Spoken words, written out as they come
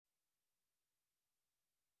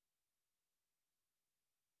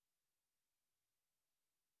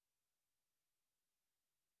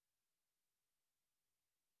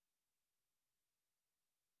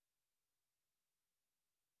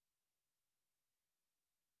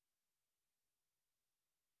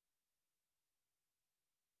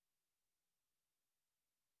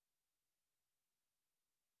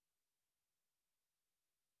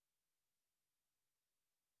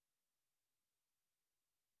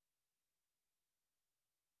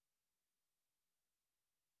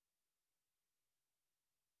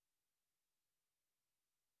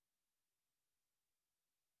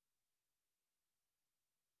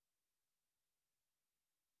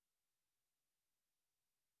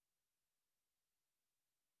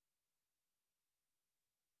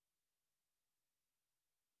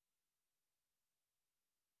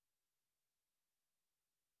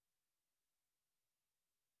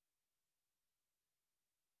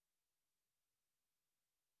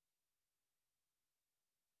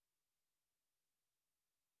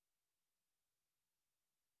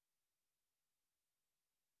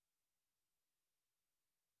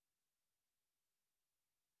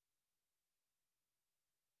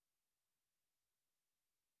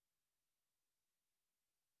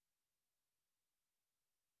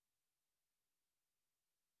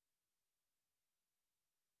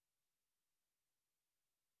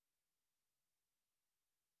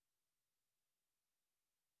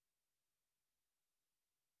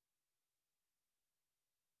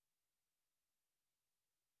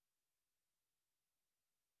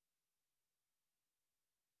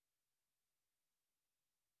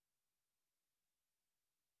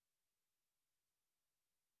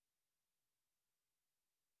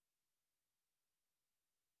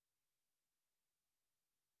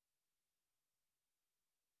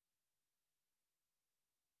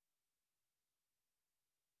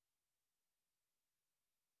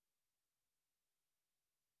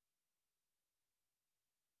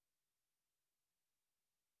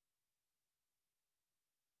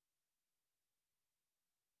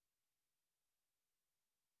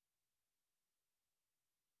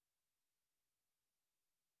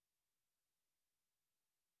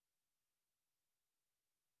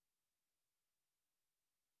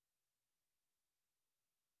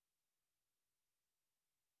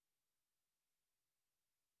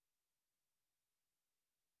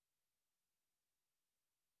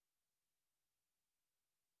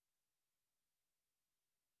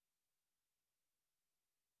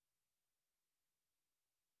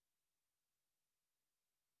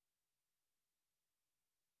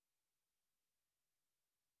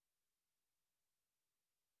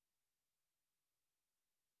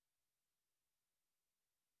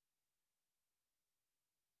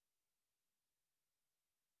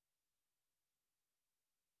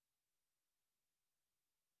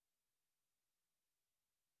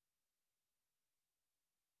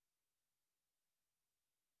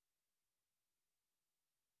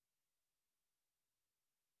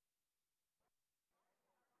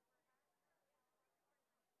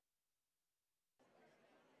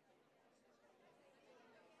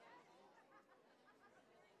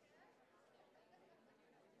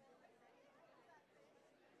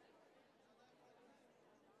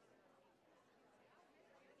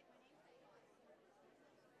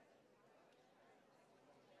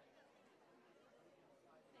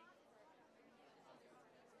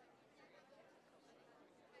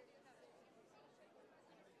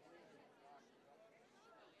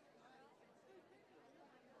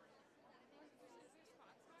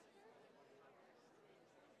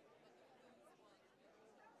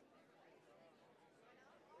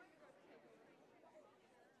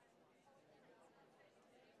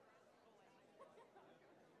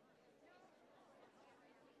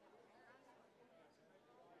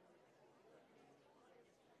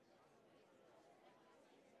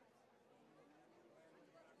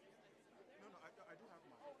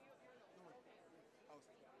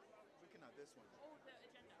This one. Oh, the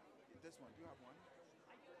agenda. This one. Do you have one?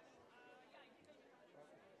 I do. Yeah, I do. Wow.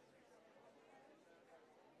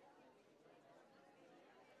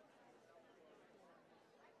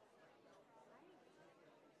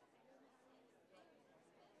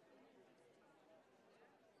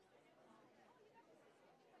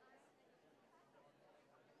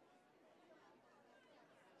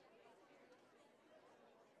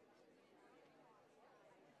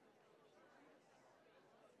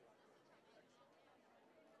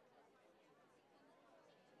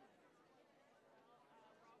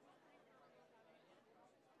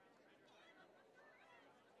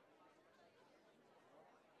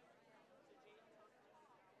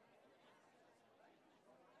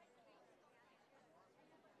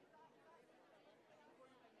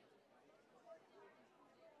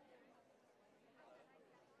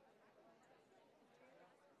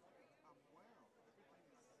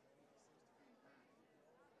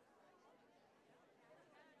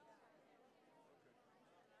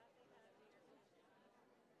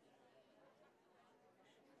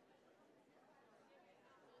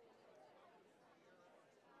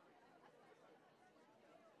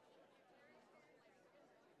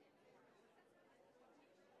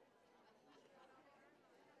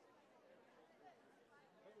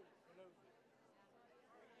 Everything is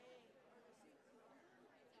seems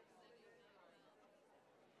to be intact.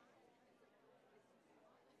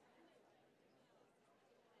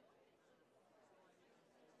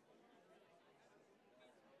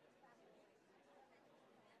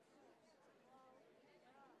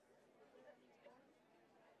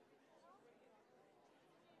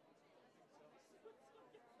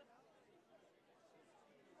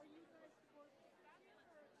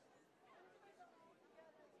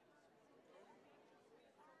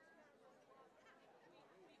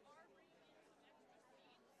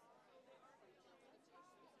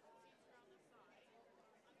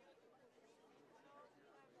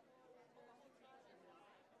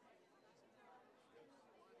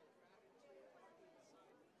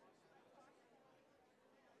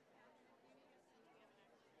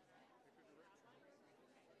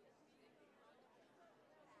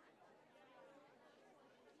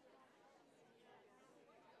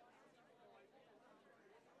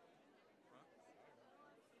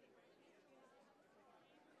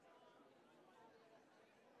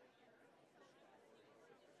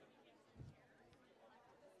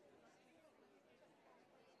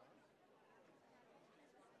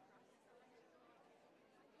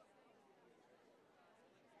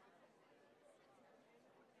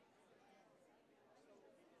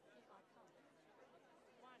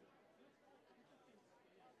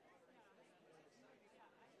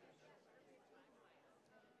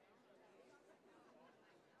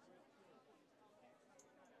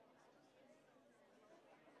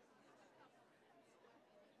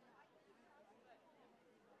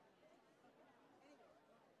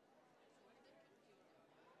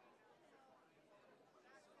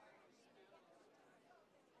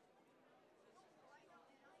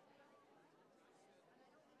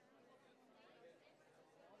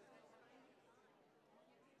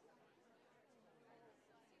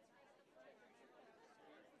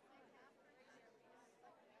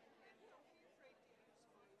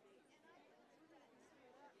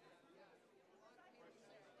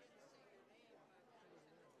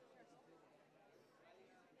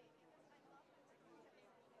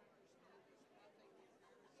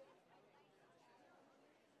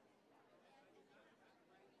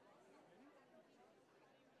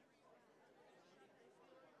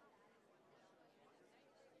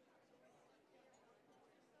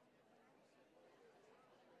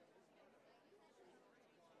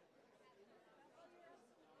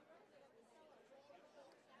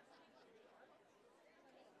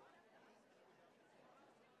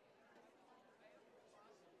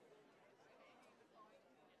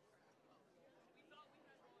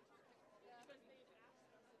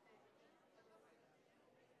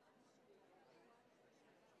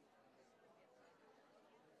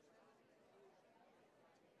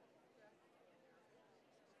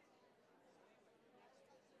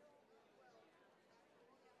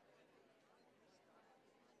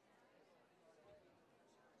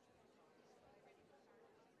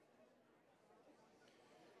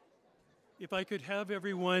 If I could have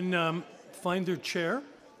everyone find their chair.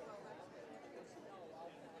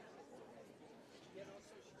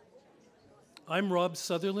 I'm Rob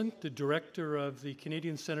Sutherland, the director of the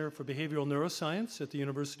Canadian Centre for Behavioral Neuroscience at the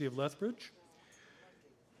University of Lethbridge.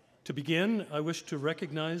 To begin, I wish to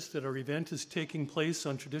recognize that our event is taking place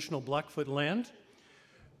on traditional Blackfoot land,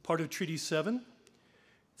 part of Treaty 7.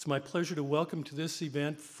 It's my pleasure to welcome to this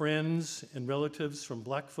event friends and relatives from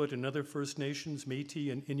Blackfoot and other First Nations,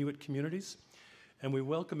 Métis, and Inuit communities, and we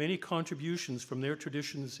welcome any contributions from their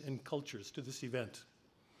traditions and cultures to this event.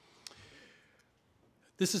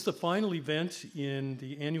 This is the final event in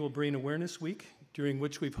the annual Brain Awareness Week, during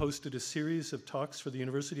which we've hosted a series of talks for the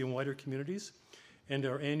university and wider communities, and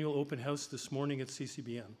our annual open house this morning at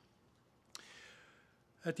CCBN.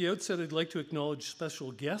 At the outset, I'd like to acknowledge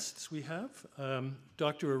special guests we have.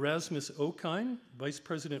 Dr. Erasmus Okine, Vice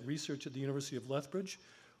President Research at the University of Lethbridge,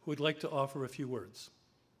 who would like to offer a few words.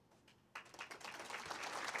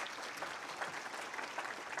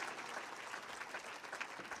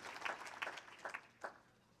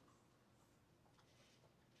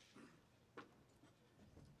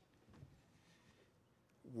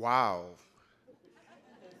 Wow.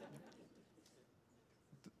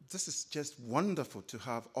 This is just wonderful to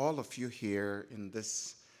have all of you here in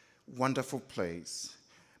this wonderful place.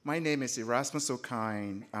 My name is Erasmus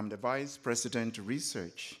Okine. I'm the Vice President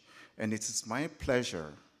Research, and it is my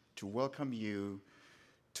pleasure to welcome you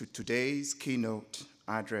to today's keynote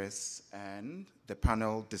address and the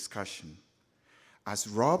panel discussion. As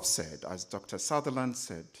Rob said, as Dr. Sutherland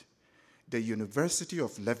said, the University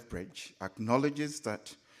of Lethbridge acknowledges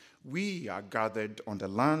that we are gathered on the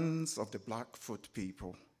lands of the Blackfoot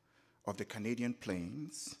people of the Canadian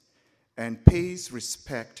Plains and pays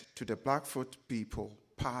respect to the Blackfoot people,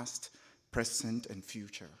 past, present, and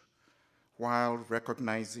future, while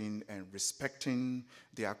recognizing and respecting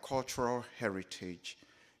their cultural heritage,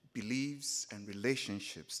 beliefs, and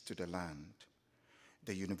relationships to the land.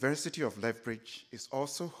 The University of Lethbridge is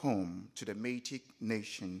also home to the Métis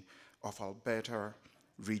Nation of Alberta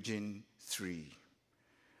Region 3.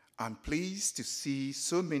 I'm pleased to see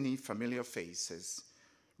so many familiar faces,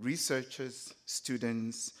 researchers,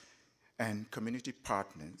 students, and community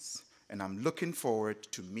partners, and I'm looking forward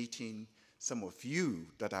to meeting some of you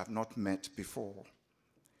that I've not met before.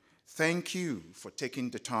 Thank you for taking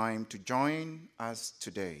the time to join us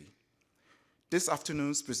today. This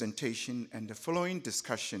afternoon's presentation and the following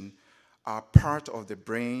discussion are part of the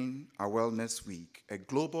Brain Awareness Week, a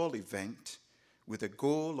global event with the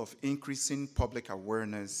goal of increasing public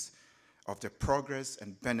awareness of the progress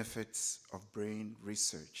and benefits of brain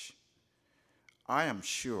research. I am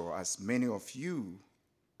sure, as many of you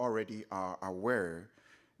already are aware,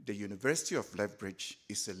 the University of Lethbridge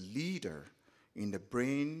is a leader in the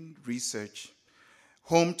brain research,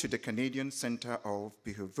 home to the Canadian Centre of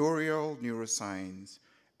Behavioral Neuroscience,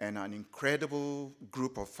 and an incredible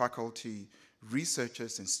group of faculty,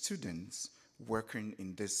 researchers, and students working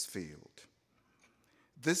in this field.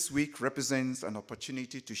 This week represents an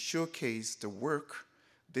opportunity to showcase the work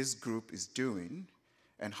this group is doing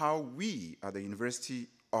and how we at the University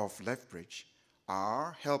of Lethbridge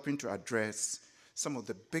are helping to address some of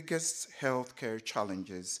the biggest healthcare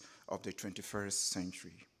challenges of the 21st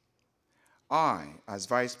century. I, as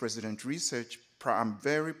Vice President Research, am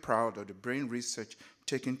very proud of the brain research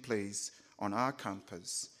taking place on our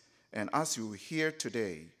campus. And as you will hear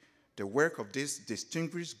today, the work of this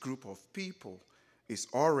distinguished group of people is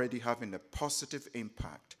already having a positive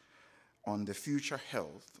impact on the future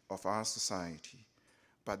health of our society.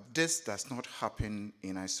 But this does not happen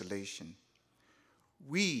in isolation.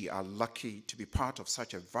 We are lucky to be part of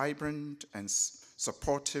such a vibrant and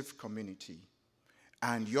supportive community.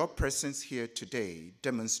 And your presence here today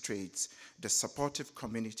demonstrates the supportive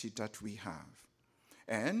community that we have.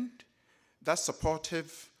 And that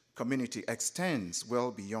supportive community extends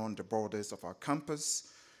well beyond the borders of our campus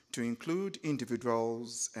to include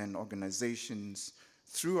individuals and organizations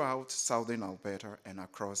throughout southern Alberta and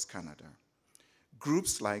across Canada.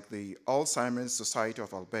 Groups like the Alzheimer's Society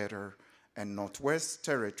of Alberta and Northwest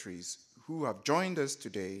Territories, who have joined us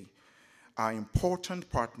today, are important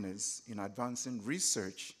partners in advancing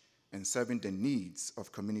research and serving the needs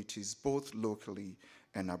of communities both locally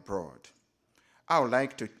and abroad. I would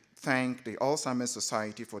like to thank the Alzheimer's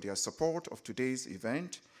Society for their support of today's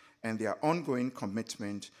event and their ongoing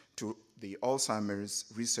commitment to the Alzheimer's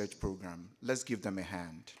research program. Let's give them a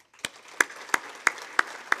hand.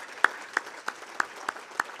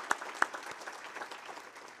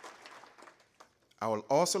 I would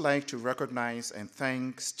also like to recognize and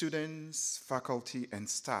thank students, faculty, and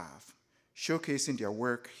staff showcasing their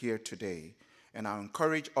work here today. And I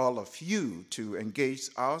encourage all of you to engage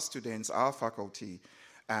our students, our faculty,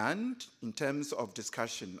 and in terms of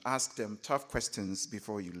discussion, ask them tough questions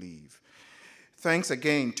before you leave. Thanks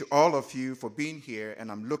again to all of you for being here, and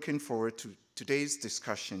I'm looking forward to today's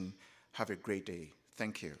discussion. Have a great day.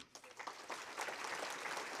 Thank you.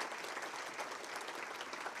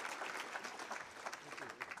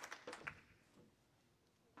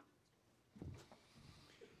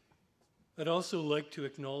 I'd also like to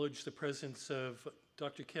acknowledge the presence of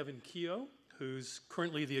Dr. Kevin Keogh, who's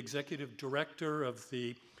currently the Executive Director of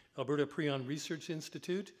the Alberta Prion Research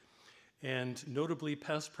Institute, and notably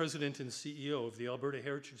past President and CEO of the Alberta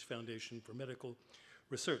Heritage Foundation for Medical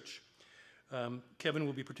Research. Kevin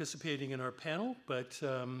will be participating in our panel, but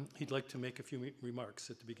he'd like to make a few remarks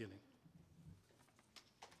at the beginning.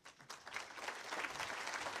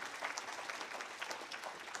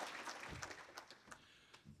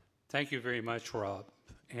 Thank you very much, Rob,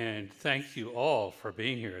 and thank you all for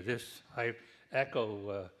being here. I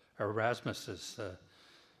echo Erasmus's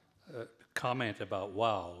comment about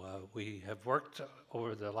wow. We have worked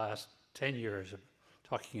over the last 10 years of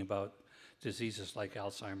talking about diseases like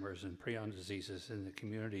Alzheimer's and prion diseases in the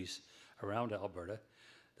communities around Alberta.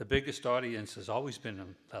 The biggest audience has always been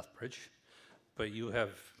in Lethbridge, but you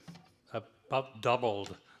have about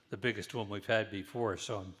doubled the biggest one we've had before,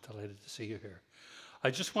 so I'm delighted to see you here. I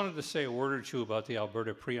just wanted to say a word or two about the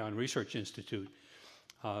Alberta Prion Research Institute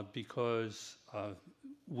because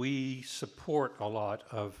we support a lot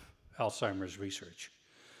of Alzheimer's research.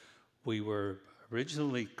 We were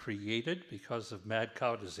originally created because of mad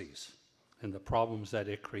cow disease and the problems that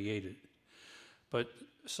it created. But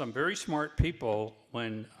some very smart people,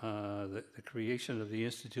 when the creation of the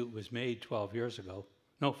Institute was made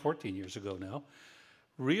 14 years ago now,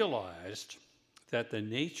 realized that the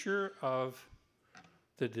nature of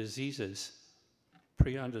the diseases,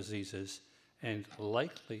 prion diseases, and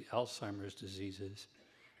likely Alzheimer's diseases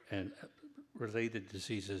and related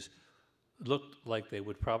diseases looked like they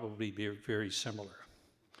would probably be very similar.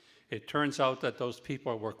 It turns out that those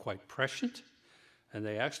people were quite prescient, and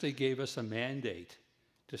they actually gave us a mandate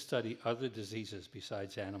to study other diseases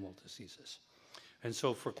besides animal diseases. And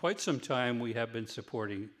so for quite some time, we have been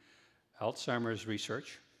supporting Alzheimer's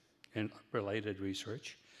research and related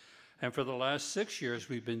research. And for the last 6 years,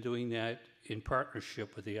 we've been doing that in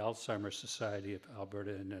partnership with the Alzheimer's Society of Alberta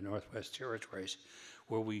and the Northwest Territories,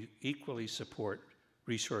 where we equally support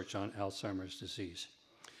research on Alzheimer's disease.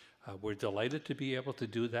 We're delighted to be able to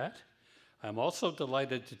do that. I'm also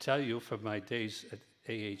delighted to tell you from my days at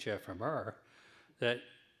AHFMR that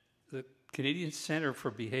the Canadian Centre for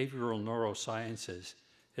Behavioral Neurosciences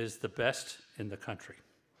is the best in the country.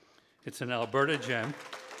 It's an Alberta gem.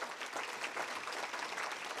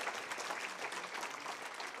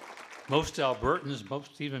 Most Albertans,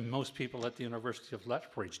 even most people at the University of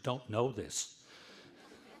Lethbridge don't know this.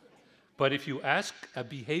 But if you ask a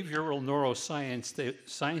behavioral neuroscience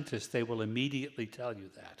scientist, they will immediately tell you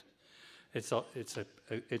that.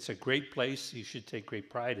 It's a great place. You should take great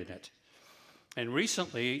pride in it. And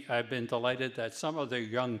recently, I've been delighted that some of their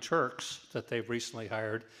young Turks that they've recently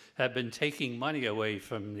hired have been taking money away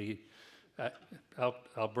from the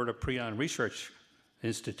Alberta Prion Research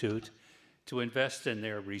Institute to invest in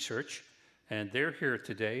their research. And they're here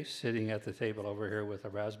today, sitting at the table over here with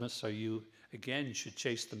Erasmus, so you, again, should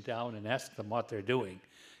chase them down and ask them what they're doing,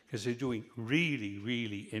 because they're doing really,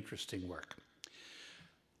 really interesting work.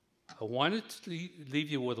 I wanted to leave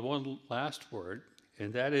you with one last word,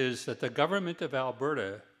 and that is that the government of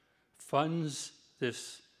Alberta funds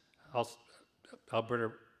this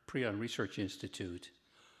Alberta Prion Research Institute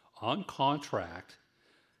on contract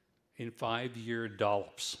in 5-year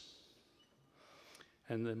dollops.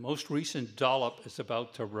 And the most recent dollop is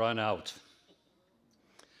about to run out.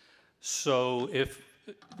 So if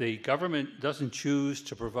the government doesn't choose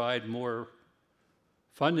to provide more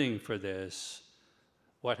funding for this,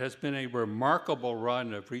 what has been a remarkable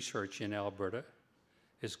run of research in Alberta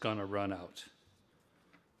is going to run out.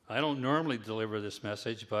 I don't normally deliver this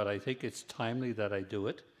message, but I think it's timely that I do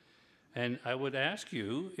it. And I would ask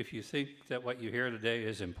you, if you think that what you hear today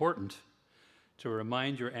is important, to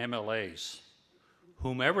remind your MLAs,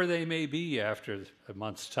 whomever they may be after a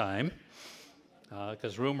month's time,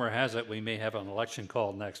 because rumor has it we may have an election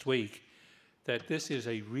call next week, that this is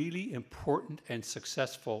a really important and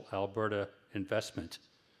successful Alberta investment,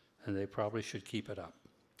 and they probably should keep it up.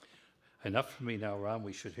 Enough for me now, Ron.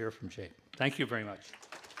 We should hear from Jay. Thank you very much.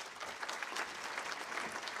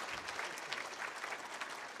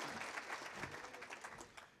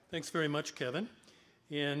 Thanks very much, Kevin.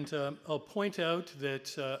 And I'll point out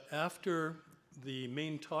that after the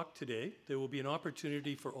main talk today, there will be an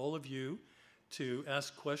opportunity for all of you to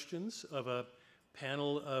ask questions of a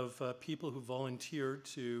panel of people who volunteered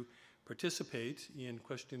to participate in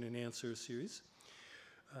question and answer series.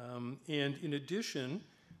 And in addition,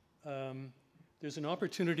 there's an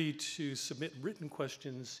opportunity to submit written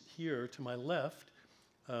questions here to my left,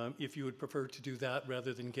 if you would prefer to do that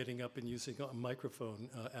rather than getting up and using a microphone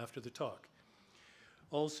after the talk.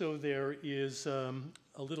 Also, there is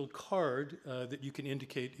a little card that you can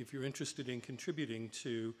indicate if you're interested in contributing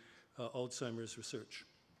to Alzheimer's research.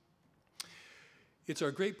 It's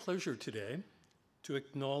our great pleasure today to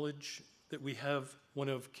acknowledge that we have one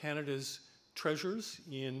of Canada's treasures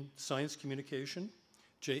in science communication,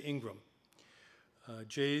 Jay Ingram.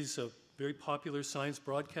 Jay's a very popular science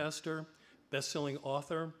broadcaster, best-selling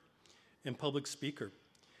author, and public speaker.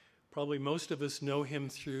 Probably most of us know him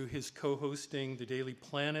through his co-hosting The Daily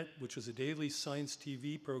Planet, which was a daily science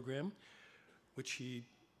TV program, which he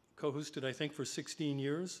co-hosted, I think, for 16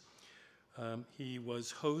 years. He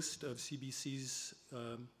was host of CBC's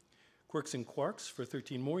Quirks and Quarks for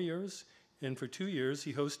 13 more years, and for 2 years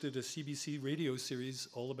he hosted a CBC radio series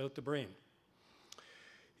all about the brain.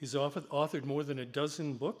 He's authored more than a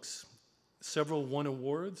dozen books, several won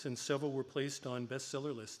awards, and several were placed on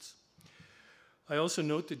bestseller lists. I also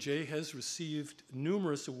note that Jay has received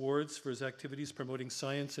numerous awards for his activities promoting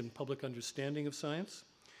science and public understanding of science,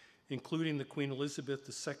 including the Queen Elizabeth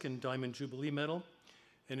II Diamond Jubilee Medal,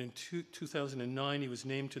 and in 2009 he was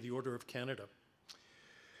named to the Order of Canada.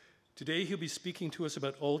 Today he'll be speaking to us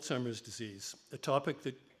about Alzheimer's disease, a topic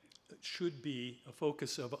that should be a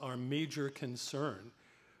focus of our major concern.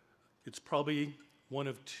 It's probably one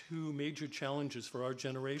of two major challenges for our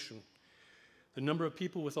generation. The number of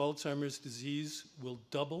people with Alzheimer's disease will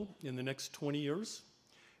double in the next 20 years,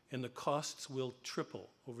 and the costs will triple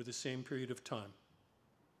over the same period of time.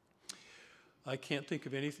 I can't think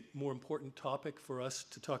of any more important topic for us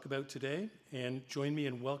to talk about today, and join me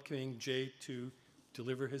in welcoming Jay to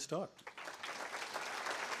deliver his talk.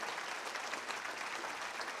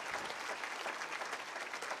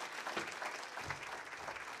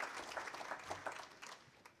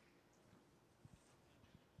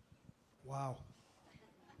 Wow.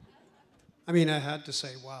 I mean, I had to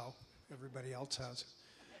say wow. Everybody else has.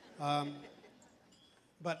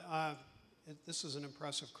 This is an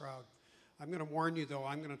impressive crowd. I'm going to warn you, though,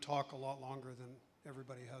 I'm going to talk a lot longer than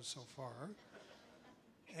everybody has so far.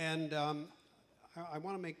 And I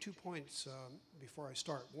want to make 2 points before I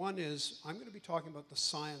start. One is I'm going to be talking about the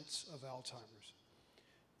science of Alzheimer's.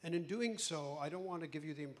 And in doing so, I don't want to give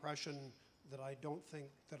you the impression that I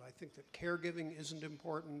think that caregiving isn't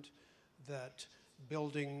important, that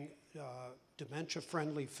building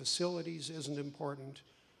dementia-friendly facilities isn't important.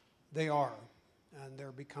 They are, and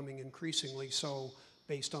they're becoming increasingly so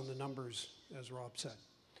based on the numbers, as Rob said.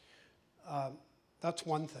 That's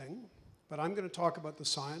one thing, but I'm going to talk about the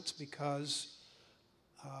science because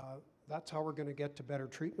that's how we're going to get to better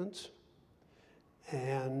treatments.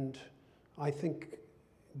 And I think,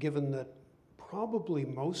 given that probably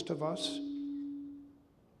most of us,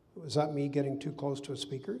 was that me getting too close to a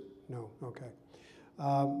speaker? No, okay.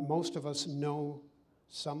 Most of us know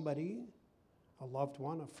somebody, a loved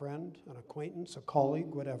one, a friend, an acquaintance, a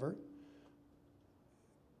colleague, whatever.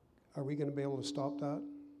 Are we going to be able to stop that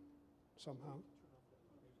somehow?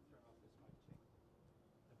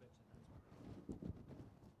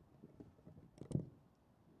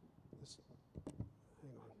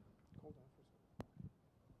 Hang on. Hold on for a second.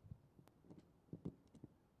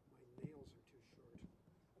 My nails are too short.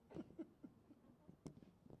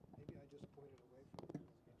 Maybe I just pointed away from it.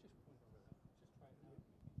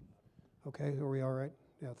 Okay, are we all right?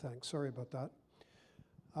 Yeah, thanks. Sorry about that.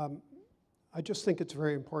 I just think it's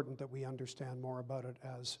very important that we understand more about it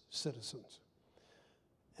as citizens.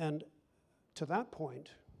 And to that point,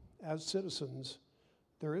 as citizens,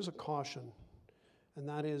 there is a caution, and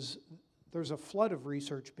that is there's a flood of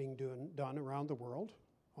research being done around the world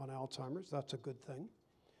on Alzheimer's. That's a good thing.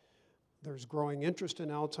 There's growing interest in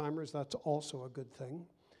Alzheimer's. That's also a good thing.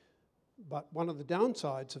 But one of the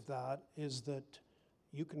downsides of that is that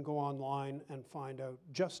you can go online and find out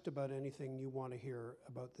just about anything you want to hear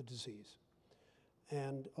about the disease.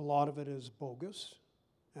 And a lot of it is bogus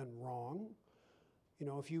and wrong. You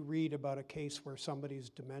know, if you read about a case where somebody's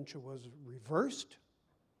dementia was reversed,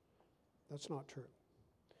 that's not true.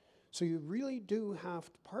 So you really do have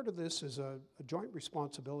to, part of this is a joint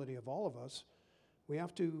responsibility of all of us. We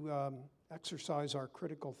have to exercise our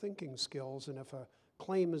critical thinking skills, and if a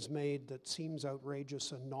claim is made that seems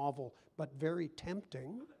outrageous and novel, but very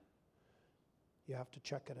tempting, you have to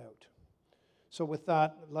check it out. So with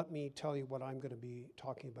that, let me tell you what I'm going to be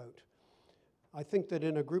talking about. I think that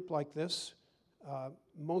in a group like this,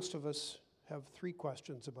 most of us have 3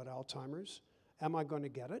 questions about Alzheimer's. Am I going to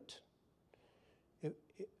get it?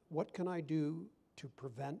 What can I do to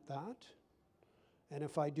prevent that? And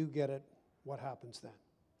if I do get it, what happens then?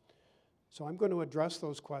 So I'm going to address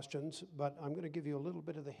those questions, but I'm going to give you a little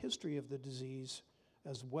bit of the history of the disease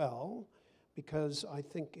as well, because I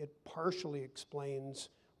think it partially explains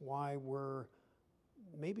why we're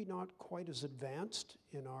maybe not quite as advanced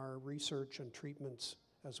in our research and treatments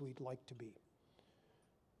as we'd like to be.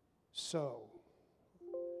 So,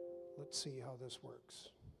 let's see how this works.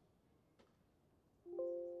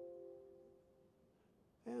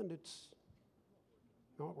 And it's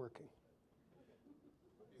not working.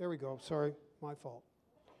 There we go, sorry, my fault.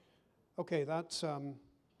 Okay, that's Alois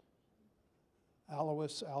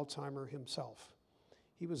Alzheimer himself.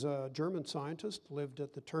 He was a German scientist, lived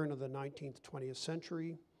at the turn of the 19th, 20th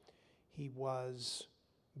century. He was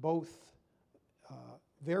both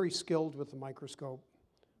very skilled with the microscope,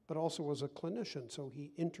 but also was a clinician, so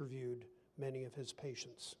he interviewed many of his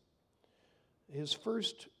patients. His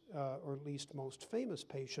first, or at least most famous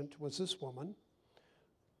patient was this woman.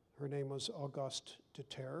 Her name was Auguste de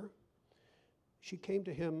Terre. She came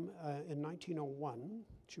to him in 1901.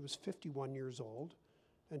 She was 51 years old,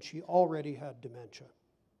 and she already had dementia.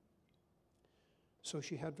 So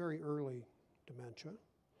she had very early dementia.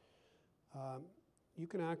 You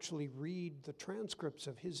can actually read the transcripts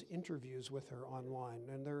of his interviews with her online,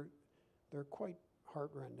 and they're quite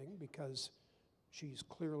heartrending because she's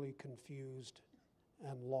clearly confused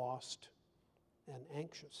and lost and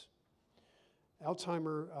anxious.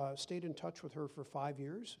 Alzheimer stayed in touch with her for 5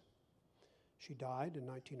 years. She died in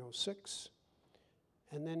 1906.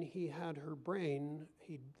 And then he had her brain,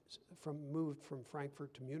 he'd moved from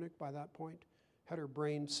Frankfurt to Munich by that point, had her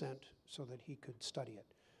brain sent so that he could study it.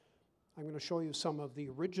 I'm going to show you some of the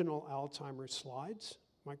original Alzheimer's slides,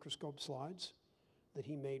 microscope slides, that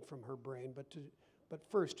he made from her brain. But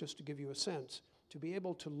first, just to give you a sense, to be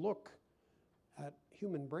able to look at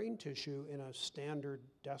human brain tissue in a standard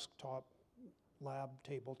desktop, lab,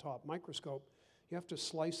 tabletop microscope, you have to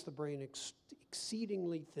slice the brain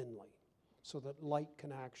exceedingly thinly so that light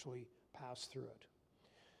can actually pass through it.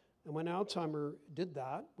 And when Alzheimer did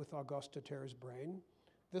that with Auguste de Terre's brain,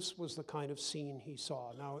 this was the kind of scene he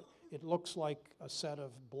saw. Now, it looks like a set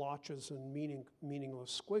of blotches and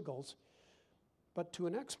meaningless squiggles, but to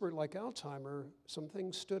an expert like Alzheimer, some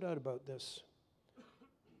things stood out about this.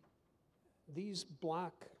 These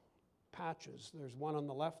black patches, there's one on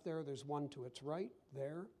the left there, there's one to its right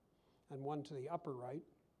there, and one to the upper right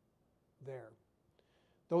there.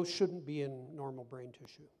 Those shouldn't be in normal brain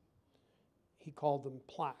tissue. He called them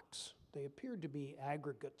plaques. They appeared to be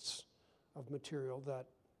aggregates of material that,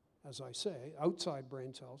 as I say, outside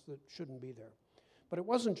brain cells that shouldn't be there. But it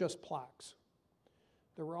wasn't just plaques.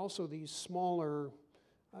 There were also these smaller,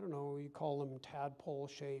 I don't know, you call them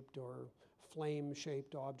tadpole-shaped or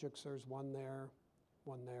flame-shaped objects. There's one there,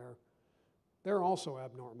 one there. They're also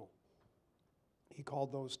abnormal. He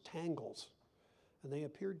called those tangles, and they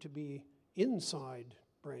appeared to be inside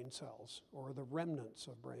brain cells or the remnants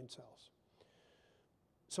of brain cells.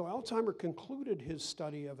 So Alzheimer concluded his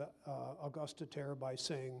study of Auguste de Terre by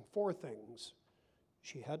saying 4 things.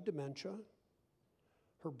 She had dementia,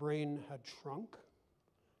 her brain had shrunk,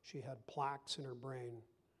 she had plaques in her brain,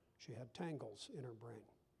 she had tangles in her brain.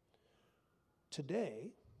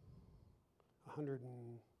 Today,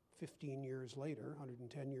 115 years later,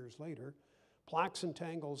 110 years later, plaques and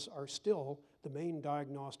tangles are still the main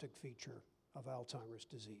diagnostic feature of Alzheimer's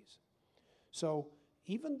disease. So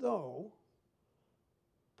even though,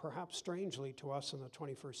 perhaps strangely to us in the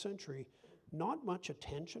 21st century, not much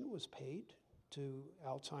attention was paid to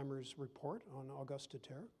Alzheimer's report on Auguste de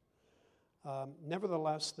Terre,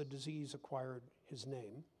 nevertheless, the disease acquired his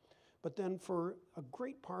name. But then for a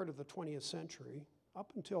great part of the 20th century,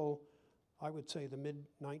 up until, I would say, the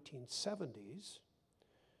mid-1970s,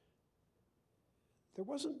 there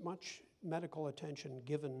wasn't much medical attention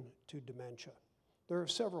given to dementia. There are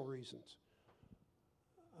several reasons.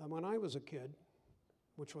 When I was a kid,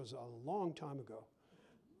 which was a long time ago,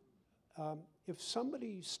 if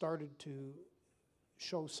somebody started to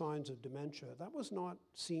show signs of dementia, that was not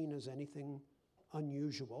seen as anything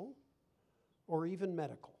unusual or even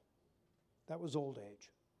medical. That was old age.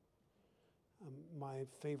 My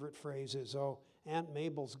favorite phrase is, oh, Aunt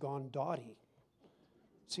Mabel's gone dotty.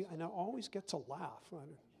 See, and it always gets a laugh.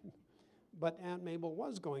 But Aunt Mabel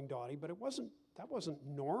was going dotty, but that wasn't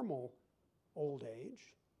normal old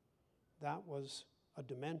age. That was a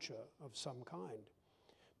dementia of some kind.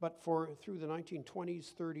 But through the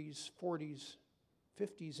 1920s, 30s, 40s,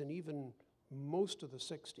 50s, and even most of the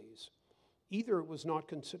 60s, either it was not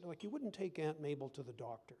considered, like you wouldn't take Aunt Mabel to the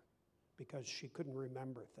doctor because she couldn't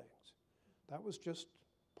remember things. That was just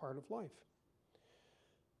part of life.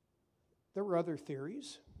 There were other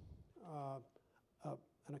theories.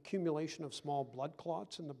 An accumulation of small blood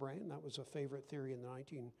clots in the brain. That was a favorite theory in the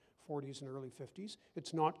 1940s and early 50s.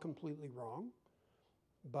 It's not completely wrong,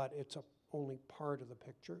 but it's only part of the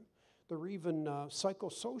picture. There were even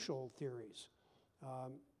psychosocial theories.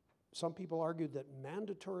 Some people argued that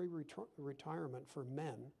mandatory retirement for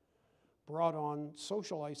men brought on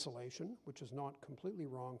social isolation, which is not completely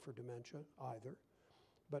wrong for dementia either,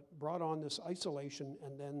 but brought on this isolation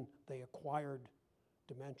and then they acquired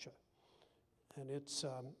dementia. And it's,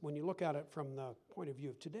 when you look at it from the point of view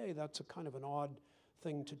of today, that's a kind of an odd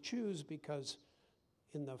thing to choose, because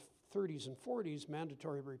in the 30s and 40s,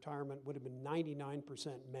 mandatory retirement would have been 99%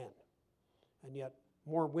 men. And yet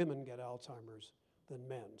more women get Alzheimer's than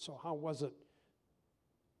men. So how was it,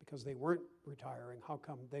 because they weren't retiring, how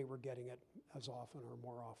come they were getting it as often or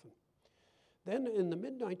more often? Then in the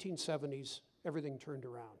mid-1970s, everything turned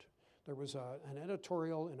around. There was an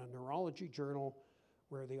editorial in a neurology journal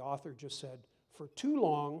where the author just said, for too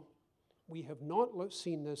long, we have not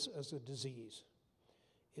seen this as a disease.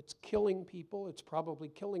 It's killing people. It's probably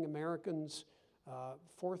killing Americans,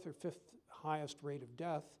 fourth or fifth highest rate of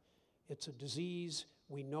death. It's a disease.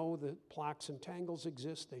 We know that plaques and tangles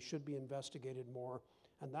exist. They should be investigated more.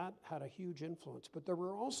 And that had a huge influence. But there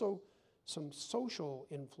were also some social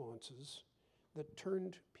influences that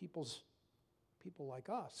turned people like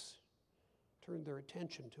us, turned their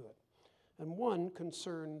attention to it. And one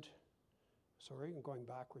concerned, sorry, I'm going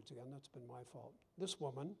backwards again, that's been my fault. This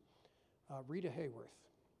woman, Rita Hayworth.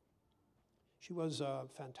 She was a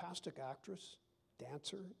fantastic actress,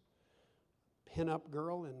 dancer, pin-up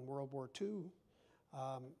girl in World War II,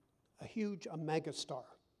 a megastar.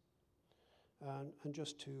 And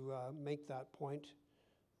just to make that point,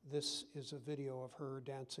 this is a video of her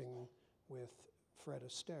dancing with Fred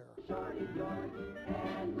Astaire. Shorty George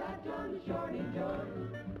and latch on to Shorty George.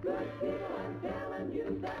 Good people, I'm telling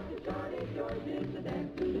you that the Shorty George is the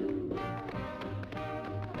dance to do.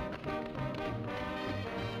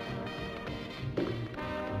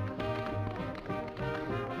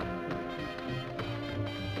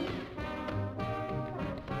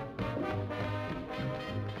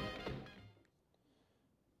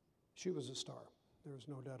 She was a star. There was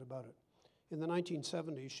no doubt about it. In the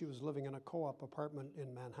 1970s, she was living in a co-op apartment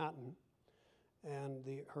in Manhattan, and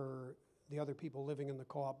the other people living in the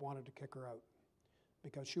co-op wanted to kick her out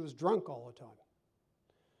because she was drunk all the time.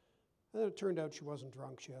 And then it turned out she wasn't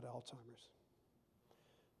drunk, she had Alzheimer's.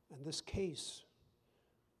 And this case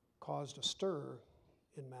caused a stir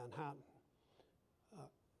in Manhattan,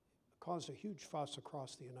 caused a huge fuss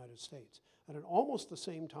across the United States. And at almost the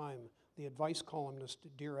same time, the advice columnist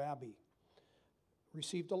Dear Abby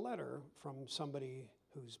received a letter from somebody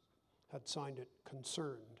who had signed it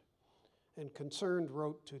Concerned. And Concerned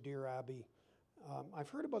wrote to Dear Abby, I've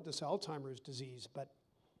heard about this Alzheimer's disease, but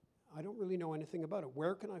I don't really know anything about it.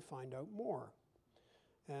 Where can I find out more?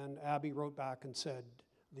 And Abby wrote back and said,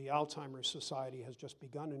 the Alzheimer's Society has just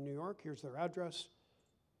begun in New York. Here's their address.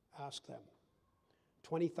 Ask them.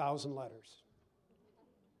 20,000 letters.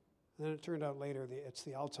 And then it turned out later it's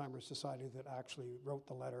the Alzheimer's Society that actually wrote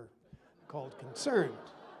the letter called Concerned.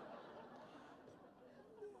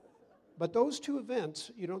 But those two events,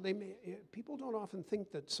 you know, people don't often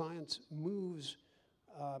think that science moves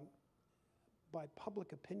by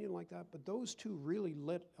public opinion like that, but those two really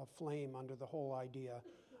lit a flame under the whole idea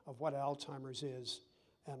of what Alzheimer's is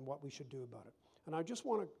and what we should do about it. And I just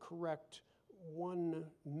want to correct one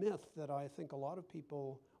myth that I think a lot of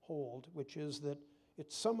people hold, which is that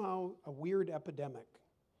it's somehow a weird epidemic,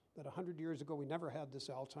 that 100 years ago we never had this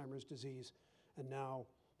Alzheimer's disease, and now,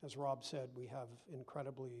 as Rob said, we have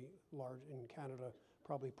incredibly large, in Canada,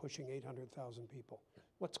 probably pushing 800,000 people.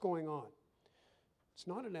 What's going on? It's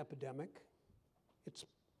not an epidemic. It's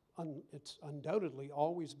undoubtedly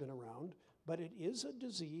always been around, but it is a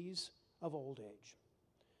disease of old age.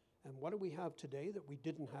 And what do we have today that we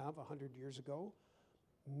didn't have 100 years ago?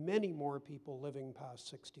 Many more people living past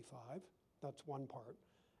 65. That's one part.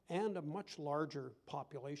 And a much larger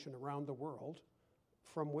population around the world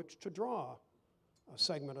from which to draw a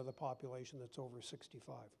segment of the population that's over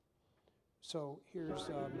 65. So here's,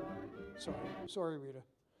 sorry, Rita.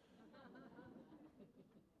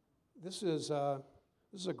 This is a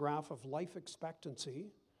graph of life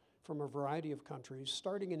expectancy from a variety of countries,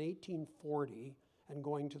 starting in 1840 and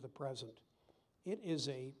going to the present. It is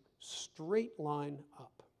a straight line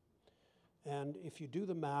up. And if you do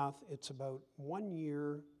the math, it's about 1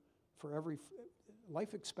 year for every,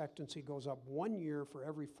 life expectancy goes up 1 year for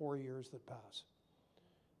every 4 years that pass.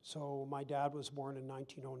 So my dad was born in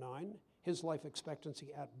 1909. His life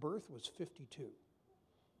expectancy at birth was 52.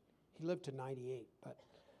 He lived to 98, but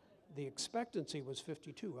the expectancy was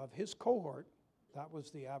 52. Of his cohort, that was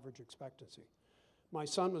the average expectancy. My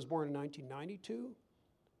son was born in 1992.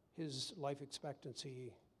 His life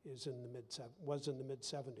expectancy was in the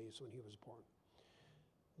mid-70s when he was born.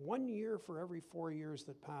 1 year for every 4 years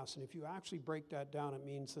that pass. And if you actually break that down, it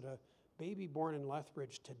means that a baby born in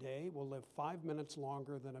Lethbridge today will live 5 minutes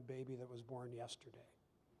longer than a baby that was born yesterday.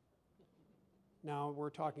 Now, we're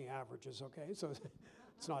talking averages, okay? So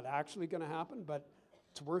it's not actually going to happen, but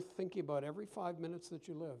it's worth thinking about every 5 minutes that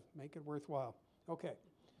you live. Make it worthwhile. Okay.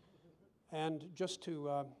 And just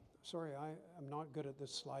to, sorry, I'm not good at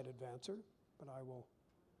this slide advancer, but I will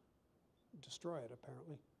destroy it,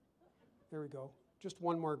 apparently. There we go. Just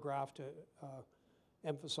one more graph to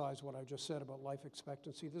emphasize what I just said about life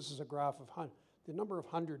expectancy. This is a graph of the number of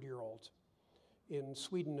 100-year-olds in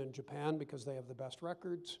Sweden and Japan, because they have the best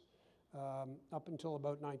records. Up until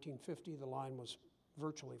about 1950, the line was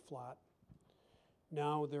virtually flat.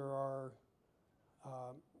 Now there are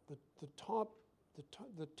the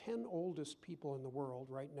 10 oldest people in the world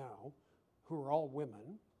right now, who are all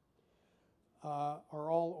women, are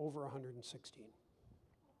all over 116.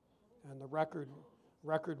 And the record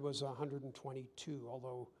was 122,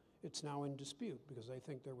 although it's now in dispute because they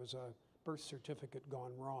think there was a birth certificate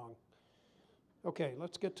gone wrong. Okay,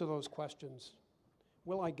 let's get to those questions.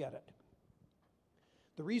 Will I get it?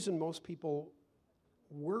 The reason most people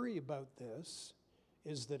worry about this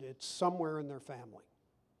is that it's somewhere in their family.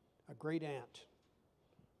 A great aunt,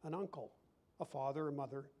 an uncle, a father, a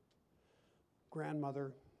mother,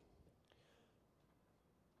 grandmother.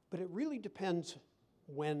 But it really depends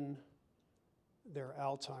when their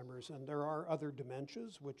Alzheimer's, and there are other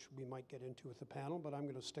dementias, which we might get into with the panel, but I'm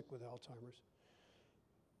going to stick with Alzheimer's.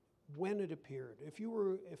 When it appeared, if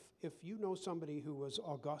you know somebody who was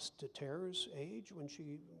Auguste Deterre's age when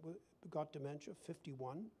she got dementia,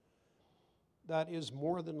 51, that is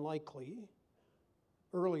more than likely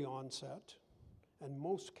early onset, and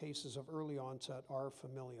most cases of early onset are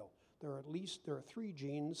familial. There are 3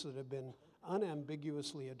 genes that have been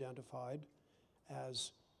unambiguously identified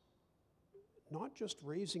as not just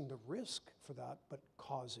raising the risk for that, but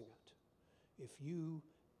causing it. If you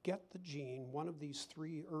get the gene, one of these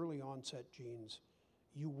 3 early onset genes,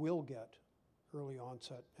 you will get early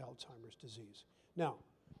onset Alzheimer's disease. Now,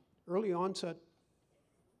 early onset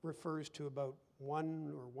refers to about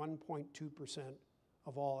 1 or 1.2%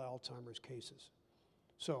 of all Alzheimer's cases.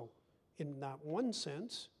 So in that one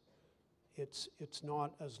sense, it's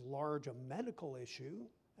not as large a medical issue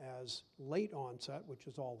as late onset, which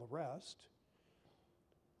is all the rest.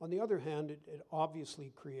 On the other hand, it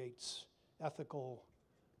obviously creates ethical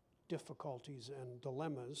difficulties and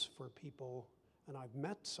dilemmas for people, and I've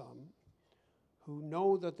met some who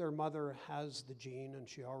know that their mother has the gene and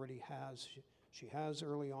she has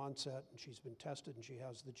early onset and she's been tested and she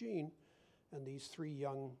has the gene, and these 3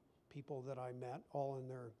 young people that I met, all in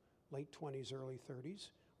their late 20s, early 30s,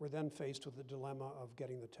 were then faced with the dilemma of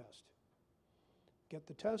getting the test. Get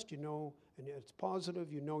the test, you know, and it's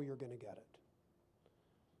positive, you know you're going to get it.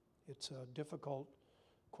 It's a difficult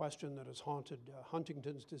question that has haunted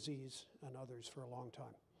Huntington's disease and others for a long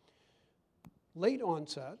time. Late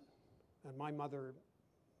onset, and my mother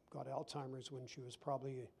got Alzheimer's when she was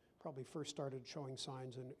probably first started showing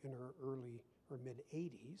signs in her early or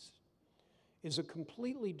mid-80s, is a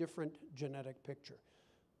completely different genetic picture.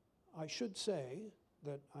 I should say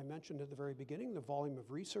that I mentioned at the very beginning, the volume of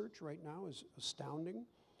research right now is astounding.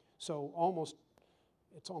 So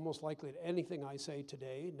it's almost likely that anything I say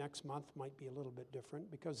today, next month might be a little bit different,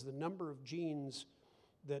 because the number of genes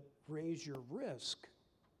that raise your risk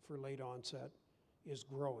for late onset is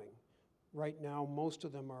growing. Right now, most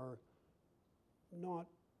of them are not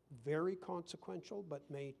very consequential, but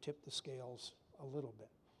may tip the scales a little bit.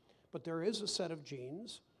 But there is a set of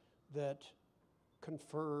genes that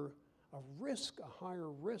confer a higher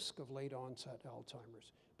risk of late onset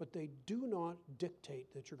Alzheimer's, but they do not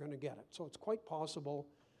dictate that you're going to get it. So it's quite possible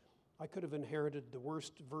I could have inherited the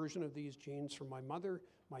worst version of these genes from my mother.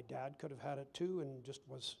 My dad could have had it too and just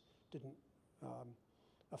didn't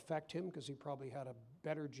affect him because he probably had a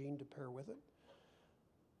better gene to pair with it.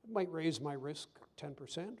 It might raise my risk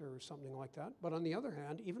 10% or something like that. But on the other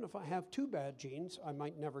hand, even if I have 2 bad genes, I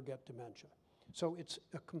might never get dementia. So it's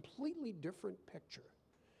a completely different picture.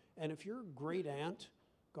 And if your great aunt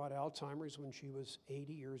got Alzheimer's when she was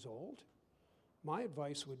 80 years old, my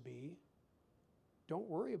advice would be, don't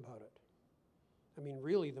worry about it. I mean,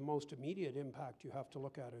 really, the most immediate impact you have to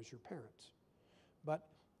look at is your parents. But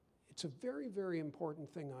it's a very, very important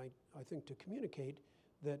thing, I think, to communicate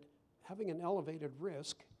that having an elevated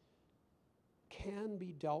risk can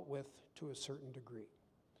be dealt with to a certain degree.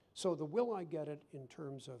 So the will I get it in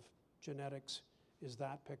terms of genetics is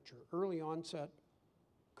that picture. Early onset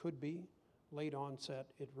could be, late onset,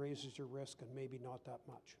 it raises your risk and maybe not that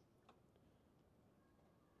much.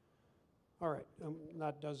 All right,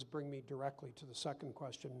 that does bring me directly to the second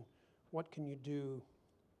question. What can you do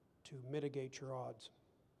to mitigate your odds?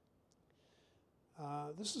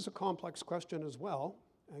 This is a complex question as well,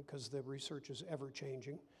 because the research is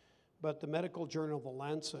ever-changing. But the medical journal, The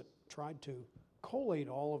Lancet, tried to collate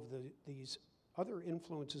all of these other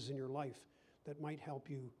influences in your life that might help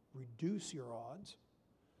you reduce your odds.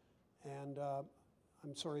 And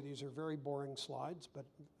I'm sorry, these are very boring slides, but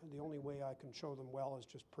the only way I can show them well is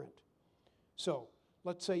just print. So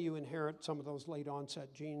let's say you inherit some of those late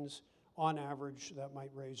onset genes. On average, that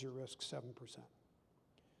might raise your risk 7%.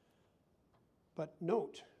 But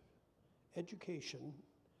note, education,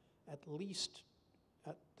 at least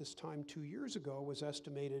at this time 2 years ago, was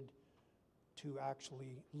estimated to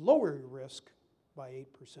actually lower your risk by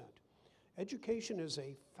 8%. Education is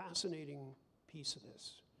a fascinating piece of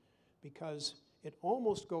this because it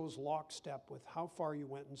almost goes lockstep with how far you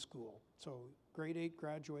went in school. So grade 8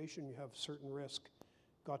 graduation, you have certain risk.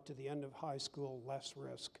 Got to the end of high school, less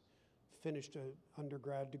risk. Finished an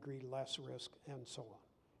undergrad degree, less risk, and so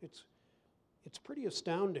on. It's pretty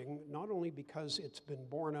astounding, not only because it's been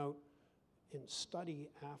borne out in study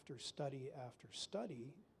after study after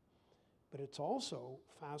study, but it's also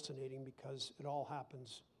fascinating because it all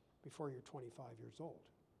happens before you're 25 years old.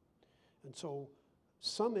 And so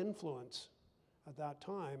some influence at that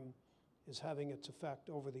time is having its effect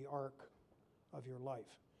over the arc of your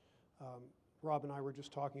life. Rob and I were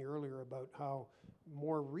just talking earlier about how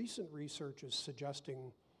more recent research is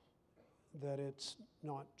suggesting that it's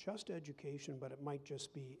not just education, but it might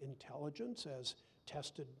just be intelligence as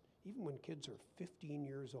tested even when kids are 15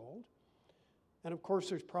 years old. And of course,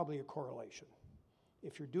 there's probably a correlation.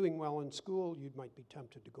 If you're doing well in school, you might be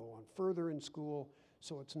tempted to go on further in school.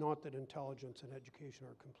 So it's not that intelligence and education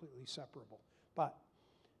are completely separable. But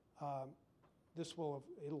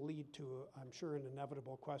it'll lead to, I'm sure, an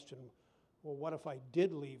inevitable question. Well, what if I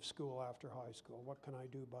did leave school after high school? What can I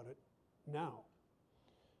do about it now?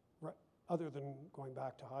 Right, other than going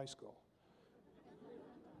back to high school.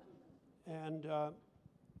 And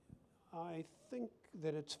I think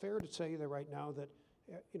that it's fair to say that right now that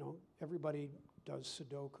everybody does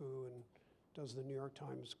Sudoku and does the New York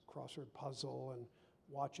Times crossword puzzle and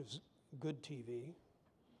watches good TV.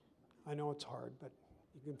 I know it's hard, but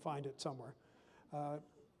you can find it somewhere.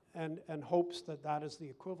 And hopes that that is the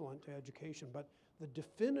equivalent to education. But the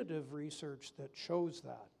definitive research that shows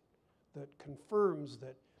that confirms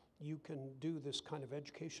that you can do this kind of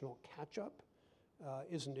educational catch-up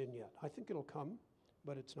isn't in yet. I think it'll come,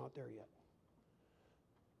 but it's not there yet.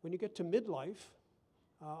 When you get to midlife,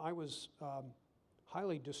 I was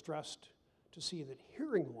highly distressed to see that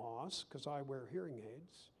hearing loss, because I wear hearing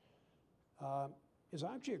aids, is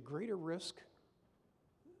actually a greater risk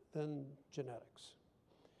than genetics.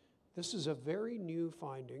 This is a very new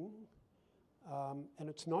finding, and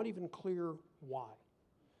it's not even clear why.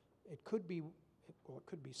 It could be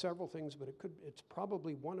several things, but it's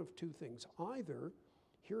probably one of two things. Either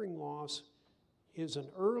hearing loss is an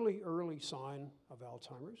early sign of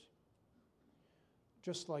Alzheimer's,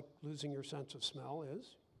 just like losing your sense of smell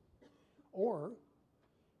is, or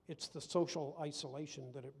it's the social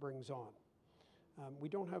isolation that it brings on. We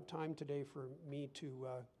don't have time today for me to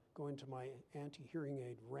go into my anti-hearing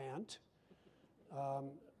aid rant,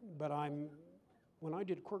 but when I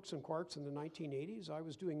did Quirks and Quarks in the 1980s, I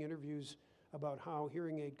was doing interviews about how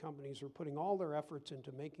hearing aid companies were putting all their efforts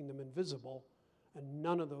into making them invisible, and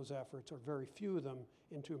none of those efforts, or very few of them,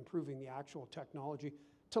 into improving the actual technology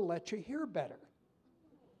to let you hear better.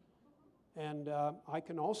 And I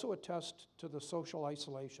can also attest to the social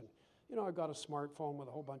isolation. I've got a smartphone with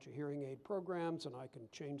a whole bunch of hearing aid programs, and I can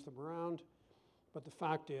change them around. But the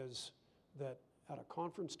fact is that at a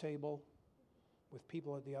conference table with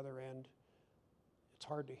people at the other end, it's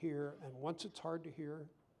hard to hear. And once it's hard to hear,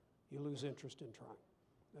 you lose interest in trying.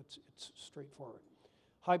 It's straightforward.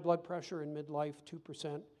 High blood pressure in midlife,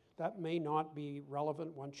 2%. That may not be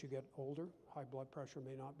relevant once you get older. High blood pressure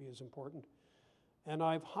may not be as important. And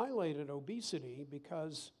I've highlighted obesity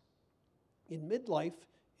because in midlife,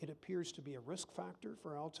 it appears to be a risk factor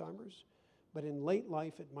for Alzheimer's, but in late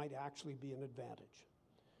life, it might actually be an advantage.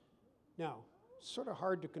 Now, it's sort of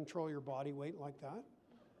hard to control your body weight like that.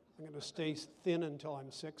 I'm going to stay thin until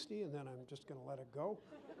I'm 60, and then I'm just going to let it go.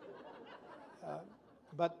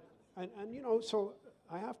 So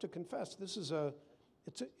I have to confess, it's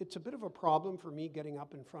a bit of a problem for me getting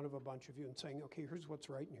up in front of a bunch of you and saying, okay, here's what's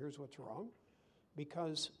right and here's what's wrong,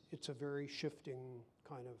 because it's a very shifting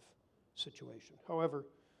kind of situation. However,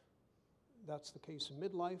 that's the case in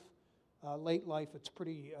midlife. Late life, it's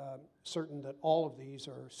pretty certain that all of these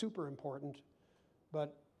are super important,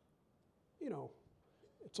 but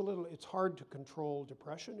it's hard to control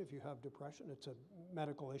depression if you have depression. It's a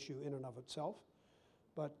medical issue in and of itself.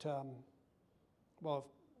 But, well,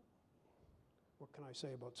 what can I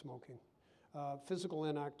say about smoking? Physical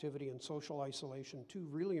inactivity and social isolation, two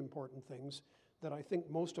really important things that I think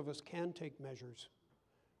most of us can take measures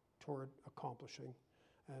toward accomplishing,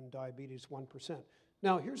 and diabetes 1%.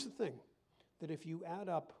 Now, here's the thing, that if you add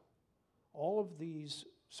up all of these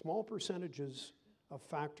small percentages of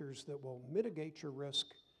factors that will mitigate your risk,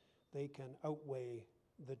 they can outweigh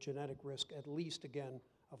the genetic risk, at least again,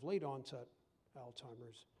 of late onset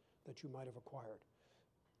Alzheimer's that you might have acquired.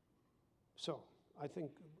 So, I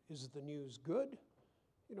think, is the news good?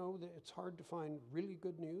 You know, it's hard to find really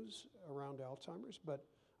good news around Alzheimer's, but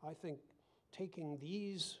I think taking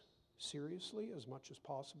these seriously as much as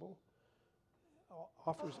possible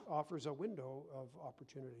offers a window of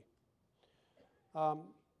opportunity.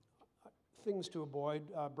 Things to avoid,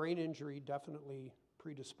 brain injury definitely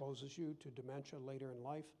predisposes you to dementia later in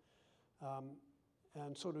life,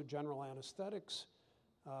 and so do general anesthetics.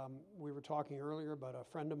 We were talking earlier about a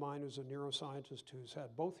friend of mine who's a neuroscientist who's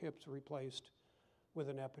had both hips replaced with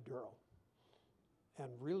an epidural, and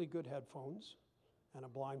really good headphones, and a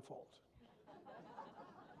blindfold.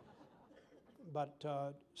 But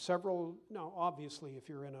now obviously if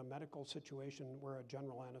you're in a medical situation where a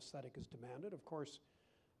general anesthetic is demanded, of course,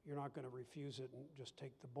 you're not going to refuse it and just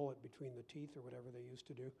take the bullet between the teeth or whatever they used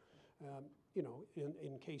to do, you know,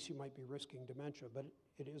 in case you might be risking dementia, but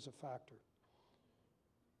it is a factor.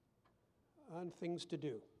 And things to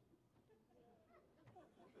do.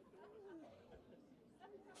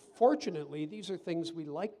 Fortunately, these are things we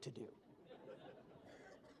like to do.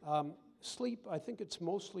 Sleep, I think it's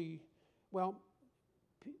mostly, well,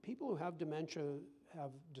 people who have dementia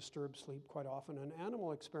have disturbed sleep quite often, and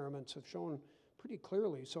animal experiments have shown pretty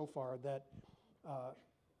clearly so far that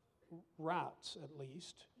rats, at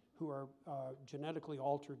least, who are genetically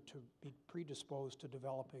altered to be predisposed to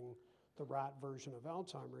developing the rat version of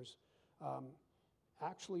Alzheimer's,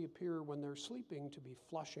 actually appear when they're sleeping to be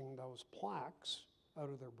flushing those plaques out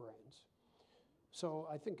of their brains. So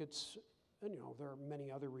I think it's, and, you know, there are many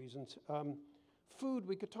other reasons. Food,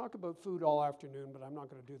 we could talk about food all afternoon, but I'm not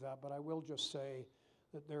going to do that. But I will just say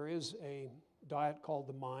that there is a diet called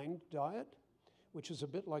the MIND diet, which is a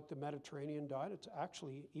bit like the Mediterranean diet. It's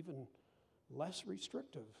actually even less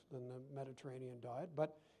restrictive than the Mediterranean diet.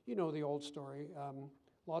 But you know the old story,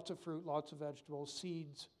 lots of fruit, lots of vegetables,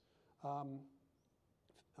 seeds,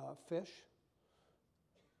 fish,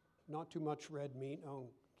 not too much red meat. Oh,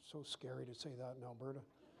 so scary to say that in Alberta.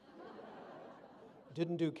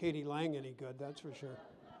 Didn't do Katie Lang any good, that's for sure.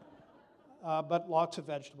 But lots of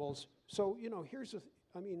vegetables. So, you know, here's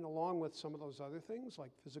I mean, along with some of those other things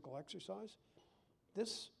like physical exercise,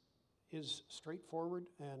 this is straightforward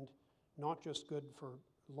and not just good for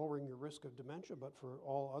lowering your risk of dementia, but for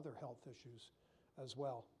all other health issues as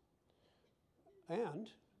well.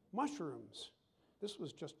 And mushrooms. This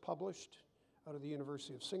was just published out of the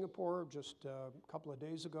University of Singapore just a couple of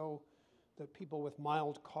days ago, that people with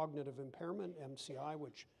mild cognitive impairment, MCI,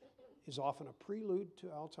 which is often a prelude to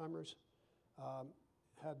Alzheimer's,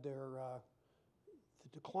 had their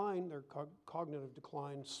cognitive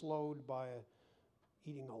decline slowed by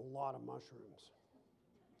eating a lot of mushrooms.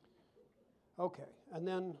 Okay, and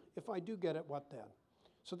then if I do get it, what then?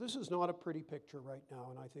 So this is not a pretty picture right now,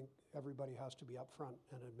 and I think everybody has to be upfront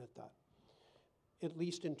and admit that, at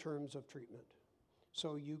least in terms of treatment.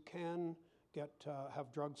 So you can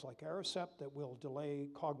have drugs like Aricept that will delay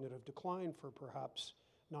cognitive decline for perhaps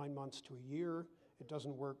 9 months to a year. It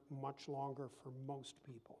doesn't work much longer for most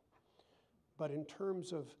people. But in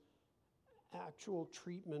terms of actual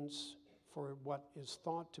treatments for what is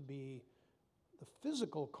thought to be the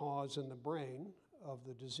physical cause in the brain of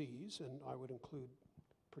the disease, and I would include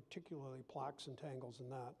particularly plaques and tangles in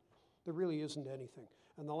that, there really isn't anything.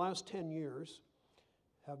 And the last 10 years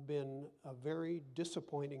have been a very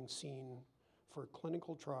disappointing scene for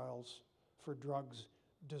clinical trials for drugs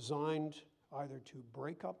designed either to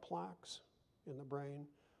break up plaques in the brain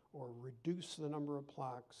or reduce the number of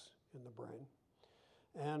plaques in the brain.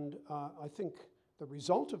 And I think the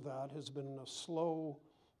result of that has been a slow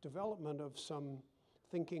development of some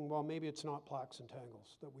thinking, well, maybe it's not plaques and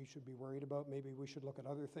tangles that we should be worried about. Maybe we should look at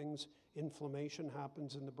other things. Inflammation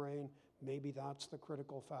happens in the brain. Maybe that's the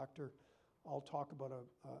critical factor. I'll talk about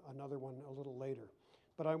another one a little later.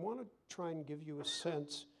 But I want to try and give you a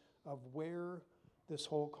sense of where this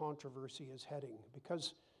whole controversy is heading,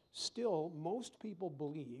 because still most people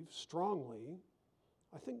believe strongly,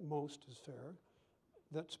 I think most is fair,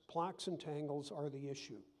 that plaques and tangles are the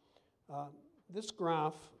issue. This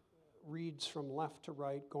graph reads from left to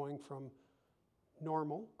right, going from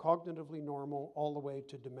normal, cognitively normal, all the way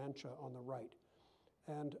to dementia on the right.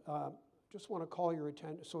 And just want to call your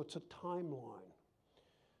attention, so it's a timeline.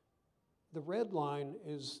 The red line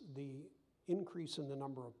is the increase in the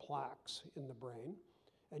number of plaques in the brain,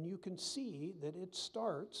 and you can see that it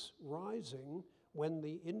starts rising when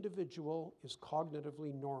the individual is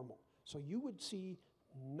cognitively normal. So you would see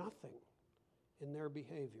nothing in their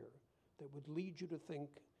behavior that would lead you to think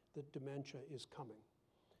that dementia is coming.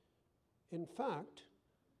 In fact,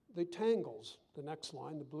 the tangles, the next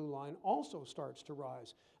line, the blue line, also starts to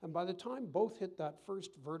rise. And by the time both hit that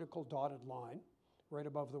first vertical dotted line, right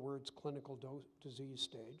above the words clinical disease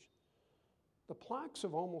stage, the plaques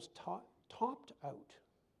have almost topped out.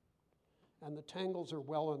 And the tangles are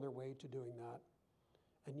well on their way to doing that.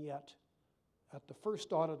 And yet, at the first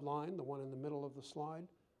dotted line, the one in the middle of the slide,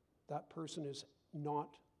 that person is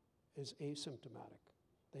asymptomatic.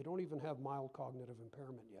 They don't even have mild cognitive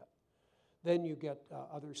impairment yet. Then you get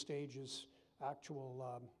other stages,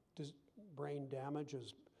 actual brain damage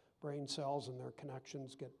as brain cells and their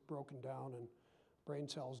connections get broken down and brain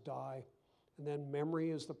cells die. And then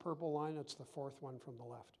memory is the purple line, it's the fourth one from the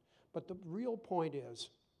left. But the real point is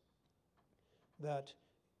that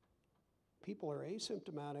people are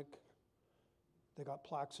asymptomatic, they got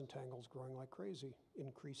plaques and tangles growing like crazy,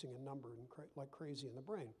 increasing in number and like crazy in the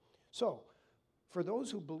brain. So, for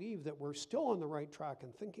those who believe that we're still on the right track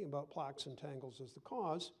and thinking about plaques and tangles as the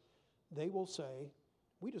cause, they will say,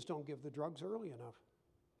 we just don't give the drugs early enough.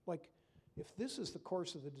 Like, if this is the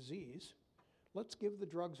course of the disease, let's give the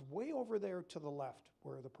drugs way over there to the left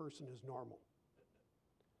where the person is normal.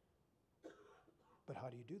 But how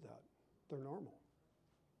do you do that? They're normal.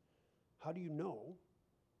 How do you know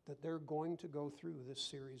that they're going to go through this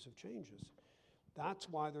series of changes? That's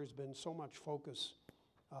why there's been so much focus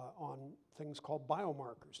on things called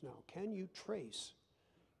biomarkers now. Can you trace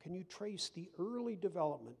the early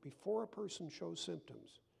development before a person shows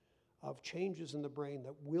symptoms of changes in the brain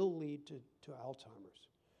that will lead to Alzheimer's?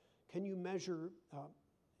 Can you measure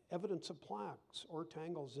evidence of plaques or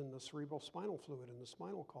tangles in the cerebral spinal fluid in the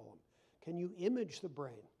spinal column? Can you image the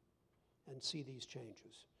brain and see these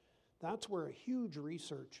changes? That's where a huge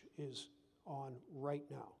research is on right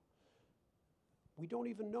now. We don't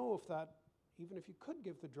even know if that, even if you could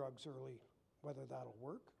give the drugs early, whether that'll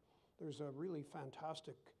work. There's a really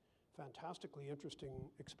fantastically interesting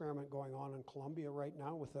experiment going on in Colombia right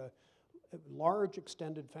now with a large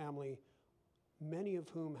extended family, many of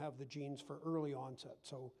whom have the genes for early onset.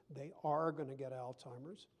 So they are going to get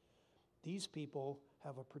Alzheimer's. These people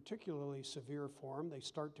have a particularly severe form. They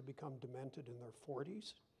start to become demented in their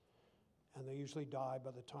 40s, and they usually die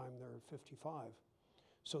by the time they're 55.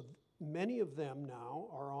 So many of them now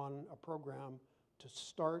are on a program to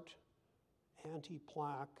start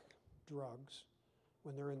anti-plaque drugs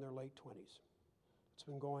when they're in their late 20s. It's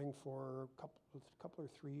been going for a couple or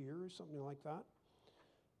 3 years, something like that.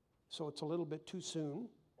 So it's a little bit too soon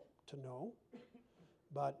to know,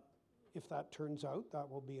 but if that turns out, that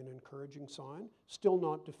will be an encouraging sign. Still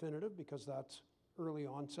not definitive because that's early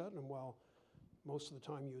onset, and while most of the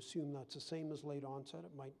time you assume that's the same as late onset,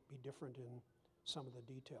 it might be different in some of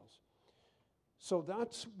the details. So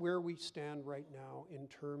that's where we stand right now in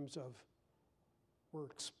terms of we're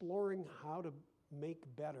exploring how to make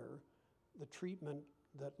better the treatment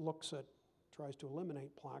that tries to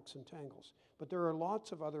eliminate plaques and tangles. But there are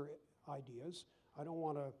lots of other ideas. I don't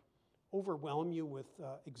want to overwhelm you with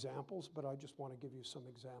examples, but I just want to give you some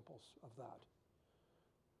examples of that.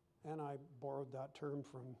 And I borrowed that term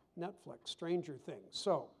from Netflix, Stranger Things.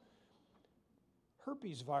 So,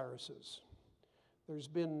 herpes viruses. There's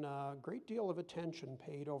been a great deal of attention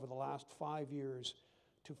paid over the last 5 years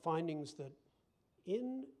to findings that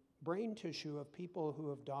in brain tissue of people who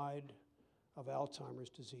have died of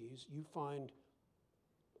Alzheimer's disease, you find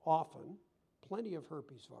often plenty of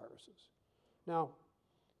herpes viruses. Now,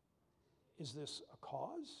 is this a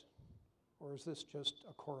cause? Or is this just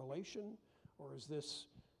a correlation? Or is this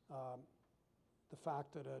the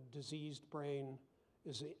fact that a diseased brain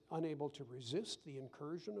is unable to resist the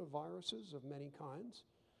incursion of viruses of many kinds?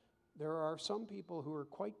 There are some people who are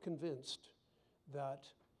quite convinced that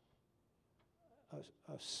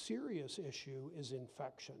a serious issue is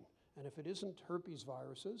infection. And if it isn't herpes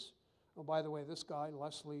viruses, oh, by the way, this guy,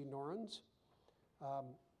 Leslie Norens,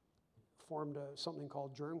 formed something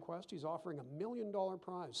called GermQuest. He's offering $1 million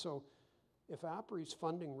prize. So if APRI's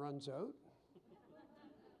funding runs out,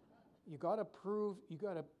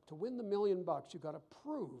 to win the $1 million, you got to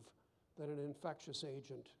prove that an infectious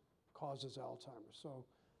agent causes Alzheimer's. So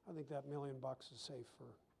I think that $1 million is safe for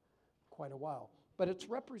quite a while. But it's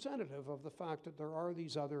representative of the fact that there are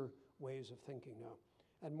these other ways of thinking now.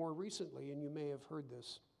 And more recently, and you may have heard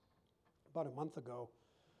this about a month ago,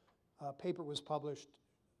 a paper was published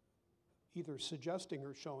either suggesting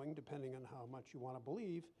or showing, depending on how much you want to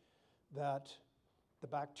believe, that the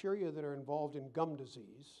bacteria that are involved in gum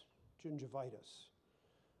disease, gingivitis,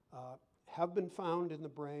 have been found in the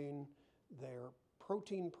brain. Their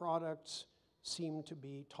protein products seem to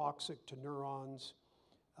be toxic to neurons,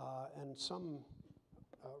 and some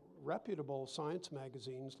reputable science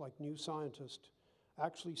magazines like New Scientist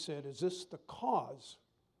actually said, is this the cause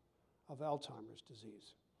of Alzheimer's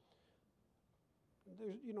disease?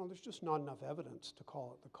 There's just not enough evidence to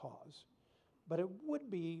call it the cause, but it would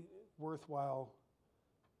be worthwhile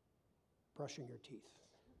brushing your teeth.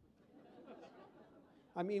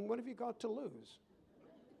 I mean, what have you got to lose?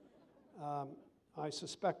 I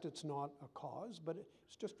suspect it's not a cause, but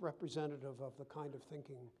it's just representative of the kind of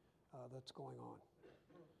thinking that's going on.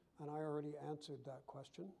 And I already answered that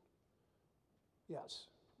question. Yes,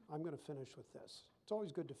 I'm going to finish with this. It's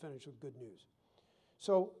always good to finish with good news.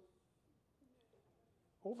 So,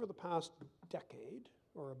 over the past decade,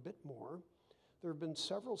 or a bit more, there have been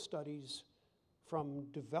several studies from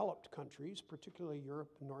developed countries, particularly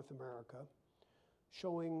Europe and North America,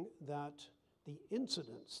 showing that the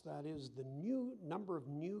incidence, that is the new number of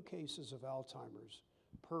new cases of Alzheimer's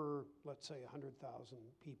per, let's say, 100,000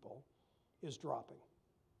 people, is dropping.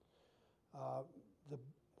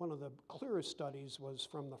 One of the clearest studies was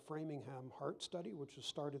from the Framingham Heart Study, which was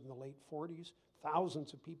started in the late 40s.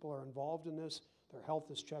 Thousands of people are involved in this. Their health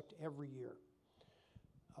is checked every year.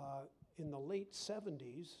 In the late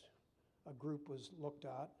 70s, a group was looked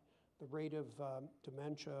at. The rate of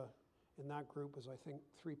dementia in that group was, I think,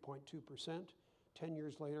 3.2%. 10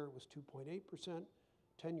 years later, it was 2.8%.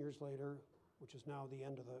 10 years later, which is now the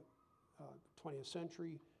end of the 20th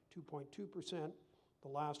century, 2.2%. The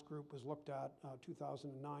last group was looked at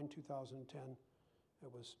 2009, 2010,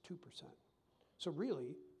 it was 2%. So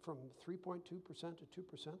really, from 3.2% to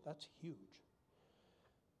 2%, that's huge.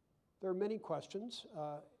 There are many questions.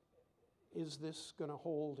 Is this going to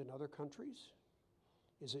hold in other countries?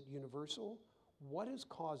 Is it universal? What is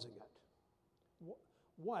causing it?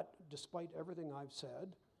 What, despite everything I've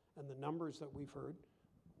said and the numbers that we've heard,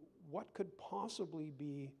 what could possibly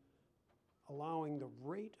be allowing the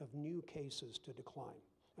rate of new cases to decline?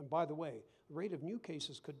 And by the way, the rate of new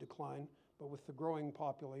cases could decline, but with the growing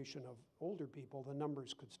population of older people, the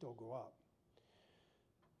numbers could still go up.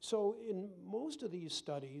 So in most of these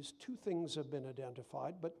studies, two things have been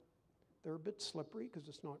identified, but they're a bit slippery because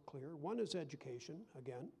it's not clear. One is education,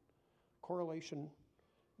 again, correlation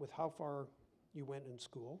with how far you went in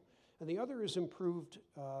school. And the other is improved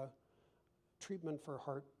treatment for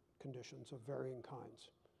heart conditions of varying kinds.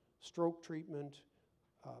 Stroke treatment,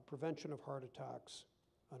 prevention of heart attacks,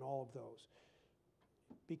 and all of those.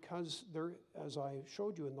 Because there, as I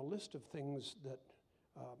showed you in the list of things that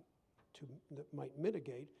might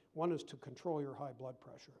mitigate, one is to control your high blood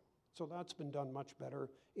pressure. So that's been done much better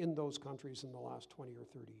in those countries in the last 20 or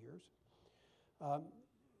 30 years.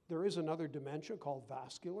 There is another dementia called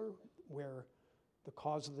vascular, where the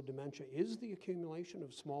cause of the dementia is the accumulation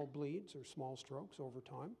of small bleeds or small strokes over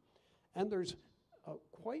time. And there's a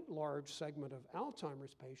quite large segment of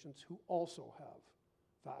Alzheimer's patients who also have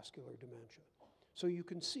vascular dementia. So you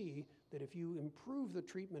can see that if you improve the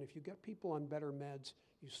treatment, if you get people on better meds,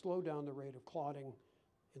 you slow down the rate of clotting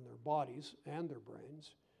in their bodies and their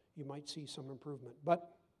brains, you might see some improvement.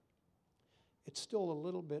 But it's still a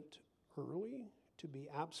little bit early to be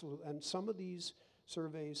absolute, and some of these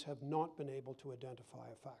surveys have not been able to identify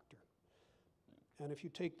a factor. And if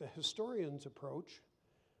you take the historian's approach,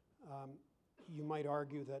 you might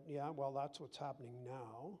argue that, yeah, well, that's what's happening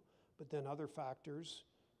now, but then other factors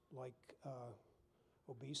like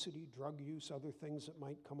obesity, drug use, other things that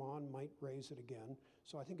might come on might raise it again.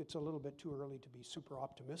 So I think it's a little bit too early to be super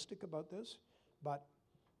optimistic about this, but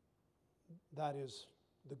that is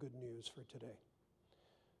the good news for today.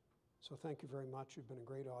 So thank you very much. You've been a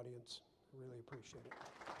great audience. I really appreciate it.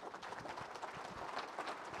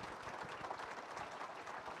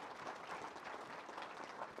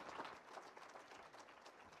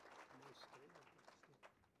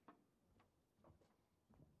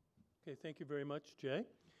 Okay, thank you very much, Jay.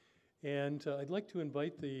 And I'd like to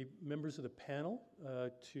invite the members of the panel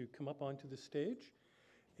to come up onto the stage.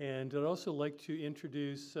 And I'd also like to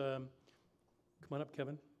introduce, come on up,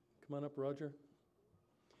 Kevin. Come on up, Roger.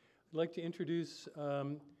 I'd like to introduce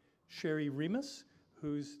Sherry Remus,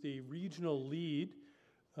 who's the regional lead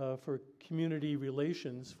for community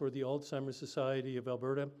relations for the Alzheimer's Society of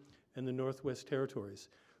Alberta and the Northwest Territories,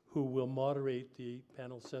 who will moderate the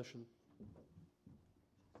panel session.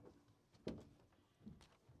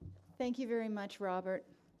 Thank you very much, Robert.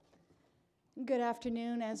 Good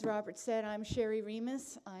afternoon. As Robert said, I'm Sherry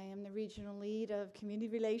Remus. I am the regional lead of community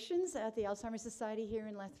relations at the Alzheimer's Society here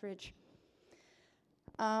in Lethbridge.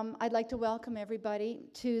 I'd like to welcome everybody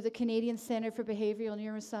to the Canadian Centre for Behavioral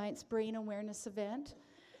Neuroscience Brain Awareness event.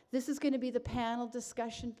 This is going to be the panel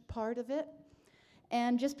discussion part of it.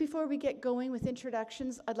 And just before we get going with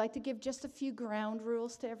introductions, I'd like to give just a few ground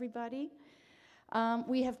rules to everybody.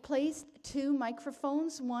 We have placed 2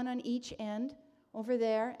 microphones, one on each end, over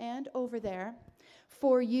there and over there,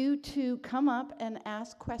 for you to come up and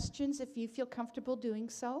ask questions if you feel comfortable doing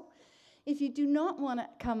so. If you do not want to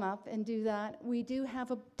come up and do that, we do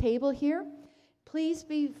have a table here. Please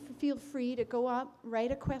feel free to go up,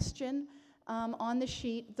 write a question on the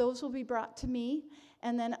sheet. Those will be brought to me,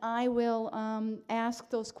 and then I will ask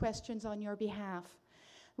those questions on your behalf.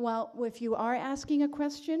 Well, if you are asking a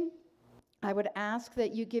question, I would ask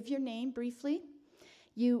that you give your name briefly.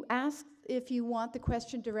 You ask if you want the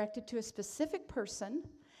question directed to a specific person,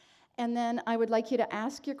 and then I would like you to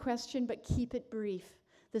ask your question, but keep it brief.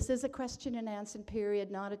 This is a question and answer period,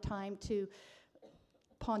 not a time to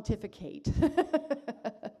pontificate.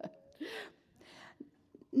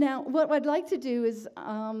 Now, what I'd like to do is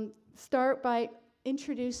start by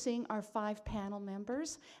introducing our 5 panel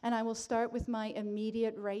members, and I will start with my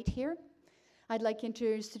immediate right here. I'd like to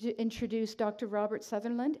introduce Dr. Robert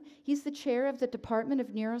Sutherland. He's the chair of the Department of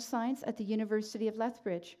Neuroscience at the University of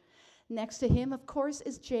Lethbridge. Next to him, of course,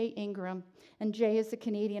 is Jay Ingram. And Jay is a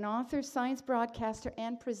Canadian author, science broadcaster,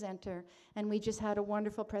 and presenter. And we just had a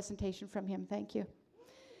wonderful presentation from him. Thank you.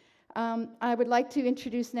 I would like to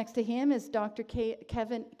introduce next to him is Dr.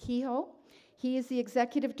 Kevin Kehoe. He is the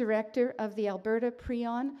executive director of the Alberta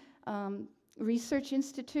Prion Research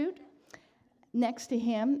Institute. Next to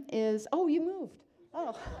him is, oh, you moved.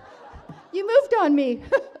 Oh, you moved on me.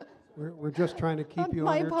 We're just trying to keep you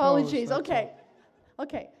my on your apologies. toes. Okay.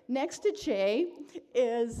 Okay. Next to Jay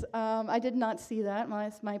is, I did not see that. My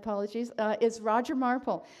apologies. Is Roger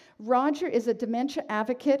Marple. Roger is a dementia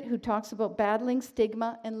advocate who talks about battling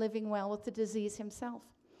stigma and living well with the disease himself.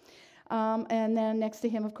 And then next to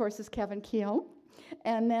him, of course, is Kevin Kehoe.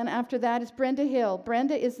 And then after that is Brenda Hill.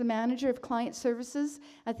 Brenda is the manager of client services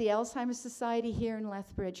at the Alzheimer's Society here in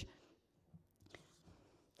Lethbridge.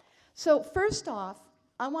 So first off,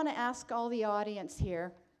 I want to ask all the audience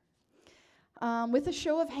here, with a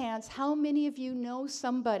show of hands, how many of you know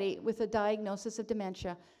somebody with a diagnosis of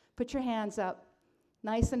dementia? Put your hands up,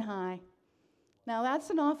 nice and high. Now that's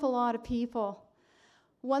an awful lot of people.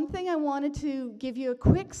 One thing I wanted to give you a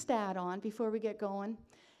quick stat on before we get going.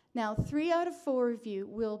 Now, 3 out of 4 of you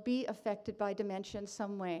will be affected by dementia in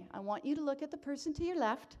some way. I want you to look at the person to your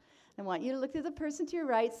left. I want you to look at the person to your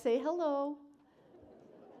right. Say hello.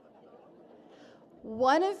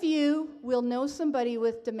 One of you will know somebody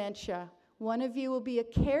with dementia. One of you will be a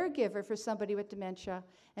caregiver for somebody with dementia.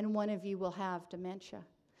 And one of you will have dementia.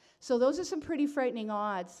 So those are some pretty frightening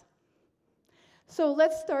odds. So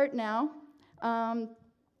let's start now to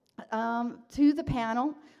the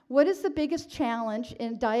panel. What is the biggest challenge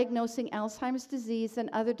in diagnosing Alzheimer's disease and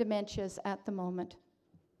other dementias at the moment?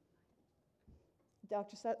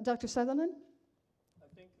 Dr. Sutherland? I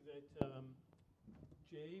think that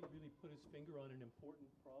Jay really put his finger on an important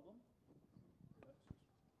problem.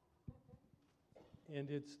 And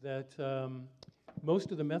it's that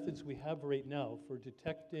most of the methods we have right now for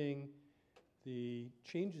detecting the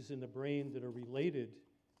changes in the brain that are related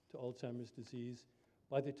to Alzheimer's disease,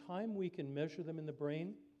 by the time we can measure them in the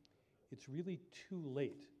brain, it's really too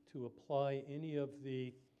late to apply any of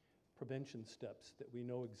the prevention steps that we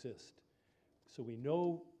know exist. So we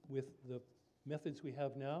know with the methods we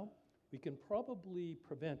have now, we can probably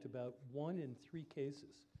prevent about 1 in 3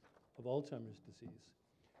 cases of Alzheimer's disease.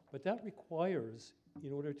 But that requires,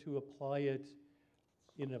 in order to apply it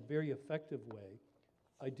in a very effective way,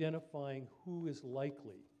 identifying who is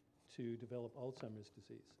likely to develop Alzheimer's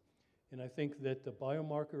disease. And I think that the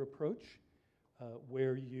biomarker approach,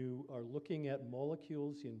 where you are looking at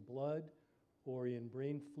molecules in blood or in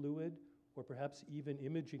brain fluid, or perhaps even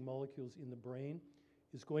imaging molecules in the brain,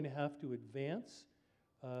 is going to have to advance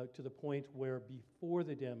to the point where before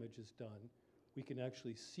the damage is done, we can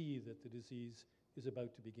actually see that the disease is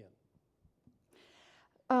about to begin.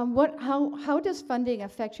 How does funding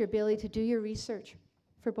affect your ability to do your research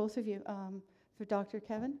for both of you? For Dr.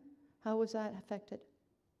 Kevin, how was that affected?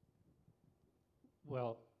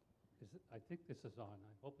 Well, I think this is on.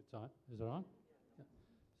 I hope it's on. Is it on? Yeah.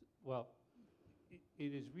 Well, it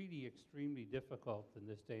is really extremely difficult in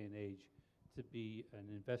this day and age to be an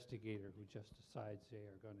investigator who just decides they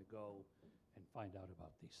are going to go and find out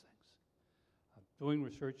about these things. Doing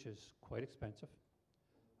research is quite expensive.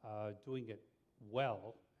 doing it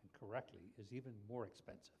well and correctly is even more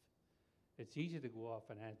expensive. It's easy to go off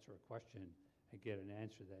and answer a question and get an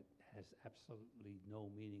answer that has absolutely no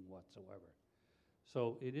meaning whatsoever.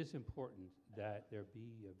 So it is important that there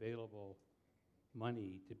be available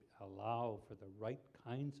money to allow for the right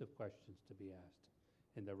kinds of questions to be asked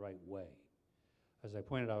in the right way. As I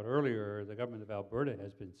pointed out earlier, the government of Alberta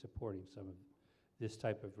has been supporting some of this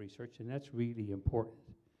type of research, and that's really important.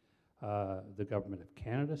 The government of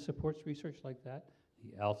Canada supports research like that.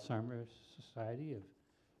 The Alzheimer's Society of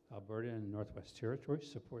Alberta and Northwest Territories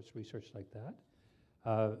supports research like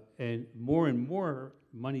that. And more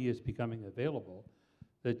money is becoming available.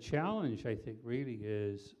 The challenge, I think, really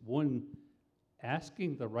is, one,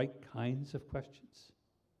 asking the right kinds of questions.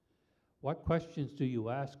 What questions do you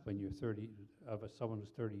ask when you're someone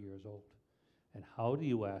who's 30 years old? And how do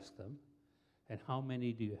you ask them? And how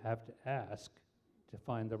many do you have to ask to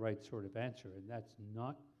find the right sort of answer? And that's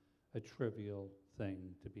not a trivial thing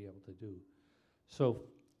to be able to do. So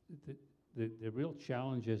the real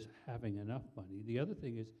challenge is having enough money. The other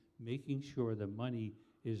thing is making sure the money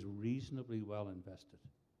is reasonably well invested.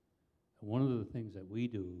 And one of the things that we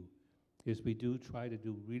do is we do try to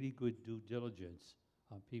do really good due diligence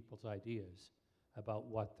on people's ideas about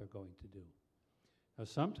what they're going to do. Now,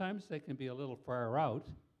 sometimes they can be a little far out,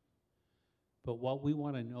 but what we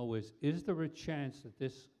want to know is there a chance that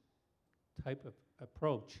this type of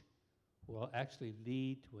approach will actually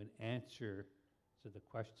lead to an answer to the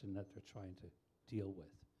question that they're trying to deal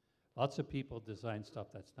with? Lots of people design stuff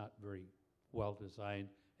that's not very well designed,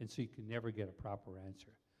 and so you can never get a proper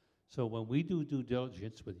answer. So when we do due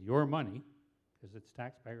diligence with your money, because it's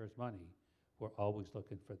taxpayers' money, we're always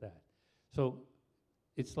looking for that. So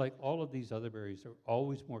it's like all of these other areas, there are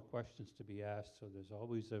always more questions to be asked, so there's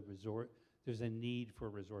always there's a need for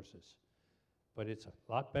resources. But it's a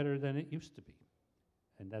lot better than it used to be,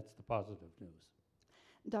 and that's the positive news.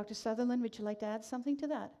 Dr. Sutherland, would you like to add something to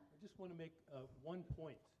that? I just want to make one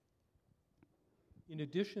point. In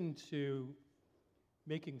addition to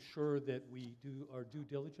making sure that we do our due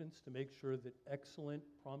diligence to make sure that excellent,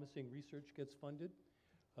 promising research gets funded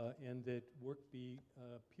and that work be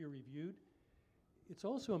peer-reviewed, it's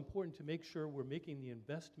also important to make sure we're making the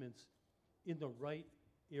investments in the right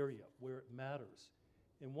area where it matters.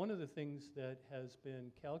 And one of the things that has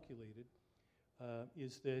been calculated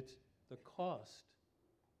is that the cost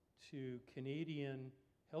to Canadian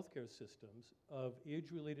healthcare systems of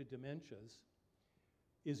age-related dementias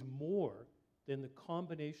is more than the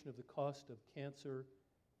combination of the cost of cancer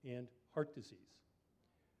and heart disease.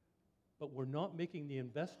 But we're not making the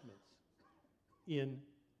investments in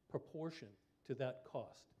proportion to that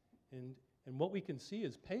cost. And what we can see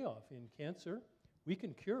is payoff in cancer. We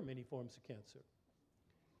can cure many forms of cancer.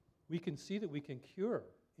 We can see that we can cure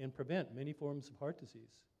and prevent many forms of heart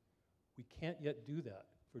disease. We can't yet do that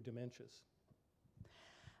for dementias.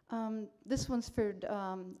 This one's for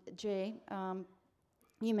Jay.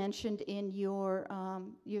 You mentioned in your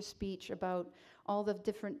speech about all the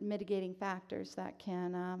different mitigating factors that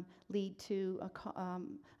can lead to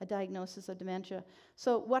a diagnosis of dementia.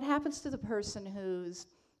 So what happens to the person who's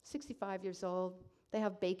 65 years old, they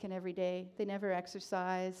have bacon every day, they never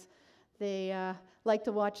exercise, they like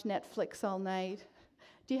to watch Netflix all night?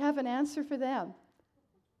 Do you have an answer for them?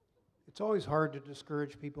 It's always hard to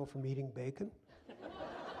discourage people from eating bacon.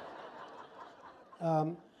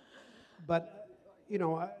 But you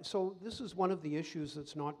know, so this is one of the issues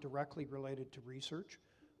that's not directly related to research.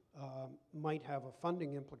 Might have a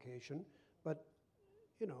funding implication, but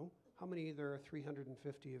you know, how many? There are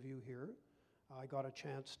 350 of you here. I got a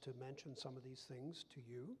chance to mention some of these things to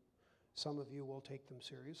you. Some of you will take them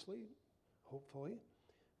seriously, hopefully.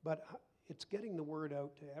 But it's getting the word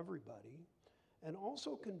out to everybody, and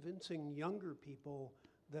also convincing younger people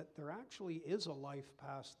that there actually is a life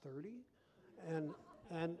past 30, and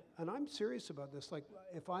I'm serious about this. Like,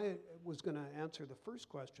 if I was going to answer the first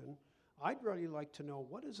question, I'd really like to know,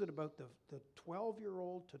 what is it about the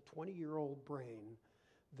 12-year-old to 20-year-old brain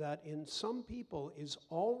that in some people is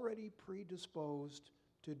already predisposed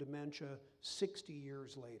to dementia 60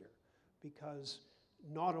 years later? Because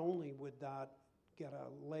not only would that get a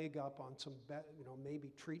leg up on some,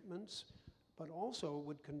 maybe treatments, but also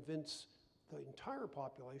would convince the entire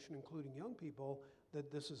population, including young people,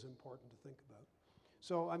 that this is important to think about.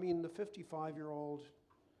 So, I mean, the 55-year-old,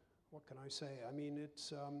 what can I say? I mean,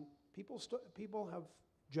 it's people have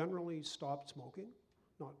generally stopped smoking,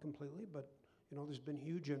 not completely, but you know, there's been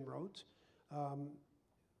huge inroads.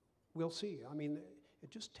 We'll see. I mean, it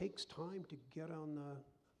just takes time to get on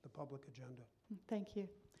the public agenda. Thank you.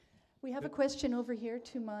 We have a question over here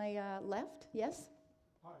to my left. Yes?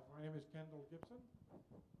 Hi, my name is Kendall Gibson.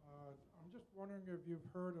 I'm just wondering if you've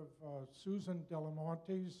heard of Susan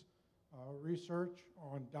Delamonte's research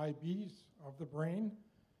on diabetes of the brain,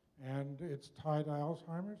 and it's tied to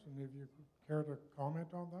Alzheimer's, and if you care to comment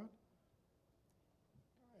on that?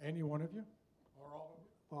 Any one of you, or all of you?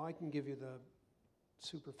 Well, I can give you the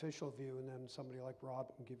superficial view, and then somebody like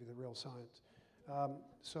Rob can give you the real science.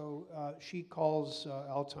 She calls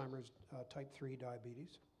Alzheimer's type 3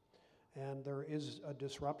 diabetes, and there is a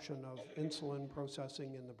disruption of insulin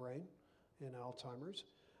processing in the brain in Alzheimer's.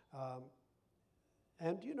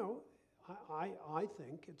 And you know, I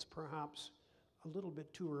think it's perhaps a little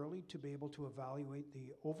bit too early to be able to evaluate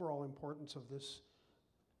the overall importance of this,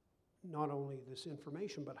 not only this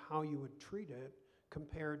information, but how you would treat it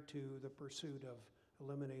compared to the pursuit of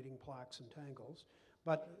eliminating plaques and tangles.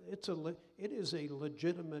 But it is a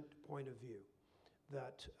legitimate point of view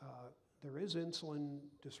that there is insulin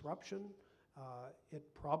disruption. It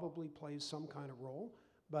probably plays some kind of role.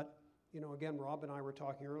 But you know, again, Rob and I were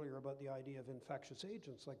talking earlier about the idea of infectious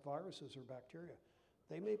agents like viruses or bacteria.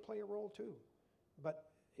 They may play a role too.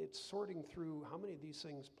 But it's sorting through how many of these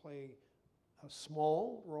things play a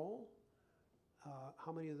small role,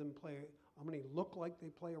 how many of them how many look like they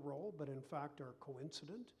play a role, but in fact are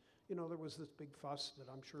coincident. You know, there was this big fuss that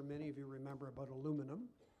I'm sure many of you remember about aluminum.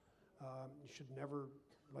 You should never,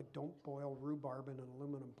 like, don't boil rhubarb in an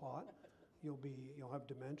aluminum pot. You'll have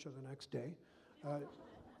dementia the next day.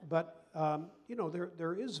 You know,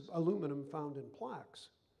 there is aluminum found in plaques,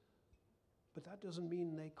 but that doesn't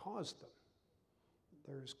mean they cause them.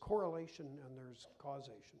 There's correlation and there's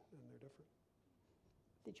causation, and they're different.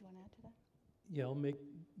 Did you want to add to that? Yeah, I'll make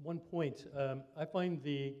one point. I find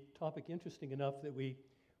the topic interesting enough that we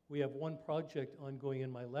have one project ongoing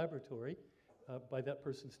in my laboratory by that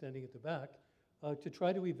person standing at the back to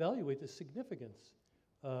try to evaluate the significance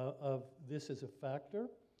of this as a factor.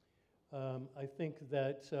 I think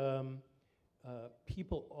that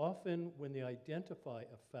people often, when they identify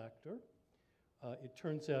a factor, it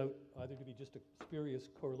turns out either to be just a spurious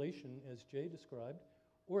correlation, as Jay described,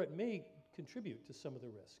 or it may contribute to some of the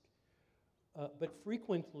risk. But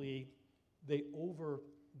frequently, they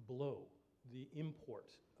overblow the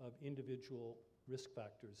import of individual risk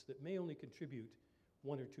factors that may only contribute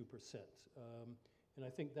 1 or 2%. And I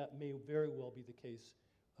think that may very well be the case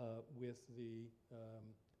with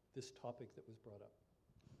this topic that was brought up.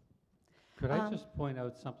 Could I just point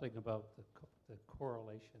out something about the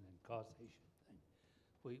correlation and causation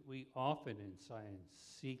thing? We often in science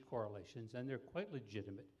see correlations, and they're quite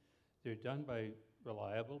legitimate. They're done by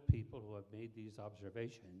reliable people who have made these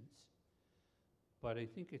observations. But I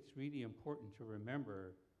think it's really important to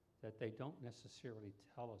remember that they don't necessarily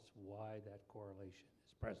tell us why that correlation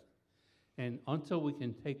is present. And until we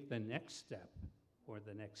can take the next step or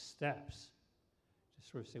the next steps to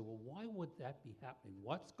sort of say, well, why would that be happening?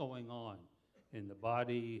 What's going on in the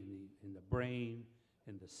body, in the brain,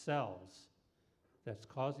 in the cells that's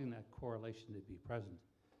causing that correlation to be present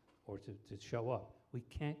or to show up? We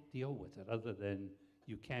can't deal with it other than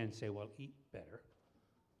you can say, well, eat better,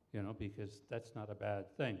 you know, because that's not a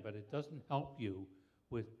bad thing, but it doesn't help you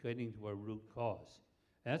with getting to a root cause.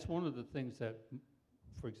 And that's one of the things that,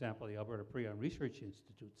 for example, the Alberta Prion Research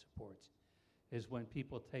Institute supports, is when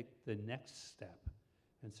people take the next step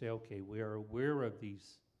and say, okay, we are aware of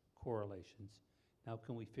these correlations. Now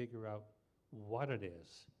can we figure out what it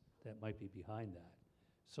is that might be behind that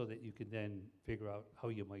so that you can then figure out how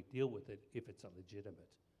you might deal with it if it's a legitimate,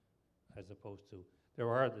 as opposed to,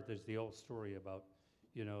 there's the old story about,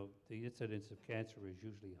 you know, the incidence of cancer is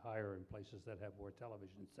usually higher in places that have more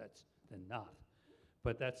television sets than not.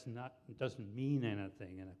 But that's not, it doesn't mean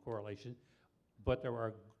anything in a correlation, but there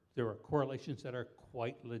are correlations that are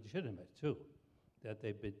quite legitimate too. That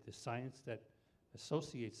they've been, the science that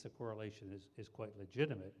associates the correlation is quite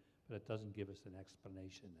legitimate, but it doesn't give us an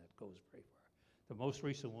explanation that goes very far. The most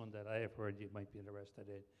recent one that I have heard you might be interested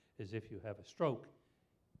in is if you have a stroke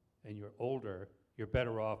and you're older, you're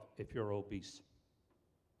better off if you're obese.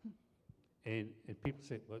 And people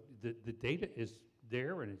say, well, the data is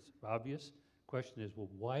there and it's obvious. Question is, well,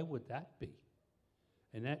 why would that be?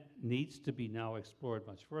 And that needs to be now explored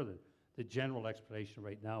much further. The general explanation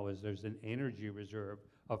right now is there's an energy reserve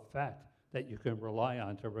of fat that you can rely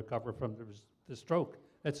on to recover from the stroke.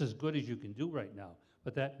 That's as good as you can do right now,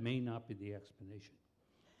 but that may not be the explanation.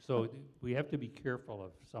 So we have to be careful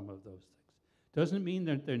of some of those things. Doesn't mean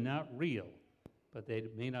that they're not real, but they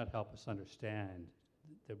may not help us understand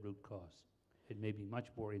the root cause. It may be much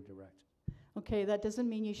more indirect. Okay, that doesn't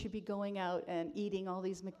mean you should be going out and eating all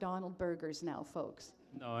these McDonald's burgers now, folks.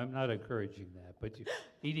 No, I'm not encouraging that, but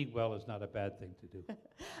eating well is not a bad thing to do.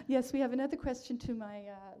 Yes, we have another question to my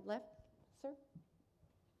left, sir.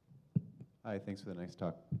 Hi, thanks for the nice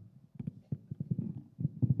talk.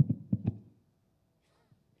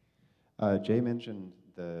 Jay mentioned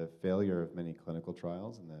the failure of many clinical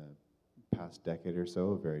trials in the past decade or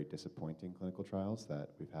so, very disappointing clinical trials that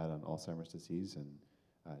we've had on Alzheimer's disease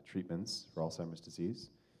and treatments for Alzheimer's disease.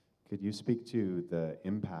 Could you speak to the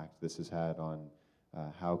impact this has had on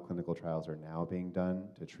how clinical trials are now being done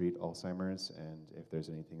to treat Alzheimer's, and if there's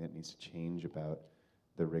anything that needs to change about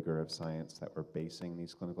the rigor of science that we're basing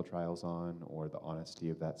these clinical trials on, or the honesty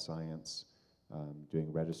of that science,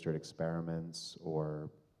 doing registered experiments, or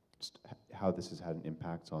just how this has had an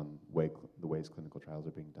impact on the ways clinical trials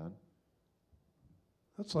are being done?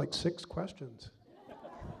 That's like 6 questions.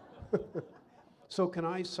 So can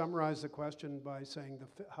I summarize the question by saying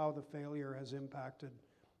how the failure has impacted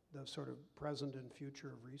the sort of present and future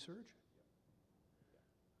of research?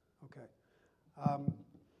 Okay.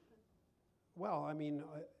 Well, I mean,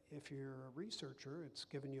 if you're a researcher, it's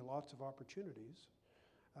given you lots of opportunities.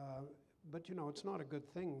 But, you know, it's not a good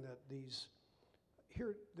thing that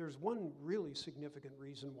there's one really significant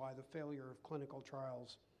reason why the failure of clinical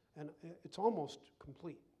trials, and it's almost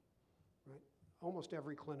complete, right? Almost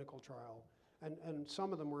every clinical trial. And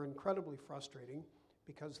some of them were incredibly frustrating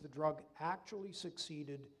because the drug actually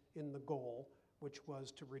succeeded in the goal, which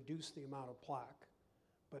was to reduce the amount of plaque,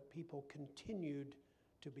 but people continued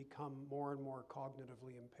to become more and more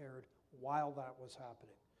cognitively impaired while that was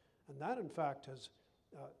happening. And that, in fact, has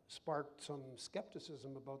sparked some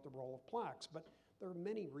skepticism about the role of plaques, but there are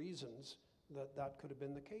many reasons that that could have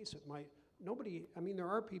been the case. There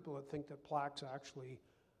are people that think that plaques actually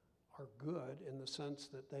are good in the sense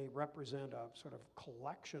that they represent a sort of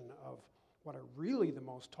collection of what are really the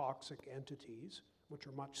most toxic entities, which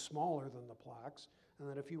are much smaller than the plaques, and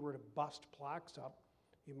that if you were to bust plaques up,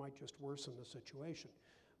 you might just worsen the situation.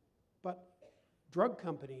 But drug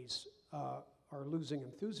companies are losing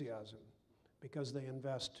enthusiasm because they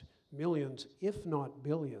invest millions, if not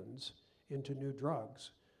billions, into new drugs.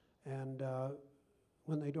 And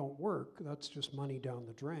when they don't work, that's just money down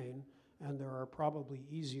the drain. And there are probably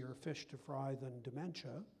easier fish to fry than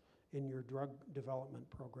dementia in your drug development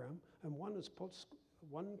program. And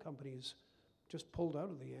one company's just pulled out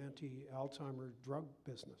of the anti-Alzheimer drug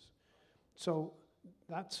business. So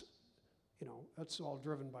that's all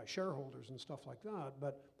driven by shareholders and stuff like that,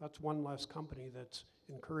 but that's one less company that's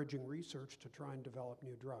encouraging research to try and develop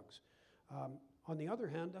new drugs. On the other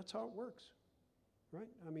hand, that's how it works, right?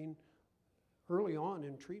 I mean, early on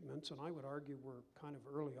in treatments, and I would argue we're kind of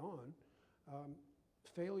early on,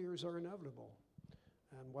 failures are inevitable.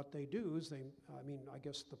 And what they do is I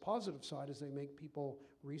guess the positive side is they make people,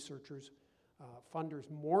 researchers, funders,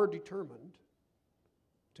 more determined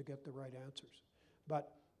to get the right answers.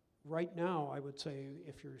 But right now, I would say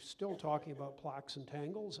if you're still talking about plaques and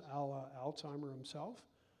tangles, a la Alzheimer himself,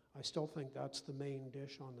 I still think that's the main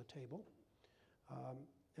dish on the table.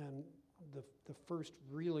 And the first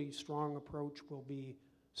really strong approach will be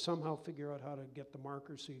somehow figure out how to get the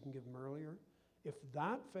markers so you can give them earlier. If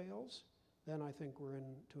that fails, then I think we're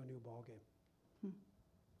into a new ballgame.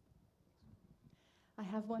 I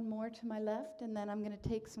have one more to my left, and then I'm going to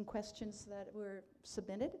take some questions that were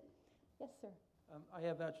submitted. Yes, sir. I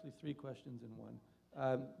have actually 3 questions in one.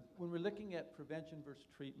 When we're looking at prevention versus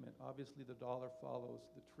treatment, obviously the dollar follows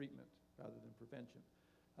the treatment rather than prevention.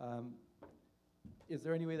 Is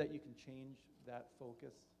there any way that you can change that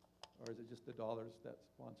focus, or is it just the dollars that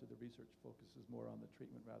sponsor the research focuses more on the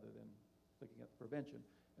treatment rather than looking at the prevention?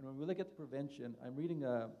 And when we look at the prevention, I'm reading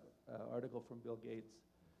an article from Bill Gates.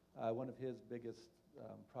 One of his biggest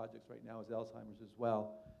projects right now is Alzheimer's as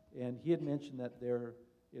well. And he had mentioned that there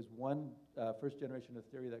is one first generation of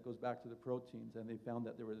theory that goes back to the proteins, and they found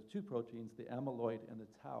that there were 2 proteins, the amyloid and the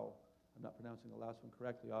tau. I'm not pronouncing the last one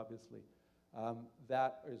correctly, obviously.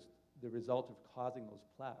 That is the result of causing those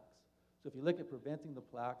plaques. So if you look at preventing the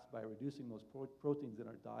plaques by reducing those proteins in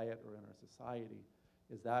our diet or in our society,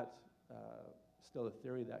 is that still a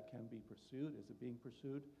theory that can be pursued? Is it being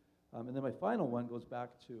pursued? And then my final one goes back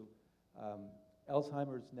to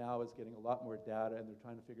Alzheimer's now is getting a lot more data, and they're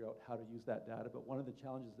trying to figure out how to use that data. But one of the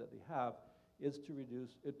challenges that they have is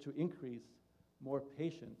to increase more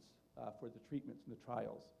patients for the treatments and the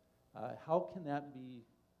trials. How can that be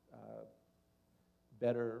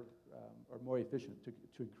better or more efficient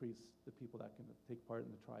to increase the people that can take part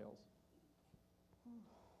in the trials?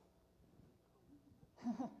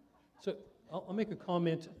 So I'll make a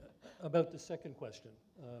comment about the second question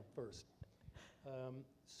first.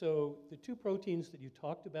 So the 2 proteins that you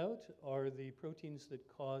talked about are the proteins that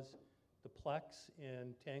cause the plaques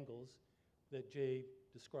and tangles that Jay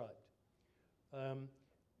described.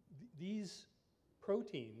 These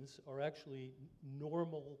proteins are actually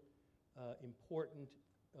normal important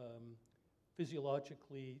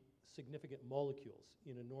physiologically significant molecules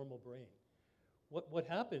in a normal brain. What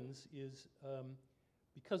happens is,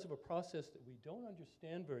 because of a process that we don't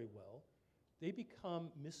understand very well, they become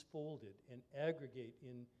misfolded and aggregate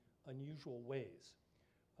in unusual ways.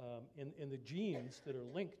 And the genes that are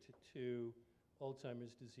linked to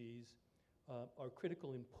Alzheimer's disease are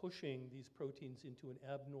critical in pushing these proteins into an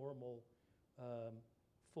abnormal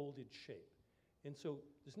folded shape. And so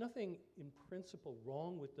there's nothing in principle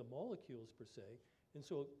wrong with the molecules per se, and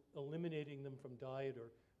so eliminating them from diet or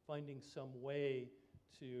finding some way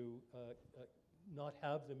to not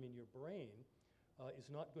have them in your brain is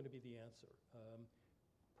not going to be the answer.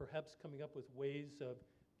 Perhaps coming up with ways of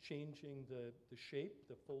changing the shape,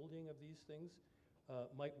 the folding of these things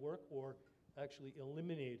might work, or actually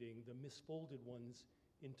eliminating the misfolded ones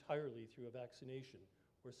entirely through a vaccination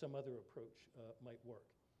or some other approach might work.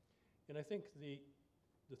 And I think the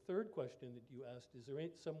third question that you asked, is there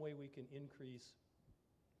some way we can increase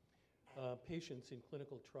patients in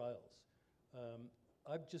clinical trials?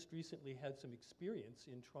 I've just recently had some experience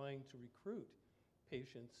in trying to recruit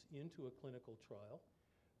patients into a clinical trial,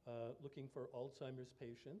 looking for Alzheimer's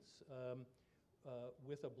patients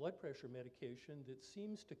with a blood pressure medication that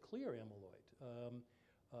seems to clear amyloid.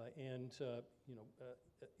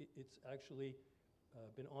 It's actually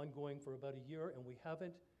been ongoing for about a year, and we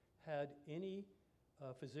haven't had any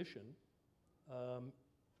physician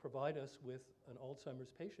provide us with an Alzheimer's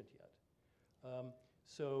patient yet.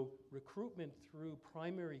 So recruitment through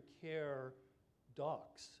primary care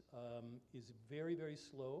docs is very, very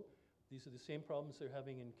slow. These are the same problems they're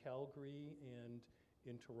having in Calgary and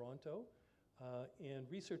in Toronto. And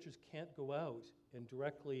researchers can't go out and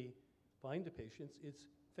directly find the patients. It's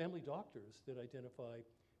family doctors that identify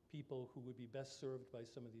people who would be best served by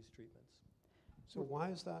some of these treatments. So why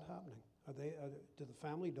is that happening? Do the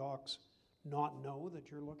family docs not know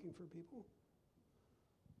that you're looking for people?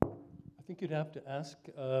 I think you'd have to ask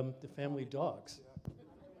the family docs.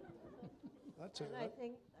 That's it. And I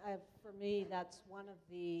think, for me, that's one of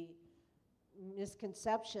the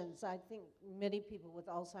misconceptions. I think many people with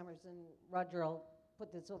Alzheimer's, and Roger, I'll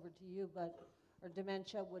put this over to you, or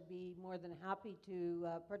dementia would be more than happy to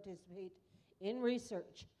participate in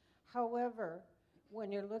research. However,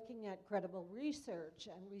 when you're looking at credible research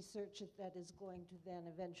and research that is going to then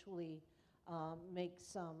eventually make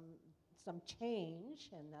some change,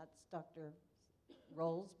 and that's Dr.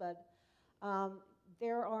 Rolls, but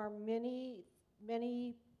there are many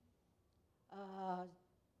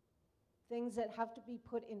things that have to be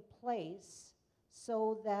put in place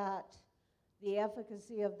so that the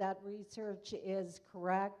efficacy of that research is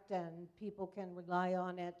correct and people can rely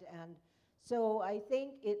on it. And so I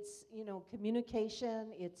think it's,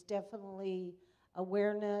 communication, it's definitely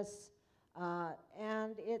awareness,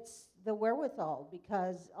 and it's the wherewithal,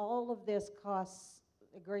 because all of this costs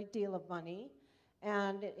a great deal of money.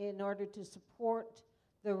 And in order to support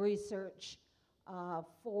the research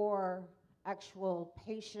for actual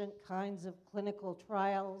patient kinds of clinical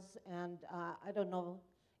trials, and I don't know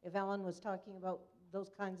if Ellen was talking about those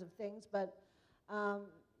kinds of things, but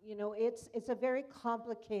it's a very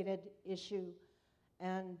complicated issue.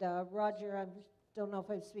 And Roger, I don't know if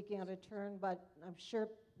I'm speaking out of turn, but I'm sure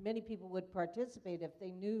many people would participate if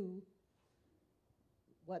they knew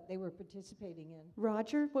what they were participating in.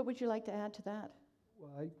 Roger, what would you like to add to that?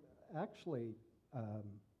 Well,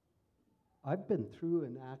 I've been through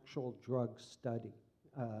an actual drug study.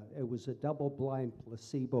 It was a double-blind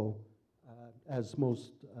placebo, as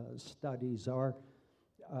most studies are.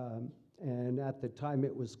 And at the time,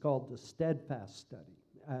 it was called the Steadfast study.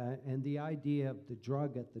 And the idea of the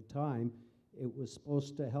drug at the time, it was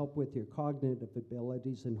supposed to help with your cognitive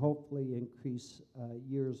abilities and hopefully increase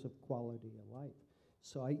years of quality of life.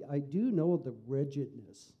 So I do know the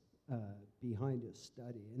rigidness behind a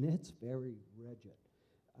study, and it's very rigid.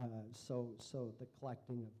 So the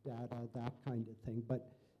collecting of data, that kind of thing.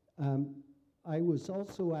 But I was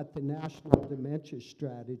also at the National Dementia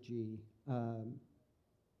Strategy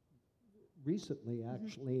recently,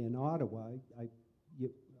 actually, in Ottawa. A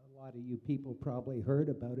lot of you people probably heard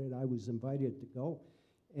about it. I was invited to go.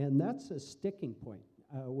 And that's a sticking point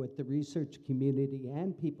with the research community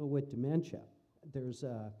and people with dementia. There's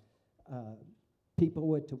people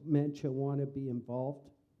with dementia want to be involved,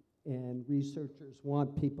 and researchers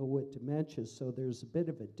want people with dementia, so there's a bit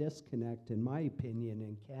of a disconnect, in my opinion,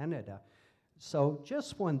 in Canada. So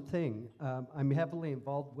just one thing, I'm heavily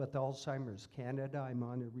involved with Alzheimer's Canada. I'm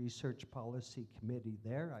on a research policy committee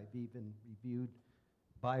there. I've even reviewed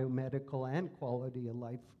biomedical and quality of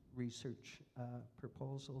life research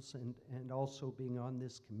proposals, and also being on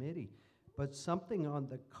this committee. But something on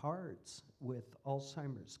the cards with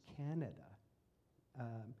Alzheimer's Canada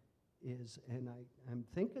is, and I'm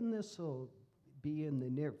thinking this will be in the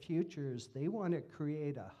near future, is they want to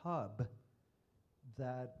create a hub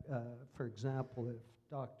that, for example, if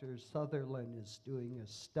Dr. Sutherland is doing a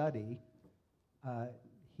study,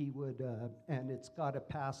 he would, and it's got to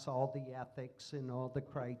pass all the ethics and all the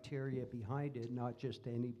criteria behind it, not just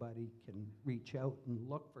anybody can reach out and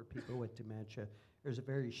look for people with dementia. There's a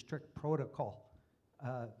very strict protocol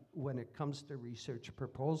when it comes to research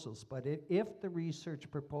proposals. But if the research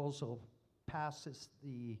proposal passes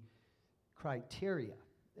the criteria,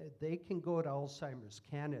 they can go to Alzheimer's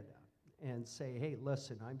Canada and say, hey,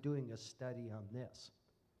 listen, I'm doing a study on this.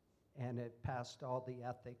 And it passed all the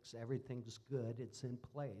ethics, everything's good, it's in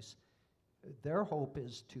place. Their hope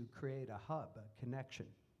is to create a hub, a connection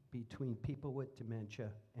between people with dementia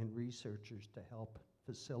and researchers to help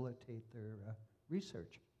facilitate their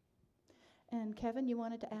research. And Kevin, you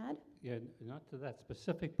wanted to add? Yeah, not to that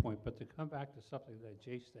specific point, but to come back to something that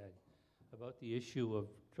Jay said about the issue of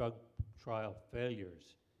drug trial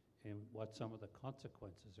failures and what some of the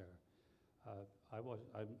consequences are.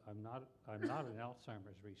 I'm not an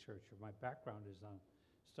Alzheimer's researcher. My background is on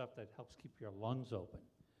stuff that helps keep your lungs open.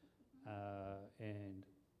 And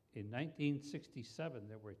in 1967,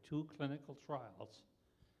 there were 2 clinical trials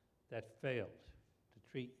that failed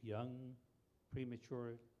to treat young,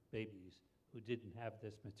 premature babies who didn't have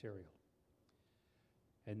this material.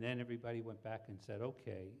 And then everybody went back and said,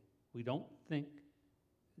 okay, we don't think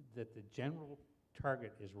that the general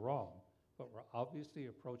target is wrong, but we're obviously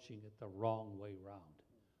approaching it the wrong way round.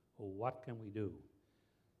 Well, what can we do?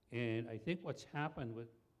 And I think what's happened with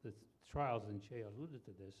the trials, and Jay alluded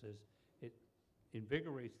to this, is it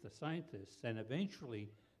invigorates the scientists, and eventually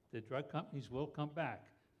the drug companies will come back,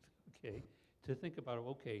 okay, to think about,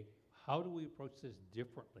 okay, how do we approach this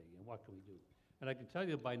differently, and what can we do? And I can tell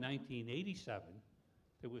you by 1987,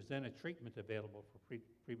 there was then a treatment available for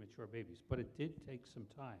premature babies, but it did take some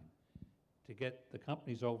time to get the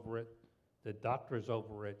companies over it, the doctors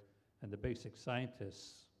over it, and the basic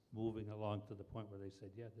scientists moving along to the point where they said,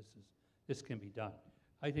 yeah, this can be done.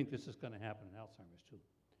 I think this is going to happen in Alzheimer's too.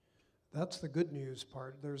 That's the good news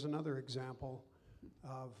part. There's another example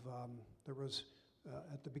of, there was,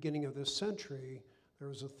 at the beginning of this century, there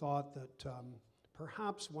was a thought that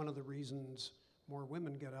perhaps one of the reasons more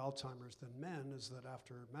women get Alzheimer's than men is that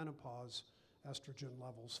after menopause, estrogen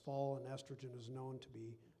levels fall, and estrogen is known to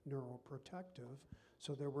be neuroprotective.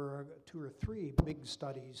 So there were 2 or 3 big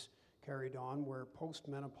studies carried on where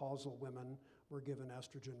postmenopausal women were given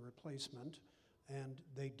estrogen replacement, and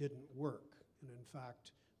they didn't work. And in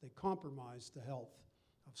fact, they compromised the health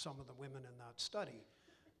of some of the women in that study.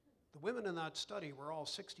 The women in that study were all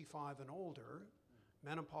 65 and older.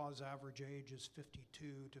 Menopause average age is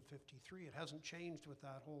 52 to 53. It hasn't changed with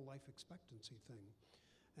that whole life expectancy thing.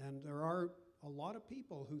 And there are a lot of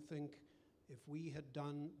people who think if we had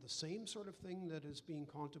done the same sort of thing that is being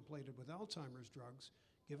contemplated with Alzheimer's drugs,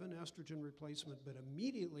 given estrogen replacement, but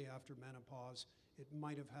immediately after menopause, it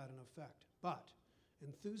might have had an effect. But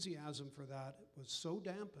enthusiasm for that was so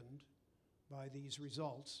dampened by these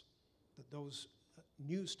results that those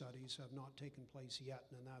new studies have not taken place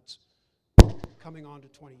yet, and that's coming on to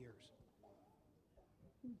 20 years.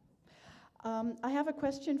 I have a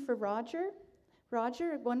question for Roger.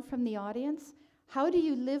 Roger, one from the audience. How do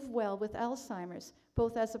you live well with Alzheimer's,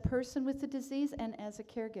 both as a person with the disease and as a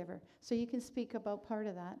caregiver? So you can speak about part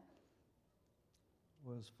of that.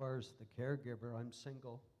 Well, as far as the caregiver, I'm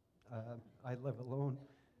single. I live alone,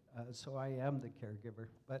 so I am the caregiver.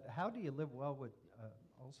 But how do you live well with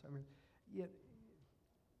Alzheimer's? You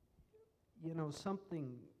know,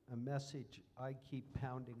 a message I keep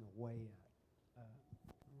pounding away at,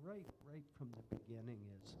 right from the beginning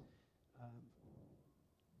is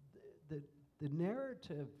the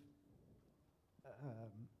narrative,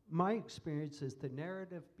 my experience is the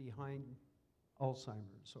narrative behind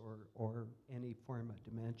Alzheimer's or any form of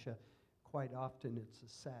dementia, quite often it's a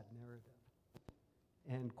sad narrative.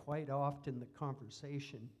 And quite often the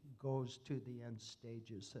conversation goes to the end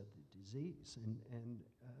stages of the disease. And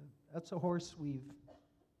that's a horse we've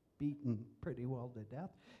beaten pretty well to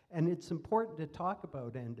death. And it's important to talk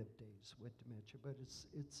about end of days with dementia, but it's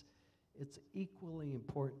equally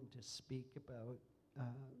important to speak about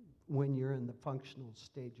when you're in the functional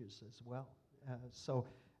stages as well. So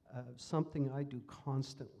something I do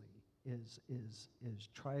constantly is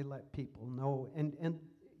try to let people know, and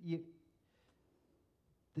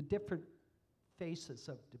the different phases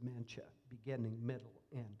of dementia, beginning, middle,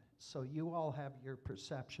 end. So you all have your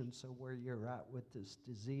perceptions of where you're at with this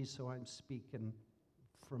disease, so I'm speaking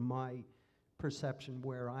from my perception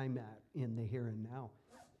where I'm at in the here and now.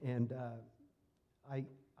 And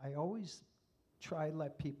I always try to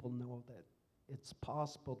let people know that it's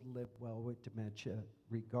possible to live well with dementia,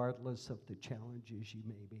 regardless of the challenges you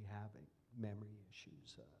may be having, memory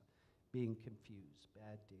issues, being confused,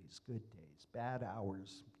 bad days, good days, bad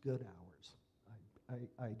hours, good hours.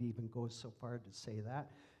 I'd even go so far to say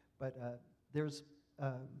that. But there's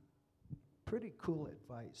pretty cool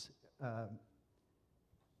advice.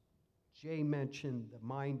 Jay mentioned the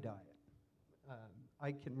mind diet.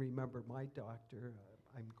 I can remember my doctor,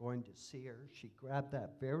 I'm going to see her. She grabbed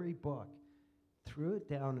that very book, threw it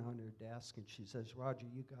down on her desk, and she says, Roger,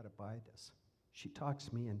 you got to buy this. She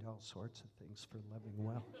talks me into all sorts of things for living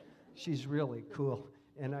well. She's really cool.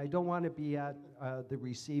 And I don't want to be at the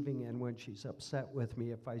receiving end when she's upset with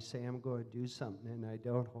me if I say I'm going to do something and I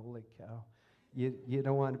don't. Holy cow. You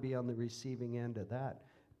don't want to be on the receiving end of that.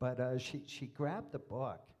 But she grabbed the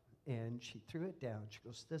book and she threw it down. She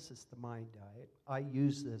goes, this is the Mind Diet. I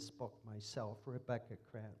use this book myself. Rebecca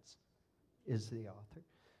Krantz is the author.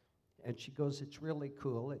 And she goes, it's really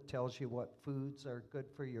cool. It tells you what foods are good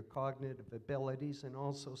for your cognitive abilities and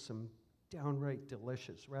also some downright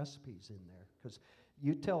delicious recipes in there. Because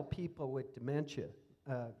you tell people with dementia,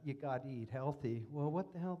 you got to eat healthy. Well,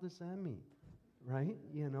 what the hell does that mean, right?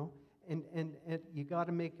 You know, and you got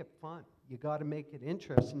to make it fun. You got to make it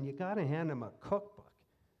interesting. You got to hand them a cookbook,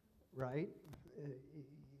 right?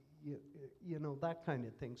 You know, that kind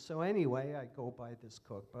of thing. So anyway, I go by this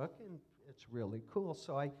cookbook, and it's really cool.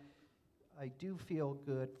 So I do feel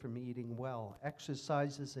good from eating well.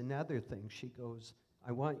 Exercise is another thing. She goes,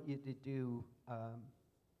 I want you to do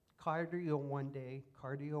cardio one day,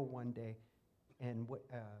 and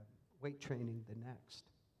weight training the next.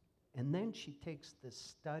 And then she takes the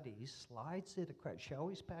study, slides it across. She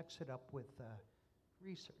always backs it up with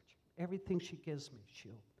research. Everything she gives me,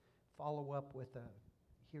 she'll follow up with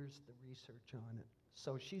here's the research on it.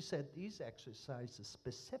 So she said these exercises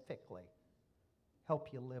specifically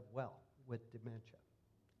help you live well with dementia.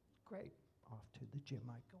 Great. Off to the gym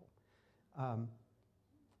I go.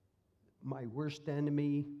 My worst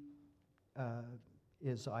enemy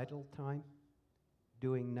is idle time,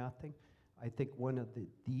 doing nothing. I think one of the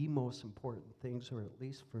most important things, or at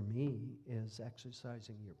least for me, is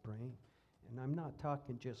exercising your brain. And I'm not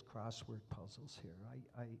talking just crossword puzzles here.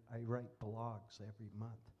 I write blogs every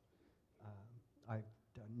month. I've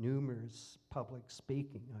done numerous public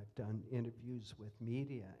speaking. I've done interviews with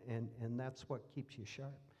media, and that's what keeps you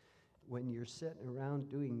sharp. When you're sitting around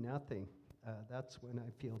doing nothing, that's when I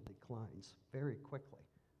feel declines very quickly.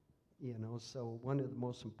 You know, so one of the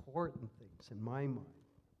most important things in my mind,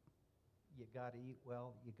 you got to eat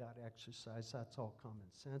well, you got to exercise, that's all common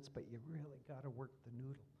sense, but you really got to work the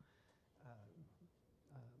noodle,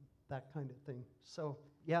 that kind of thing. So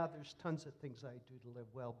yeah, there's tons of things I do to live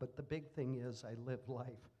well, but the big thing is I live life.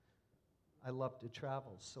 I love to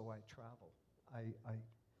travel, so I travel.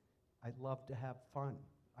 I love to have fun.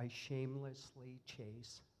 I shamelessly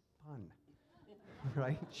chase fun,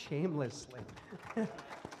 right? Shamelessly.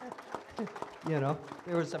 You know,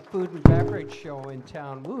 there was a food and beverage show in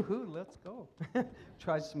town. Woohoo, let's go.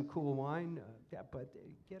 Try some cool wine. Yeah, but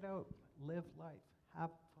get out, live life,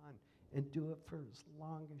 have fun, and do it for as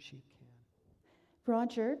long as you can.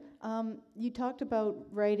 Roger, you talked about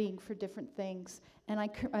writing for different things, and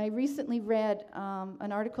I recently read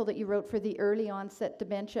an article that you wrote for the Early Onset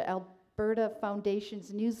Dementia Alberta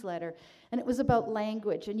Foundation's newsletter, and it was about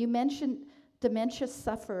language, and you mentioned dementia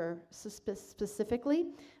sufferer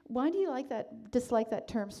specifically. Why do you dislike that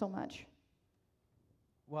term so much?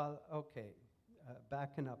 Well, okay,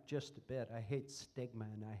 backing up just a bit, I hate stigma,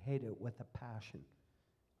 and I hate it with a passion.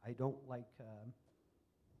 I don't like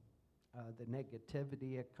the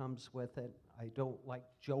negativity that comes with it. I don't like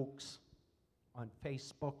jokes on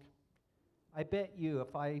Facebook. I bet you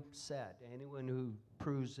if I said, anyone who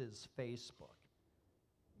cruises Facebook,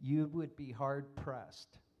 you would be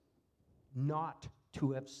hard-pressed not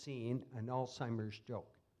to have seen an Alzheimer's joke.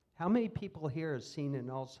 How many people here have seen an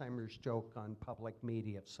Alzheimer's joke on public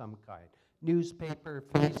media of some kind? Newspaper,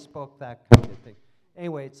 Facebook, that kind of thing.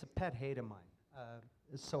 Anyway, it's a pet hate of mine,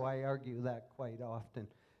 so I argue that quite often.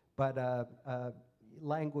 But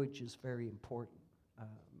language is very important.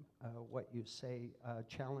 What you say,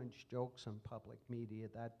 challenge jokes on public media,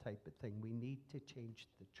 that type of thing. We need to change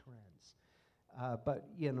the trends. But,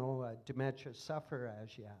 you know, dementia sufferer,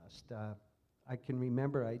 as you asked, I can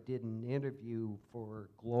remember I did an interview for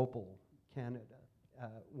Global Canada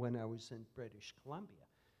when I was in British Columbia.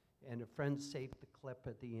 And a friend saved the clip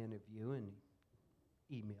of the interview and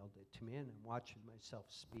emailed it to me, and I'm watching myself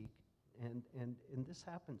speak. And this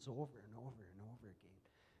happens over and over and over again.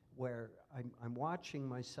 where I'm watching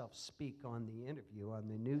myself speak on the interview, on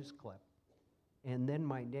the news clip, and then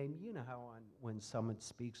my name, you know how when someone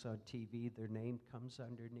speaks on TV, their name comes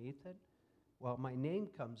underneath it? Well, my name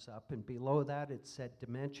comes up, and below that it said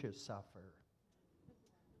dementia sufferer,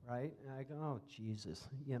 right? And I go, oh, Jesus.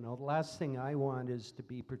 You know, the last thing I want is to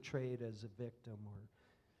be portrayed as a victim or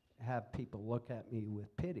have people look at me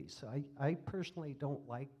with pity. So I personally don't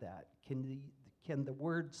like that. Can the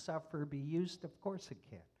word suffer be used? Of course it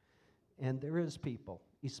can. And there is people,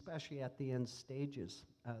 especially at the end stages,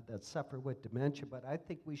 that suffer with dementia, but I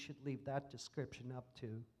think we should leave that description up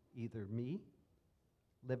to either me,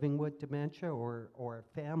 living with dementia, or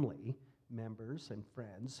family members and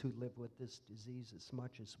friends who live with this disease as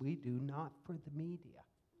much as we do, not for the media,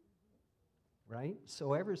 right?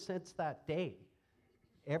 So ever since that day,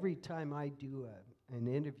 every time I do an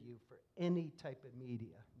interview for any type of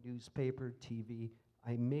media, newspaper, TV,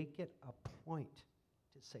 I make it a point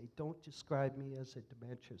to say, don't describe me as a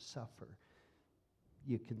dementia sufferer.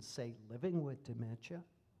 You can say living with dementia.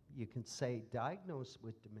 You can say diagnosed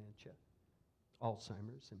with dementia,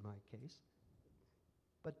 Alzheimer's in my case.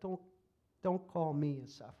 But don't call me a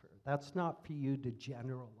sufferer. That's not for you to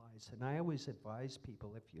generalize. And I always advise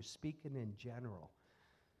people, if you're speaking in general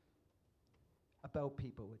about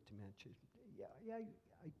people with dementia,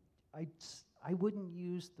 I wouldn't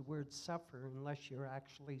use the word suffer unless you're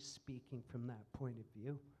actually speaking from that point of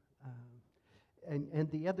view. And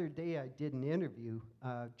the other day I did an interview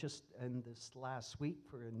just in this last week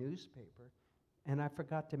for a newspaper, and I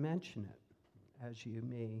forgot to mention it. As you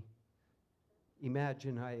may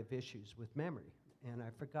imagine, I have issues with memory, and I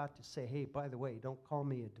forgot to say, hey, by the way, don't call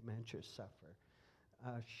me a dementia sufferer.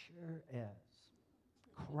 Sure as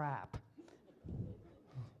crap.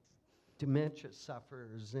 Dementia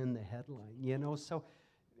sufferers in the headline, you know, so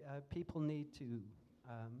people need to,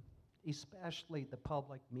 especially the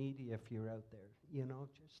public media, if you're out there, you know,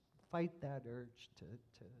 just fight that urge to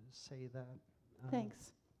say that.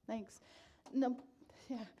 Thanks. No,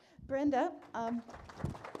 yeah. Brenda,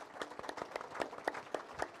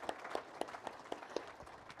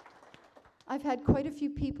 I've had quite a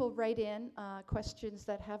few people write in questions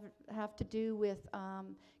that have to do with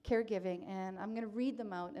caregiving, and I'm going to read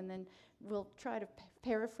them out, and then we'll try to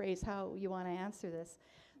paraphrase how you want to answer this.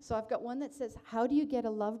 So I've got one that says, how do you get a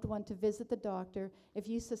loved one to visit the doctor if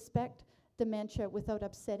you suspect dementia without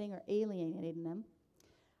upsetting or alienating them?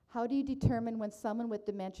 How do you determine when someone with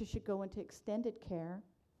dementia should go into extended care?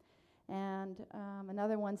 And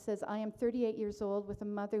another one says, I am 38 years old with a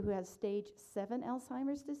mother who has stage 7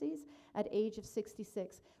 Alzheimer's disease at age of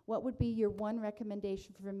 66. What would be your one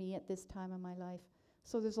recommendation for me at this time of my life?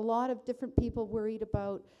 So there's a lot of different people worried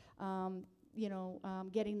about,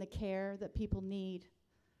 getting the care that people need.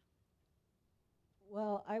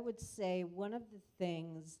 Well, I would say one of the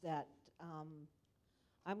things that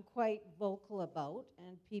I'm quite vocal about,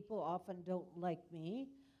 and people often don't like me,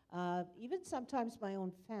 even sometimes my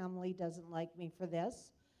own family doesn't like me for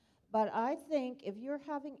this, but I think if you're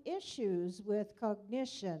having issues with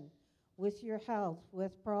cognition, with your health,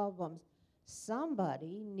 with problems,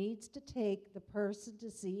 somebody needs to take the person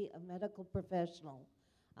to see a medical professional.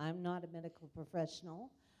 I'm not a medical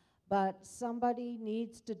professional, but somebody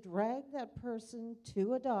needs to drag that person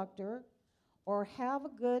to a doctor or have a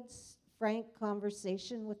good, frank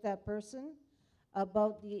conversation with that person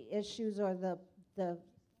about the issues or the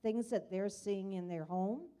things that they're seeing in their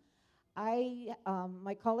home.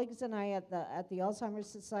 My colleagues and I at the Alzheimer's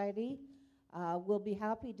Society will be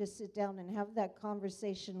happy to sit down and have that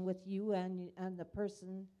conversation with you and the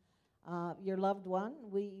person, your loved one.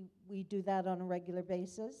 We do that on a regular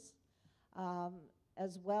basis.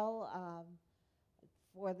 As well,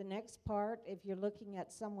 for the next part, if you're looking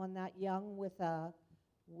at someone that young with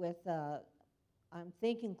I'm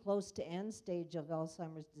thinking close to end stage of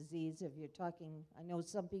Alzheimer's disease, if you're talking, I know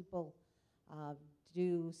some people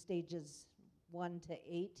do stages 1 to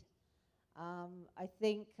 8. I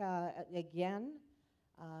think, again,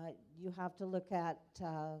 you have to look at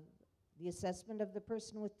the assessment of the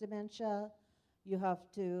person with dementia. You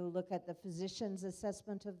have to look at the physician's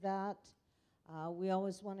assessment of that. We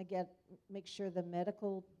always want to make sure the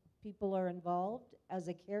medical people are involved. As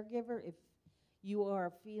a caregiver, if you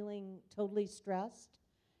are feeling totally stressed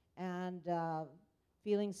and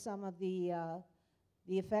feeling some of the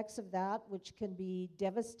effects of that, which can be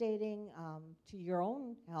devastating to your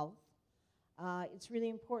own health, it's really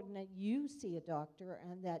important that you see a doctor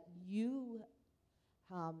and that you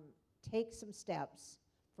take some steps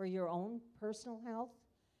for your own personal health.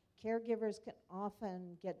 Caregivers can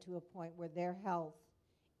often get to a point where their health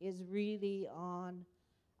is really on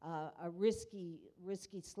a risky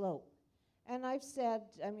slope. And I've said,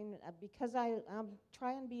 I mean, because I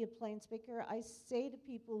try and be a plain speaker, I say to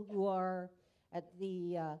people who are at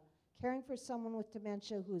the caring for someone with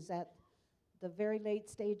dementia who's at the very late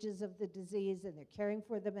stages of the disease and they're caring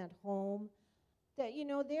for them at home, that, you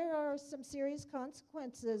know, there are some serious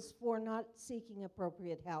consequences for not seeking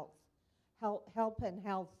appropriate help and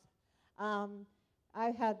health.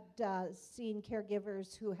 I had seen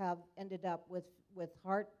caregivers who have ended up with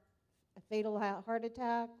a fatal heart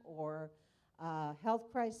attack or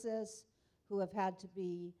health crisis, who have had to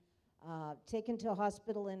be taken to a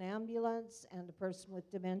hospital in ambulance, and the person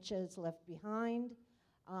with dementia is left behind.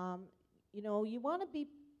 You know, you want to be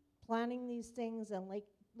planning these things and like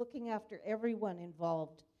looking after everyone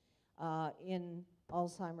involved in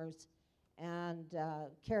Alzheimer's and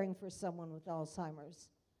caring for someone with Alzheimer's.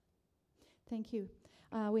 Thank you.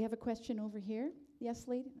 We have a question over here. Yes,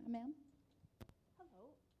 lady, ma'am? Hello.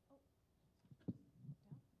 Oh.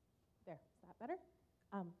 There, is that better?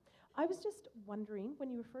 I was just wondering, when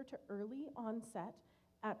you refer to early onset,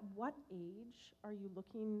 at what age are you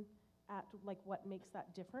looking at, like, what makes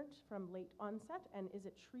that different from late onset? And is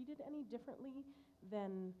it treated any differently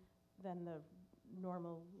than the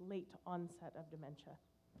normal late onset of dementia?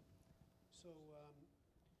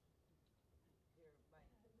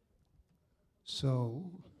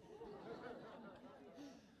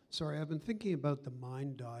 Sorry, I've been thinking about the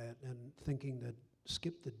Mind Diet and thinking that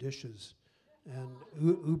Skip the Dishes and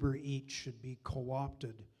Uber Eats should be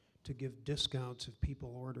co-opted to give discounts if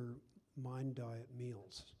people order Mind Diet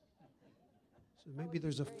meals. So maybe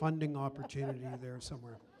there's a funding opportunity there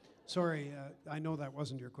somewhere. Sorry, I know that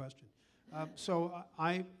wasn't your question.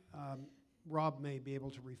 Rob may be able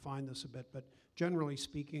to refine this a bit, but generally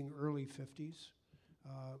speaking, early 50s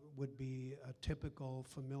would be a typical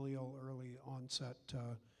familial early onset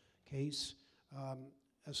case.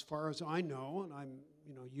 As far as I know, and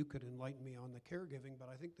you could enlighten me on the caregiving, but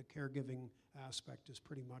I think the caregiving aspect is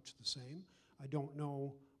pretty much the same. I don't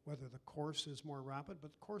know whether the course is more rapid,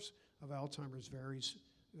 but the course of Alzheimer's varies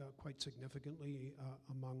quite significantly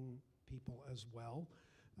among people as well.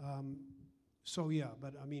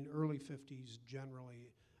 But I mean, early 50s generally.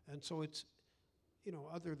 And so it's,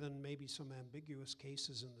 other than maybe some ambiguous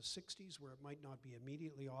cases in the 60s where it might not be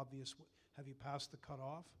immediately obvious, have you passed the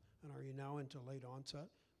cutoff and are you now into late onset?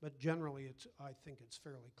 But generally, I think it's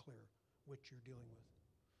fairly clear which you're dealing with.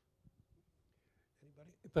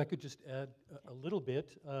 Anybody? If I could just add a little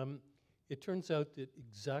bit, it turns out that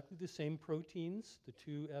exactly the same proteins, the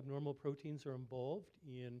two abnormal proteins, are involved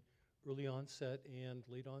in early onset and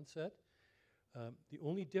late onset. The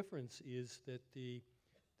only difference is that the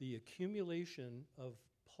accumulation of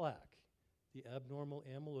plaque, the abnormal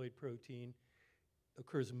amyloid protein,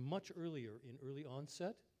 occurs much earlier in early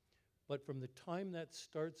onset, but from the time that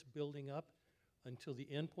starts building up until the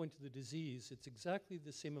end point of the disease, it's exactly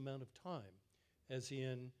the same amount of time as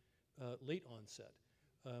in late onset.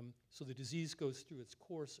 So the disease goes through its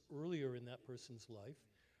course earlier in that person's life,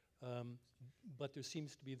 but there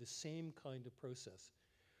seems to be the same kind of process.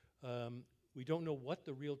 We don't know what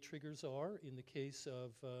the real triggers are in the case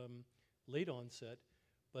of late onset,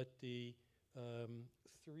 but the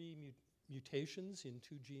three mutations in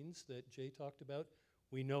two genes that Jay talked about,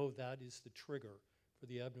 we know that is the trigger for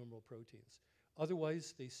the abnormal proteins.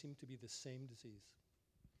 Otherwise, they seem to be the same disease.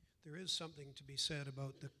 There is something to be said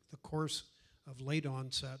about the course of late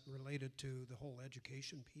onset related to the whole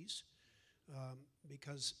education piece,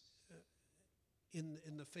 because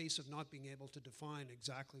in the face of not being able to define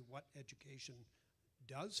exactly what education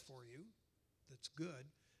does for you that's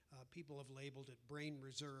good, people have labeled it brain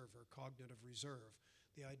reserve or cognitive reserve.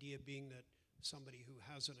 The idea being that somebody who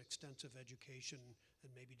has an extensive education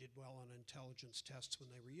and maybe did well on intelligence tests when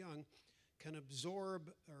they were young can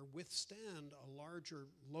absorb or withstand a larger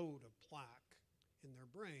load of plaque in their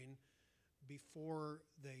brain before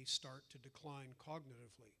they start to decline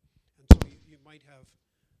cognitively. And so you might have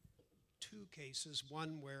two cases,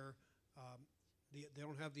 one where they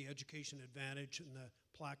don't have the education advantage and the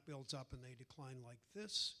plaque builds up and they decline like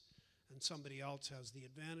this, and somebody else has the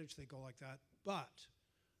advantage, they go like that. But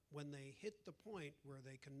when they hit the point where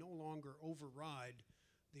they can no longer override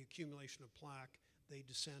the accumulation of plaque, they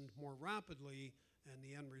descend more rapidly, and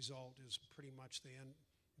the end result is pretty much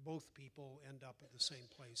both people end up at the same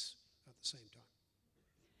place at the same time.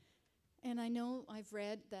 And I know I've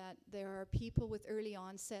read that there are people with early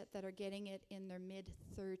onset that are getting it in their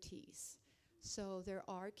mid-30s. So there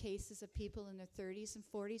are cases of people in their 30s and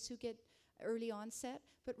 40s who get early onset.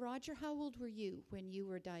 But Roger, how old were you when you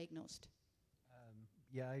were diagnosed?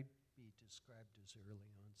 Yeah, I'd be described as early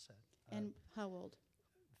onset. And how old?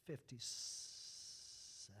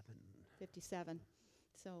 57. 57.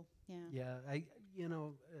 So, yeah. Yeah,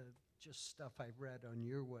 just stuff I read on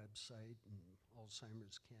your website and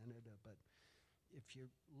Alzheimer's Canada, but if you're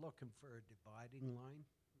looking for a dividing line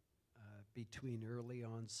between early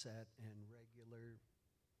onset and regular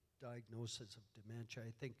diagnosis of dementia,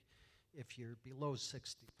 I think if you're below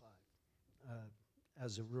 65,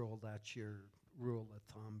 as a rule, that's your rule of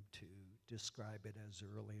thumb to describe it as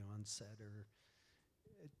early onset, or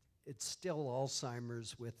it's still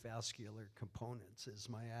Alzheimer's with vascular components is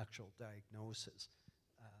my actual diagnosis.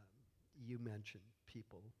 You mentioned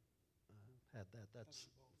people had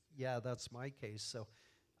that. That's my case. So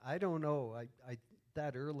I don't know. I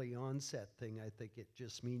that early onset thing, I think it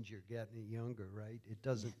just means you're getting younger, right? It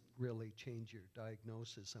doesn't really change your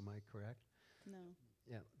diagnosis. Am I correct? No.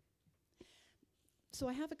 Yeah. So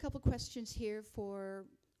I have a couple questions here for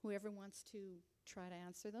whoever wants to try to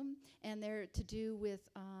answer them, and they're to do with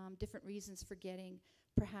different reasons for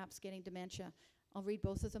perhaps getting dementia. I'll read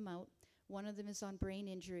both of them out. One of them is on brain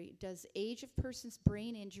injury. Does age of person's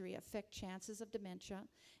brain injury affect chances of dementia,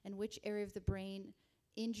 and which area of the brain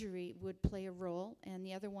injury would play a role? And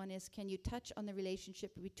the other one is, can you touch on the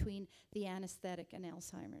relationship between the anesthetic and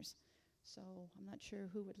Alzheimer's? So I'm not sure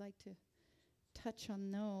who would like to touch on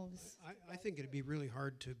those. I think it'd be really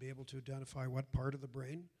hard to be able to identify what part of the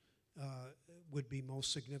brain would be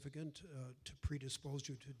most significant to predispose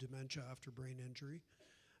you to dementia after brain injury.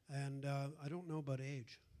 And I don't know about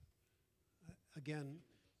age. Again,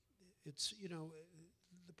 it's,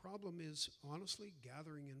 the problem is honestly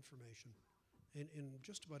gathering information in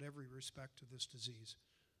just about every respect of this disease,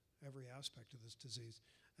 every aspect of this disease.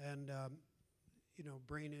 And,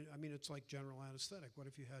 it's like general anesthetic. What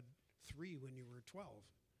if you had 3 when you were 12?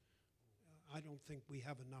 I don't think we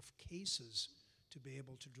have enough cases to be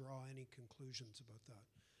able to draw any conclusions about that.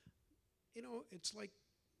 It's like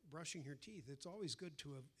brushing your teeth. It's always good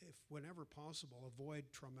to, if whenever possible, avoid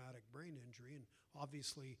traumatic brain injury. And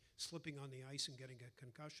obviously, slipping on the ice and getting a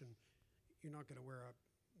concussion, you're not going to wear a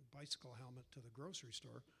bicycle helmet to the grocery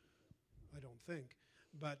store, I don't think.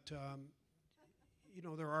 But,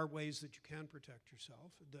 there are ways that you can protect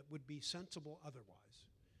yourself that would be sensible otherwise.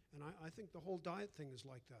 And I think the whole diet thing is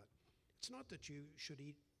like that. It's not that you should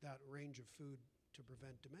eat that range of food to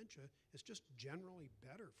prevent dementia. It's just generally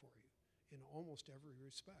better for you in almost every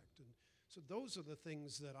respect. And so those are the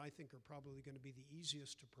things that I think are probably going to be the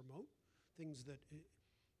easiest to promote, things that,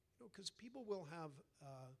 because people will have,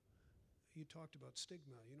 you talked about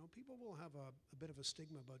stigma, people will have a bit of a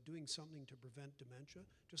stigma about doing something to prevent dementia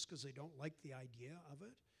just because they don't like the idea of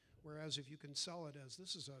it. Whereas if you can sell it as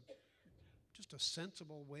this is just a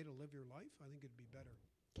sensible way to live your life, I think it'd be better.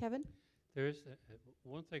 Kevin? There's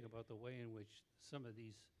one thing about the way in which some of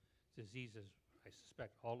these diseases, I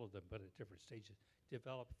suspect all of them, but at different stages,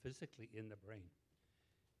 develop physically in the brain.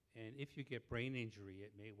 And if you get brain injury,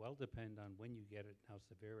 it may well depend on when you get it and how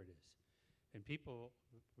severe it is. And people,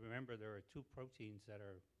 remember, there are 2 proteins that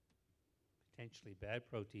are potentially bad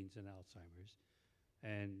proteins in Alzheimer's.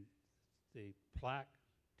 And the plaque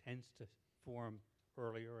tends to form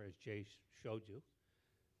earlier, as Jay showed you,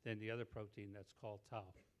 than the other protein that's called tau.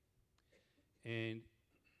 And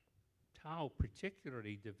tau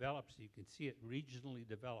particularly develops, you can see it regionally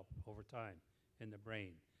develop over time in the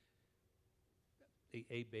brain. The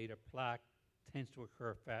A-beta plaque tends to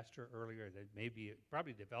occur faster, earlier. That maybe it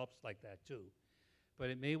probably develops like that too. But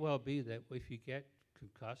it may well be that if you get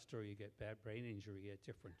concussed or you get bad brain injury at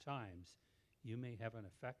different times, you may have an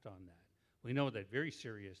effect on that. We know that very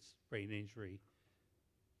serious brain injury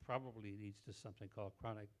probably leads to something called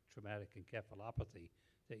chronic traumatic encephalopathy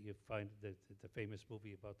that you find the famous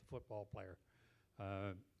movie about the football player.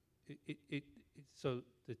 So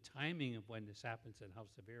the timing of when this happens and how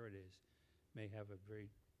severe it is may have a very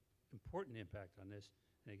important impact on this.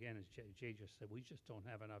 And again, as Jay just said, we just don't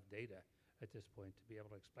have enough data at this point to be able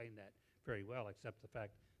to explain that very well, except the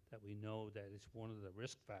fact that we know that it's one of the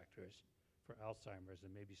risk factors for Alzheimer's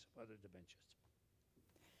and maybe some other dementias.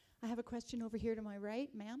 I have a question over here to my right,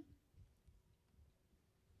 ma'am.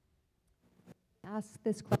 Ask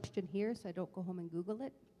this question here so I don't go home and Google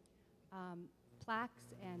it.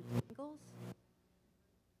 Plaques and tangles.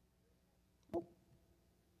 Oh.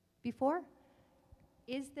 Before,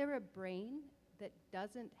 is there a brain that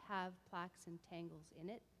doesn't have plaques and tangles in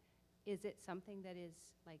it? Is it something that is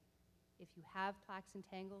like, if you have plaques and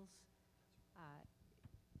tangles,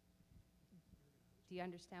 do you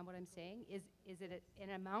understand what I'm saying? Is it an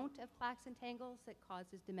amount of plaques and tangles that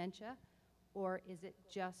causes dementia, or is it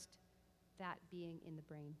just that being in the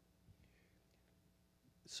brain?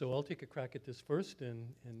 So I'll take a crack at this first, and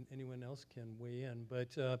anyone else can weigh in.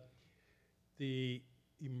 But the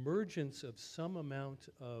emergence of some amount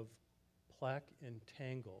of plaque and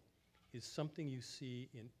tangle is something you see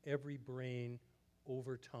in every brain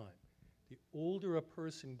over time. The older a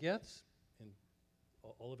person gets, and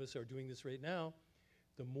all of us are doing this right now,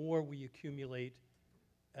 the more we accumulate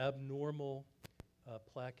abnormal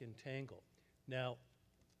plaque and tangle. Now,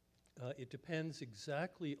 it depends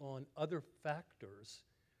exactly on other factors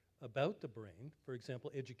about the brain. For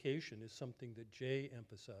example, education is something that Jay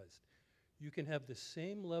emphasized. You can have the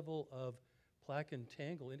same level of plaque and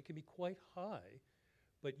tangle, and it can be quite high,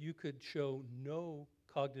 but you could show no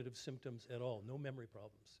cognitive symptoms at all, no memory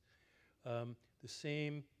problems. The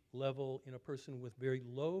same level in a person with very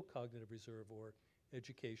low cognitive reserve or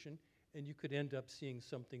education, and you could end up seeing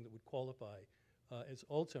something that would qualify as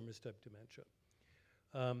Alzheimer's type dementia.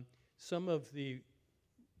 Some of the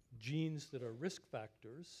genes that are risk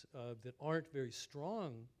factors that aren't very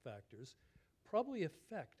strong factors probably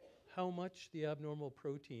affect how much the abnormal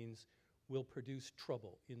proteins will produce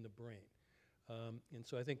trouble in the brain. And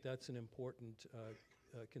so I think that's an important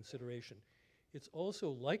consideration. It's also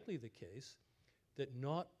likely the case that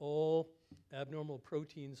not all abnormal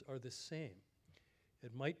proteins are the same.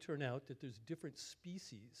 It might turn out that there's different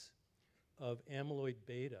species of amyloid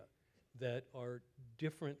beta that are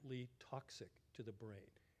differently toxic to the brain.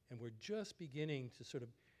 And we're just beginning to sort of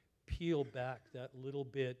peel back that little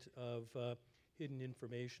bit of hidden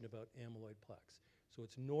information about amyloid plaques. So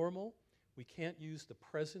it's normal. We can't use the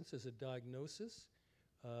presence as a diagnosis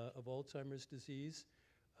of Alzheimer's disease.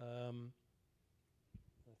 I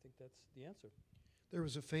think that's the answer. There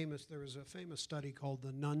was a famous study called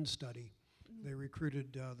the Nun study. They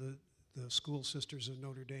recruited the school sisters of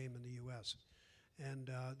Notre Dame in the U.S. And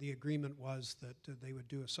the agreement was that they would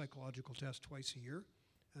do a psychological test twice a year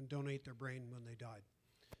and donate their brain when they died.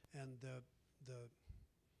 And the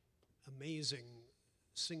amazing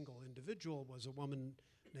single individual was a woman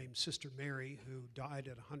named Sister Mary, who died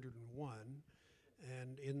at 101.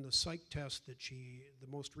 And in the psych test that the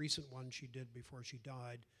most recent one she did before she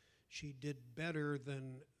died, she did better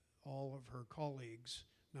than all of her colleagues.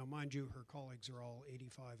 Now, mind you, her colleagues are all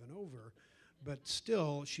 85 and over, but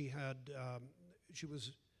still she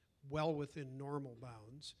was well within normal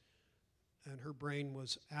bounds, and her brain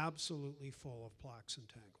was absolutely full of plaques and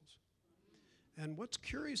tangles. And what's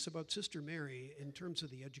curious about Sister Mary in terms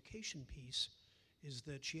of the education piece is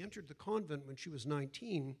that she entered the convent when she was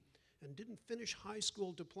 19 and didn't finish high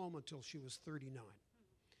school diploma till she was 39.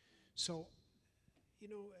 So, you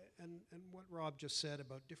know, and what Rob just said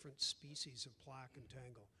about different species of plaque and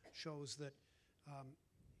tangle shows that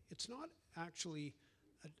it's not actually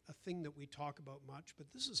a thing that we talk about much,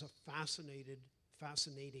 but this is a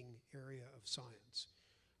fascinating area of science.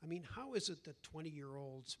 I mean, how is it that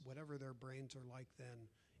 20-year-olds, whatever their brains are like then,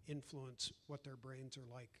 influence what their brains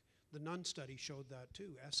are like? The Nun study showed that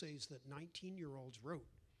too. Essays that 19-year-olds wrote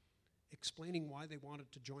explaining why they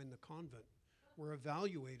wanted to join the convent were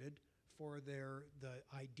evaluated for the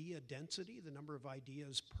idea density, the number of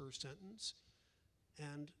ideas per sentence,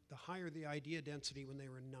 and the higher the idea density when they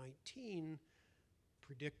were 19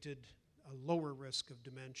 predicted a lower risk of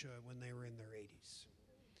dementia when they were in their 80s.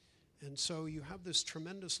 And so you have this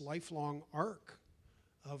tremendous lifelong arc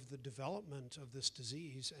of the development of this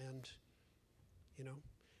disease, and you know,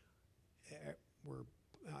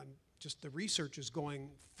 the research is going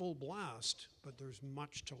full blast, but there's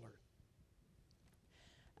much to learn.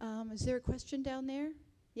 Is there a question down there?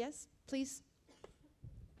 Yes, please.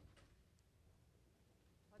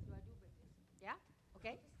 What do I do with this? Yeah?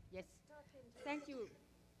 Okay? Yes. Thank you,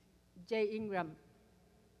 Jay Ingram,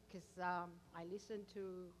 because I listened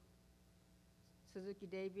to Suzuki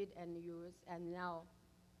David and yours, and now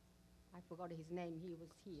I forgot his name. He was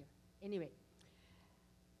here. Anyway,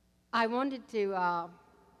 I wanted to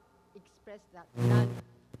express that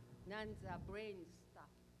Nan's brain stuff.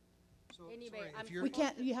 So, anyway,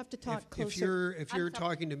 sorry, You have to talk closer. If you're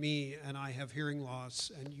talking to me and I have hearing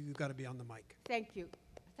loss, and you've got to be on the mic. Thank you.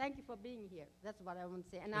 Thank you for being here. That's what I want to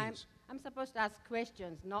say. And Please. I'm supposed to ask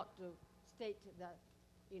questions, not to state the,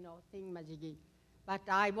 thing majigi. But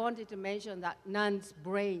I wanted to mention that Nan's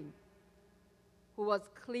brain, who was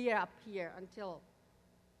clear up here until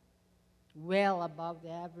well above the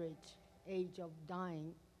average age of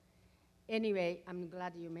dying. Anyway, I'm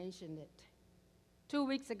glad you mentioned it. 2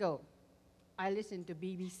 weeks ago, I listened to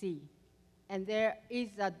BBC, and there is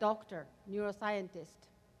a doctor, neuroscientist,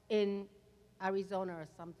 in Arizona or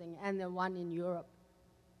something, and the one in Europe.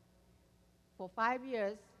 For 5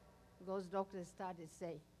 years, those doctors started to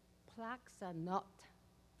say, plaques are not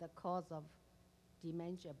the cause of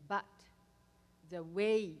dementia, but the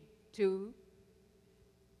way to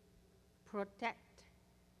protect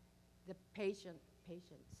the patients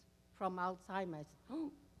from Alzheimer's.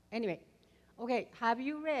 Anyway, Okay, have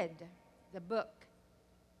you read the book,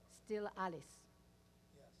 Still Alice?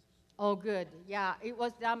 Yes. Oh, good. Yeah, it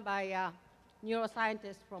was done by a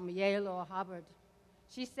neuroscientist from Yale or Harvard.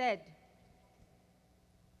 She said,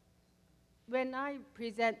 when I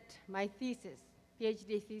present my thesis,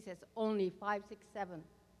 PhD thesis, only 5, 6, 7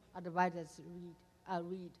 advisors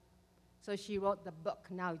read. So she wrote the book.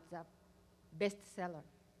 Now it's a bestseller.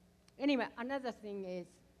 Anyway, another thing is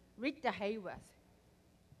Rita Hayworth.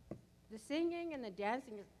 The singing and the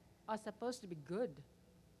dancing are supposed to be good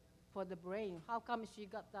for the brain. How come she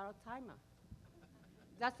got the Alzheimer?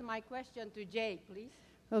 That's my question to Jay, please.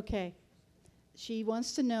 Okay. She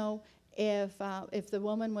wants to know if the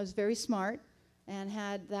woman was very smart and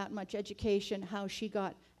had that much education, how she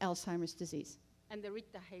got Alzheimer's disease. And the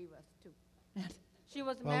Rita Hayworth, too. She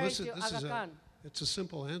was Well, married to Aga Khan. it's a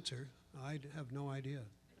simple answer. I have no idea.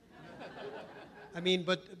 I mean,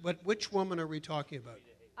 but which woman are we talking about?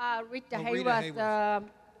 Rita Oh, Hayworth, Rita Hayworth.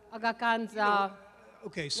 Aga Khan's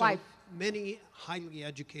Okay, so wife. many highly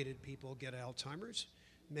educated people get Alzheimer's.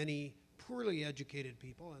 Many poorly educated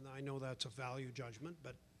people, and I know that's a value judgment,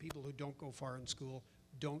 but people who don't go far in school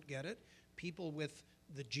don't get it. People with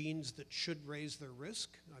the genes that should raise their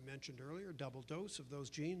risk, I mentioned earlier, double dose of those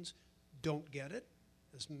genes, don't get it,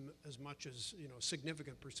 as much as, you know, a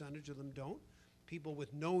significant percentage of them don't. People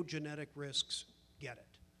with no genetic risks get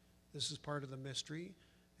it. This is part of the mystery.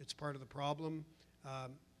 It's part of the problem.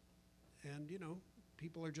 And, you know,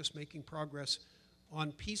 people are just making progress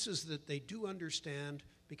on pieces that they do understand,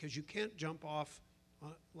 because you can't jump off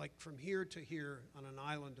like from here to here on an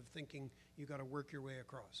island of thinking you got to work your way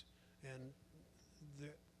across. And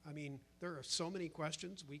I mean, there are so many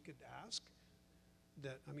questions we could ask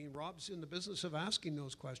that, I mean, Rob's in the business of asking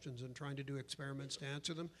those questions and trying to do experiments to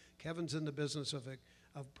answer them. Kevin's in the business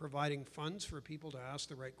of providing funds for people to ask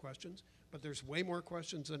the right questions. But there's way more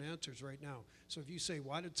questions than answers right now. So if you say,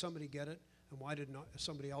 why did somebody get it and why did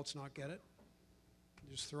somebody else not get it?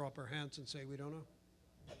 Just throw up our hands and say, we don't know.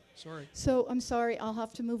 Sorry. So I'm sorry, I'll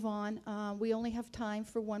have to move on. We only have time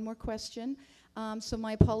for one more question. So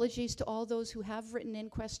my apologies to all those who have written in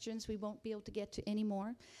questions. We won't be able to get to any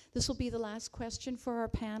more. This will be the last question for our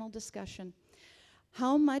panel discussion.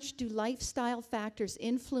 How much do lifestyle factors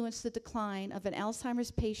influence the decline of an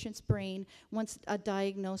Alzheimer's patient's brain once a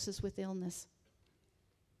diagnosis with illness?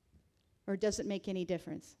 Or does it make any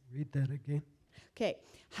difference? Read that again. Okay.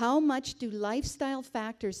 How much do lifestyle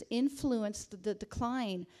factors influence the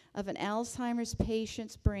decline of an Alzheimer's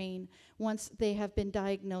patient's brain once they have been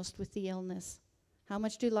diagnosed with the illness? How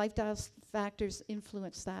much do lifestyle factors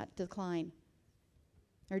influence that decline?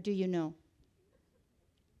 Or do you know?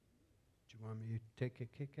 Do you want me to take a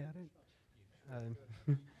kick at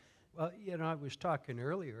it? Well, you know, I was talking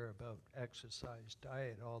earlier about exercise,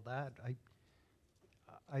 diet, all that.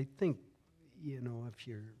 I think, you know, if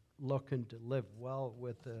you're looking to live well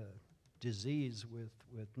with a disease with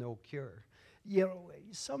no cure, you know,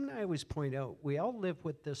 something I always point out, we all live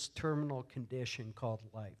with this terminal condition called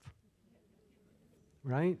life,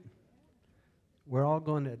 right? We're all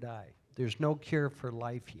going to die. There's no cure for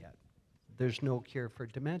life yet. There's no cure for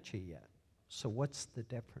dementia yet. So what's the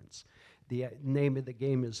difference? The name of the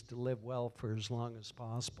game is to live well for as long as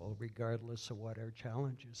possible, regardless of what our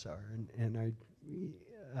challenges are. And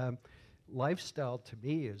lifestyle to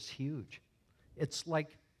me is huge. It's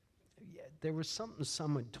like, there was something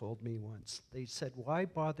someone told me once. They said, why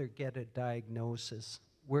bother get a diagnosis?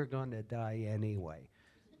 We're going to die anyway.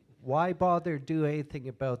 Why bother do anything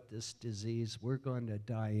about this disease? We're going to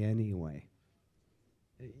die anyway.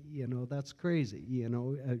 You know, that's crazy. You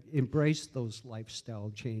know, embrace those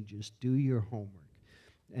lifestyle changes. Do your homework.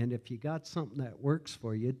 And if you got something that works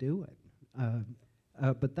for you, do it.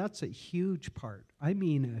 But that's a huge part. I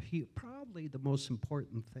mean, probably the most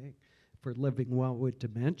important thing for living well with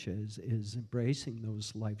dementia is embracing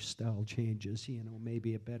those lifestyle changes. You know,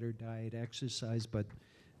 maybe a better diet, exercise. But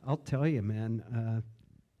I'll tell you, man,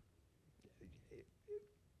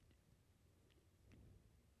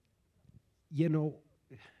 you know,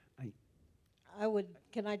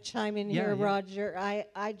 can I chime in Yeah, here, yeah. Roger?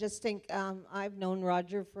 I just think I've known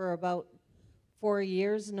Roger for about 4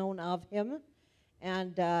 years, known of him.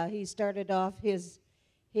 And he started off his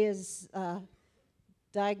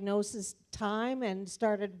diagnosis time and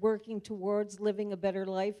started working towards living a better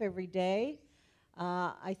life every day.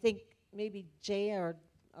 I think maybe Jay or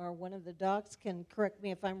one of the docs can correct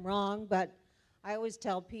me if I'm wrong, but I always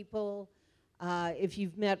tell people, if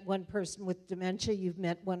you've met one person with dementia, you've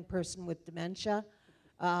met one person with dementia.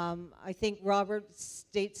 I think Robert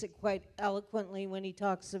states it quite eloquently when he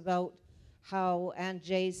talks about how, and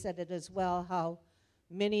Jay said it as well, how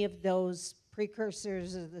many of those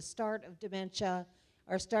precursors of the start of dementia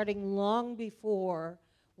are starting long before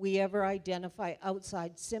we ever identify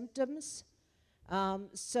outside symptoms.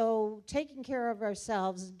 So taking care of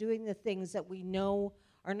ourselves and doing the things that we know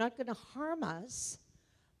are not going to harm us,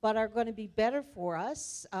 but are going to be better for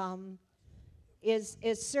us, is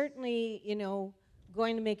certainly,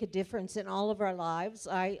 going to make a difference in all of our lives.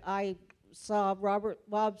 I saw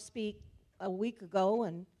Rob speak a week ago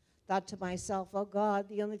and thought to myself, oh God,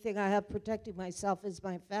 the only thing I have protecting myself is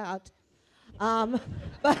my fat.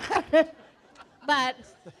 But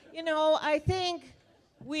I think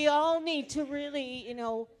we all need to really,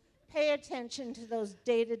 pay attention to those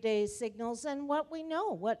day-to-day signals and what we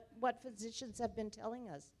know, what physicians have been telling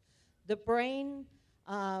us. The brain,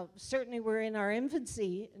 certainly we're in our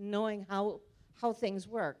infancy knowing how things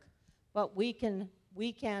work, but we can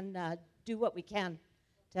do what we can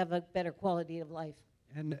to have a better quality of life.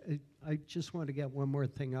 And I just want to get one more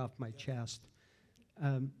thing off my chest.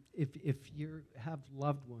 If you have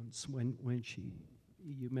loved ones, when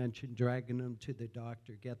you mentioned dragging them to the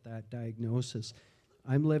doctor, get that diagnosis,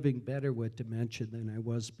 I'm living better with dementia than I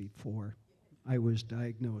was before I was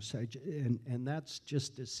diagnosed. And that's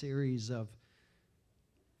just a series of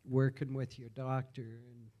working with your doctor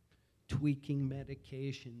and tweaking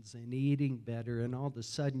medications and eating better, and all of a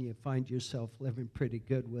sudden you find yourself living pretty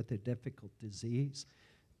good with a difficult disease.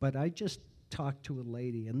 But I just talked to a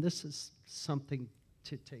lady, and this is something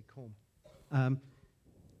to take home.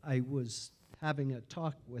 I was having a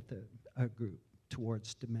talk with a group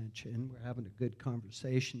towards dementia, and we're having a good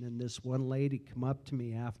conversation, and this one lady come up to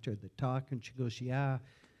me after the talk, and she goes, yeah,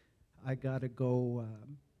 I gotta go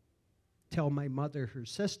tell my mother her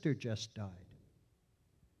sister just died.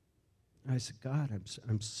 I said, God,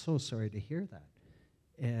 I'm so sorry to hear that.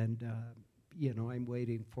 And, I'm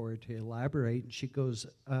waiting for her to elaborate. And she goes,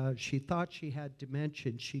 she thought she had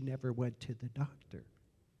dementia, and she never went to the doctor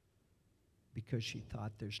because she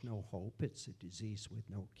thought there's no hope. It's a disease with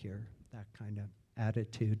no cure, that kind of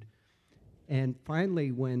attitude. And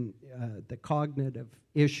finally, when the cognitive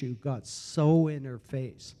issue got so in her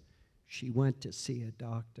face, she went to see a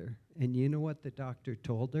doctor. And you know what the doctor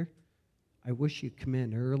told her? I wish you'd come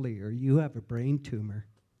in earlier. You have a brain tumor.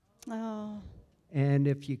 Oh. And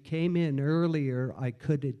if you came in earlier, I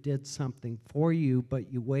could have did something for you,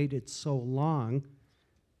 but you waited so long,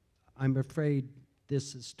 I'm afraid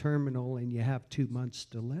this is terminal and you have 2 months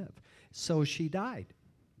to live. So she died.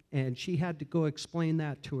 And she had to go explain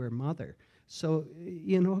that to her mother. So,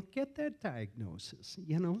 get that diagnosis.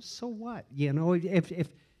 So what?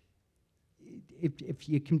 If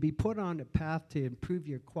you can be put on a path to improve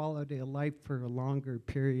your quality of life for a longer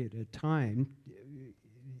period of time,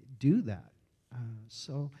 do that.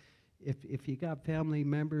 So if you got family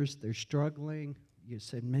members, they're struggling, you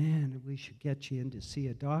said, man, we should get you in to see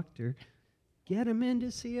a doctor, get them in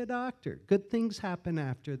to see a doctor. Good things happen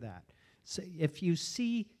after that. So if you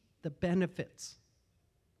see the benefits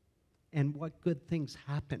and what good things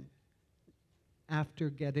happen after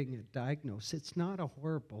getting a diagnosis, it's not a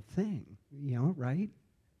horrible thing, right?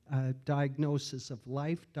 Diagnosis of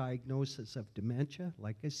life, diagnosis of dementia.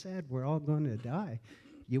 Like I said, we're all going to die.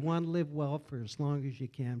 You want to live well for as long as you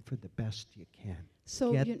can, for the best you can.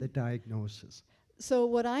 So get the diagnosis. So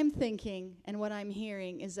what I'm thinking and what I'm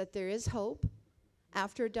hearing is that there is hope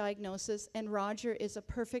after a diagnosis, and Roger is a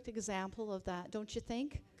perfect example of that, don't you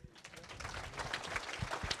think?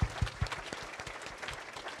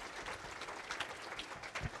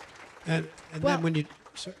 And then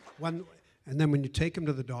when you take him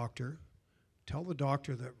to the doctor, tell the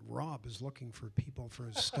doctor that Rob is looking for people for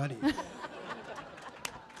his study.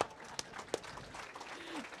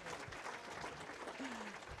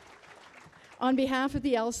 On behalf of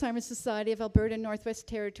the Alzheimer's Society of Alberta and Northwest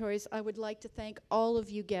Territories, I would like to thank all of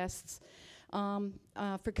you guests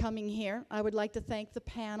for coming here. I would like to thank the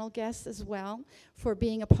panel guests as well for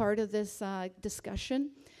being a part of this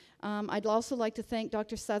discussion. I'd also like to thank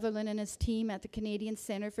Dr. Sutherland and his team at the Canadian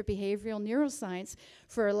Centre for Behavioral Neuroscience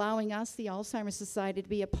for allowing us, the Alzheimer's Society, to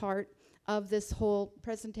be a part of this whole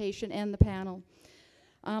presentation and the panel.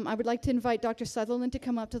 I would like to invite Dr. Sutherland to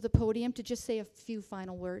come up to the podium to just say a few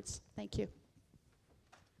final words. Thank you.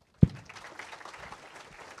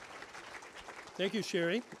 Thank you,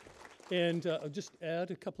 Sherry. And I'll just add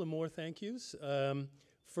a couple of more thank yous.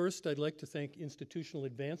 First, I'd like to thank Institutional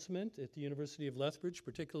Advancement at the University of Lethbridge,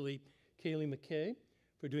 particularly Kaylee McKay,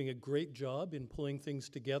 for doing a great job in pulling things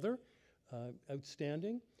together.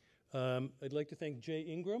 Outstanding. I'd like to thank Jay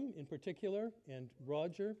Ingram in particular, and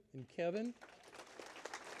Roger and Kevin.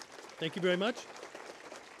 Thank you very much.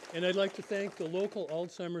 And I'd like to thank the local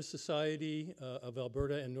Alzheimer's Society of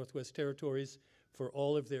Alberta and Northwest Territories for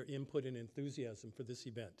all of their input and enthusiasm for this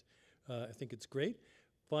event. I think it's great.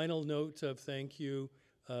 Final note of thank you.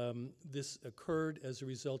 This occurred as a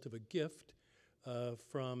result of a gift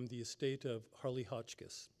from the estate of Harley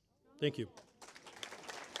Hotchkiss. Thank you.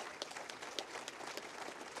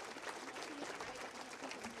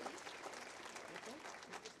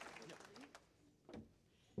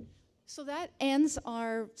 So that ends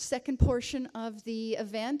our second portion of the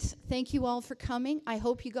event. Thank you all for coming. I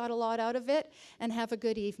hope you got a lot out of it, and have a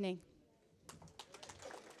good evening.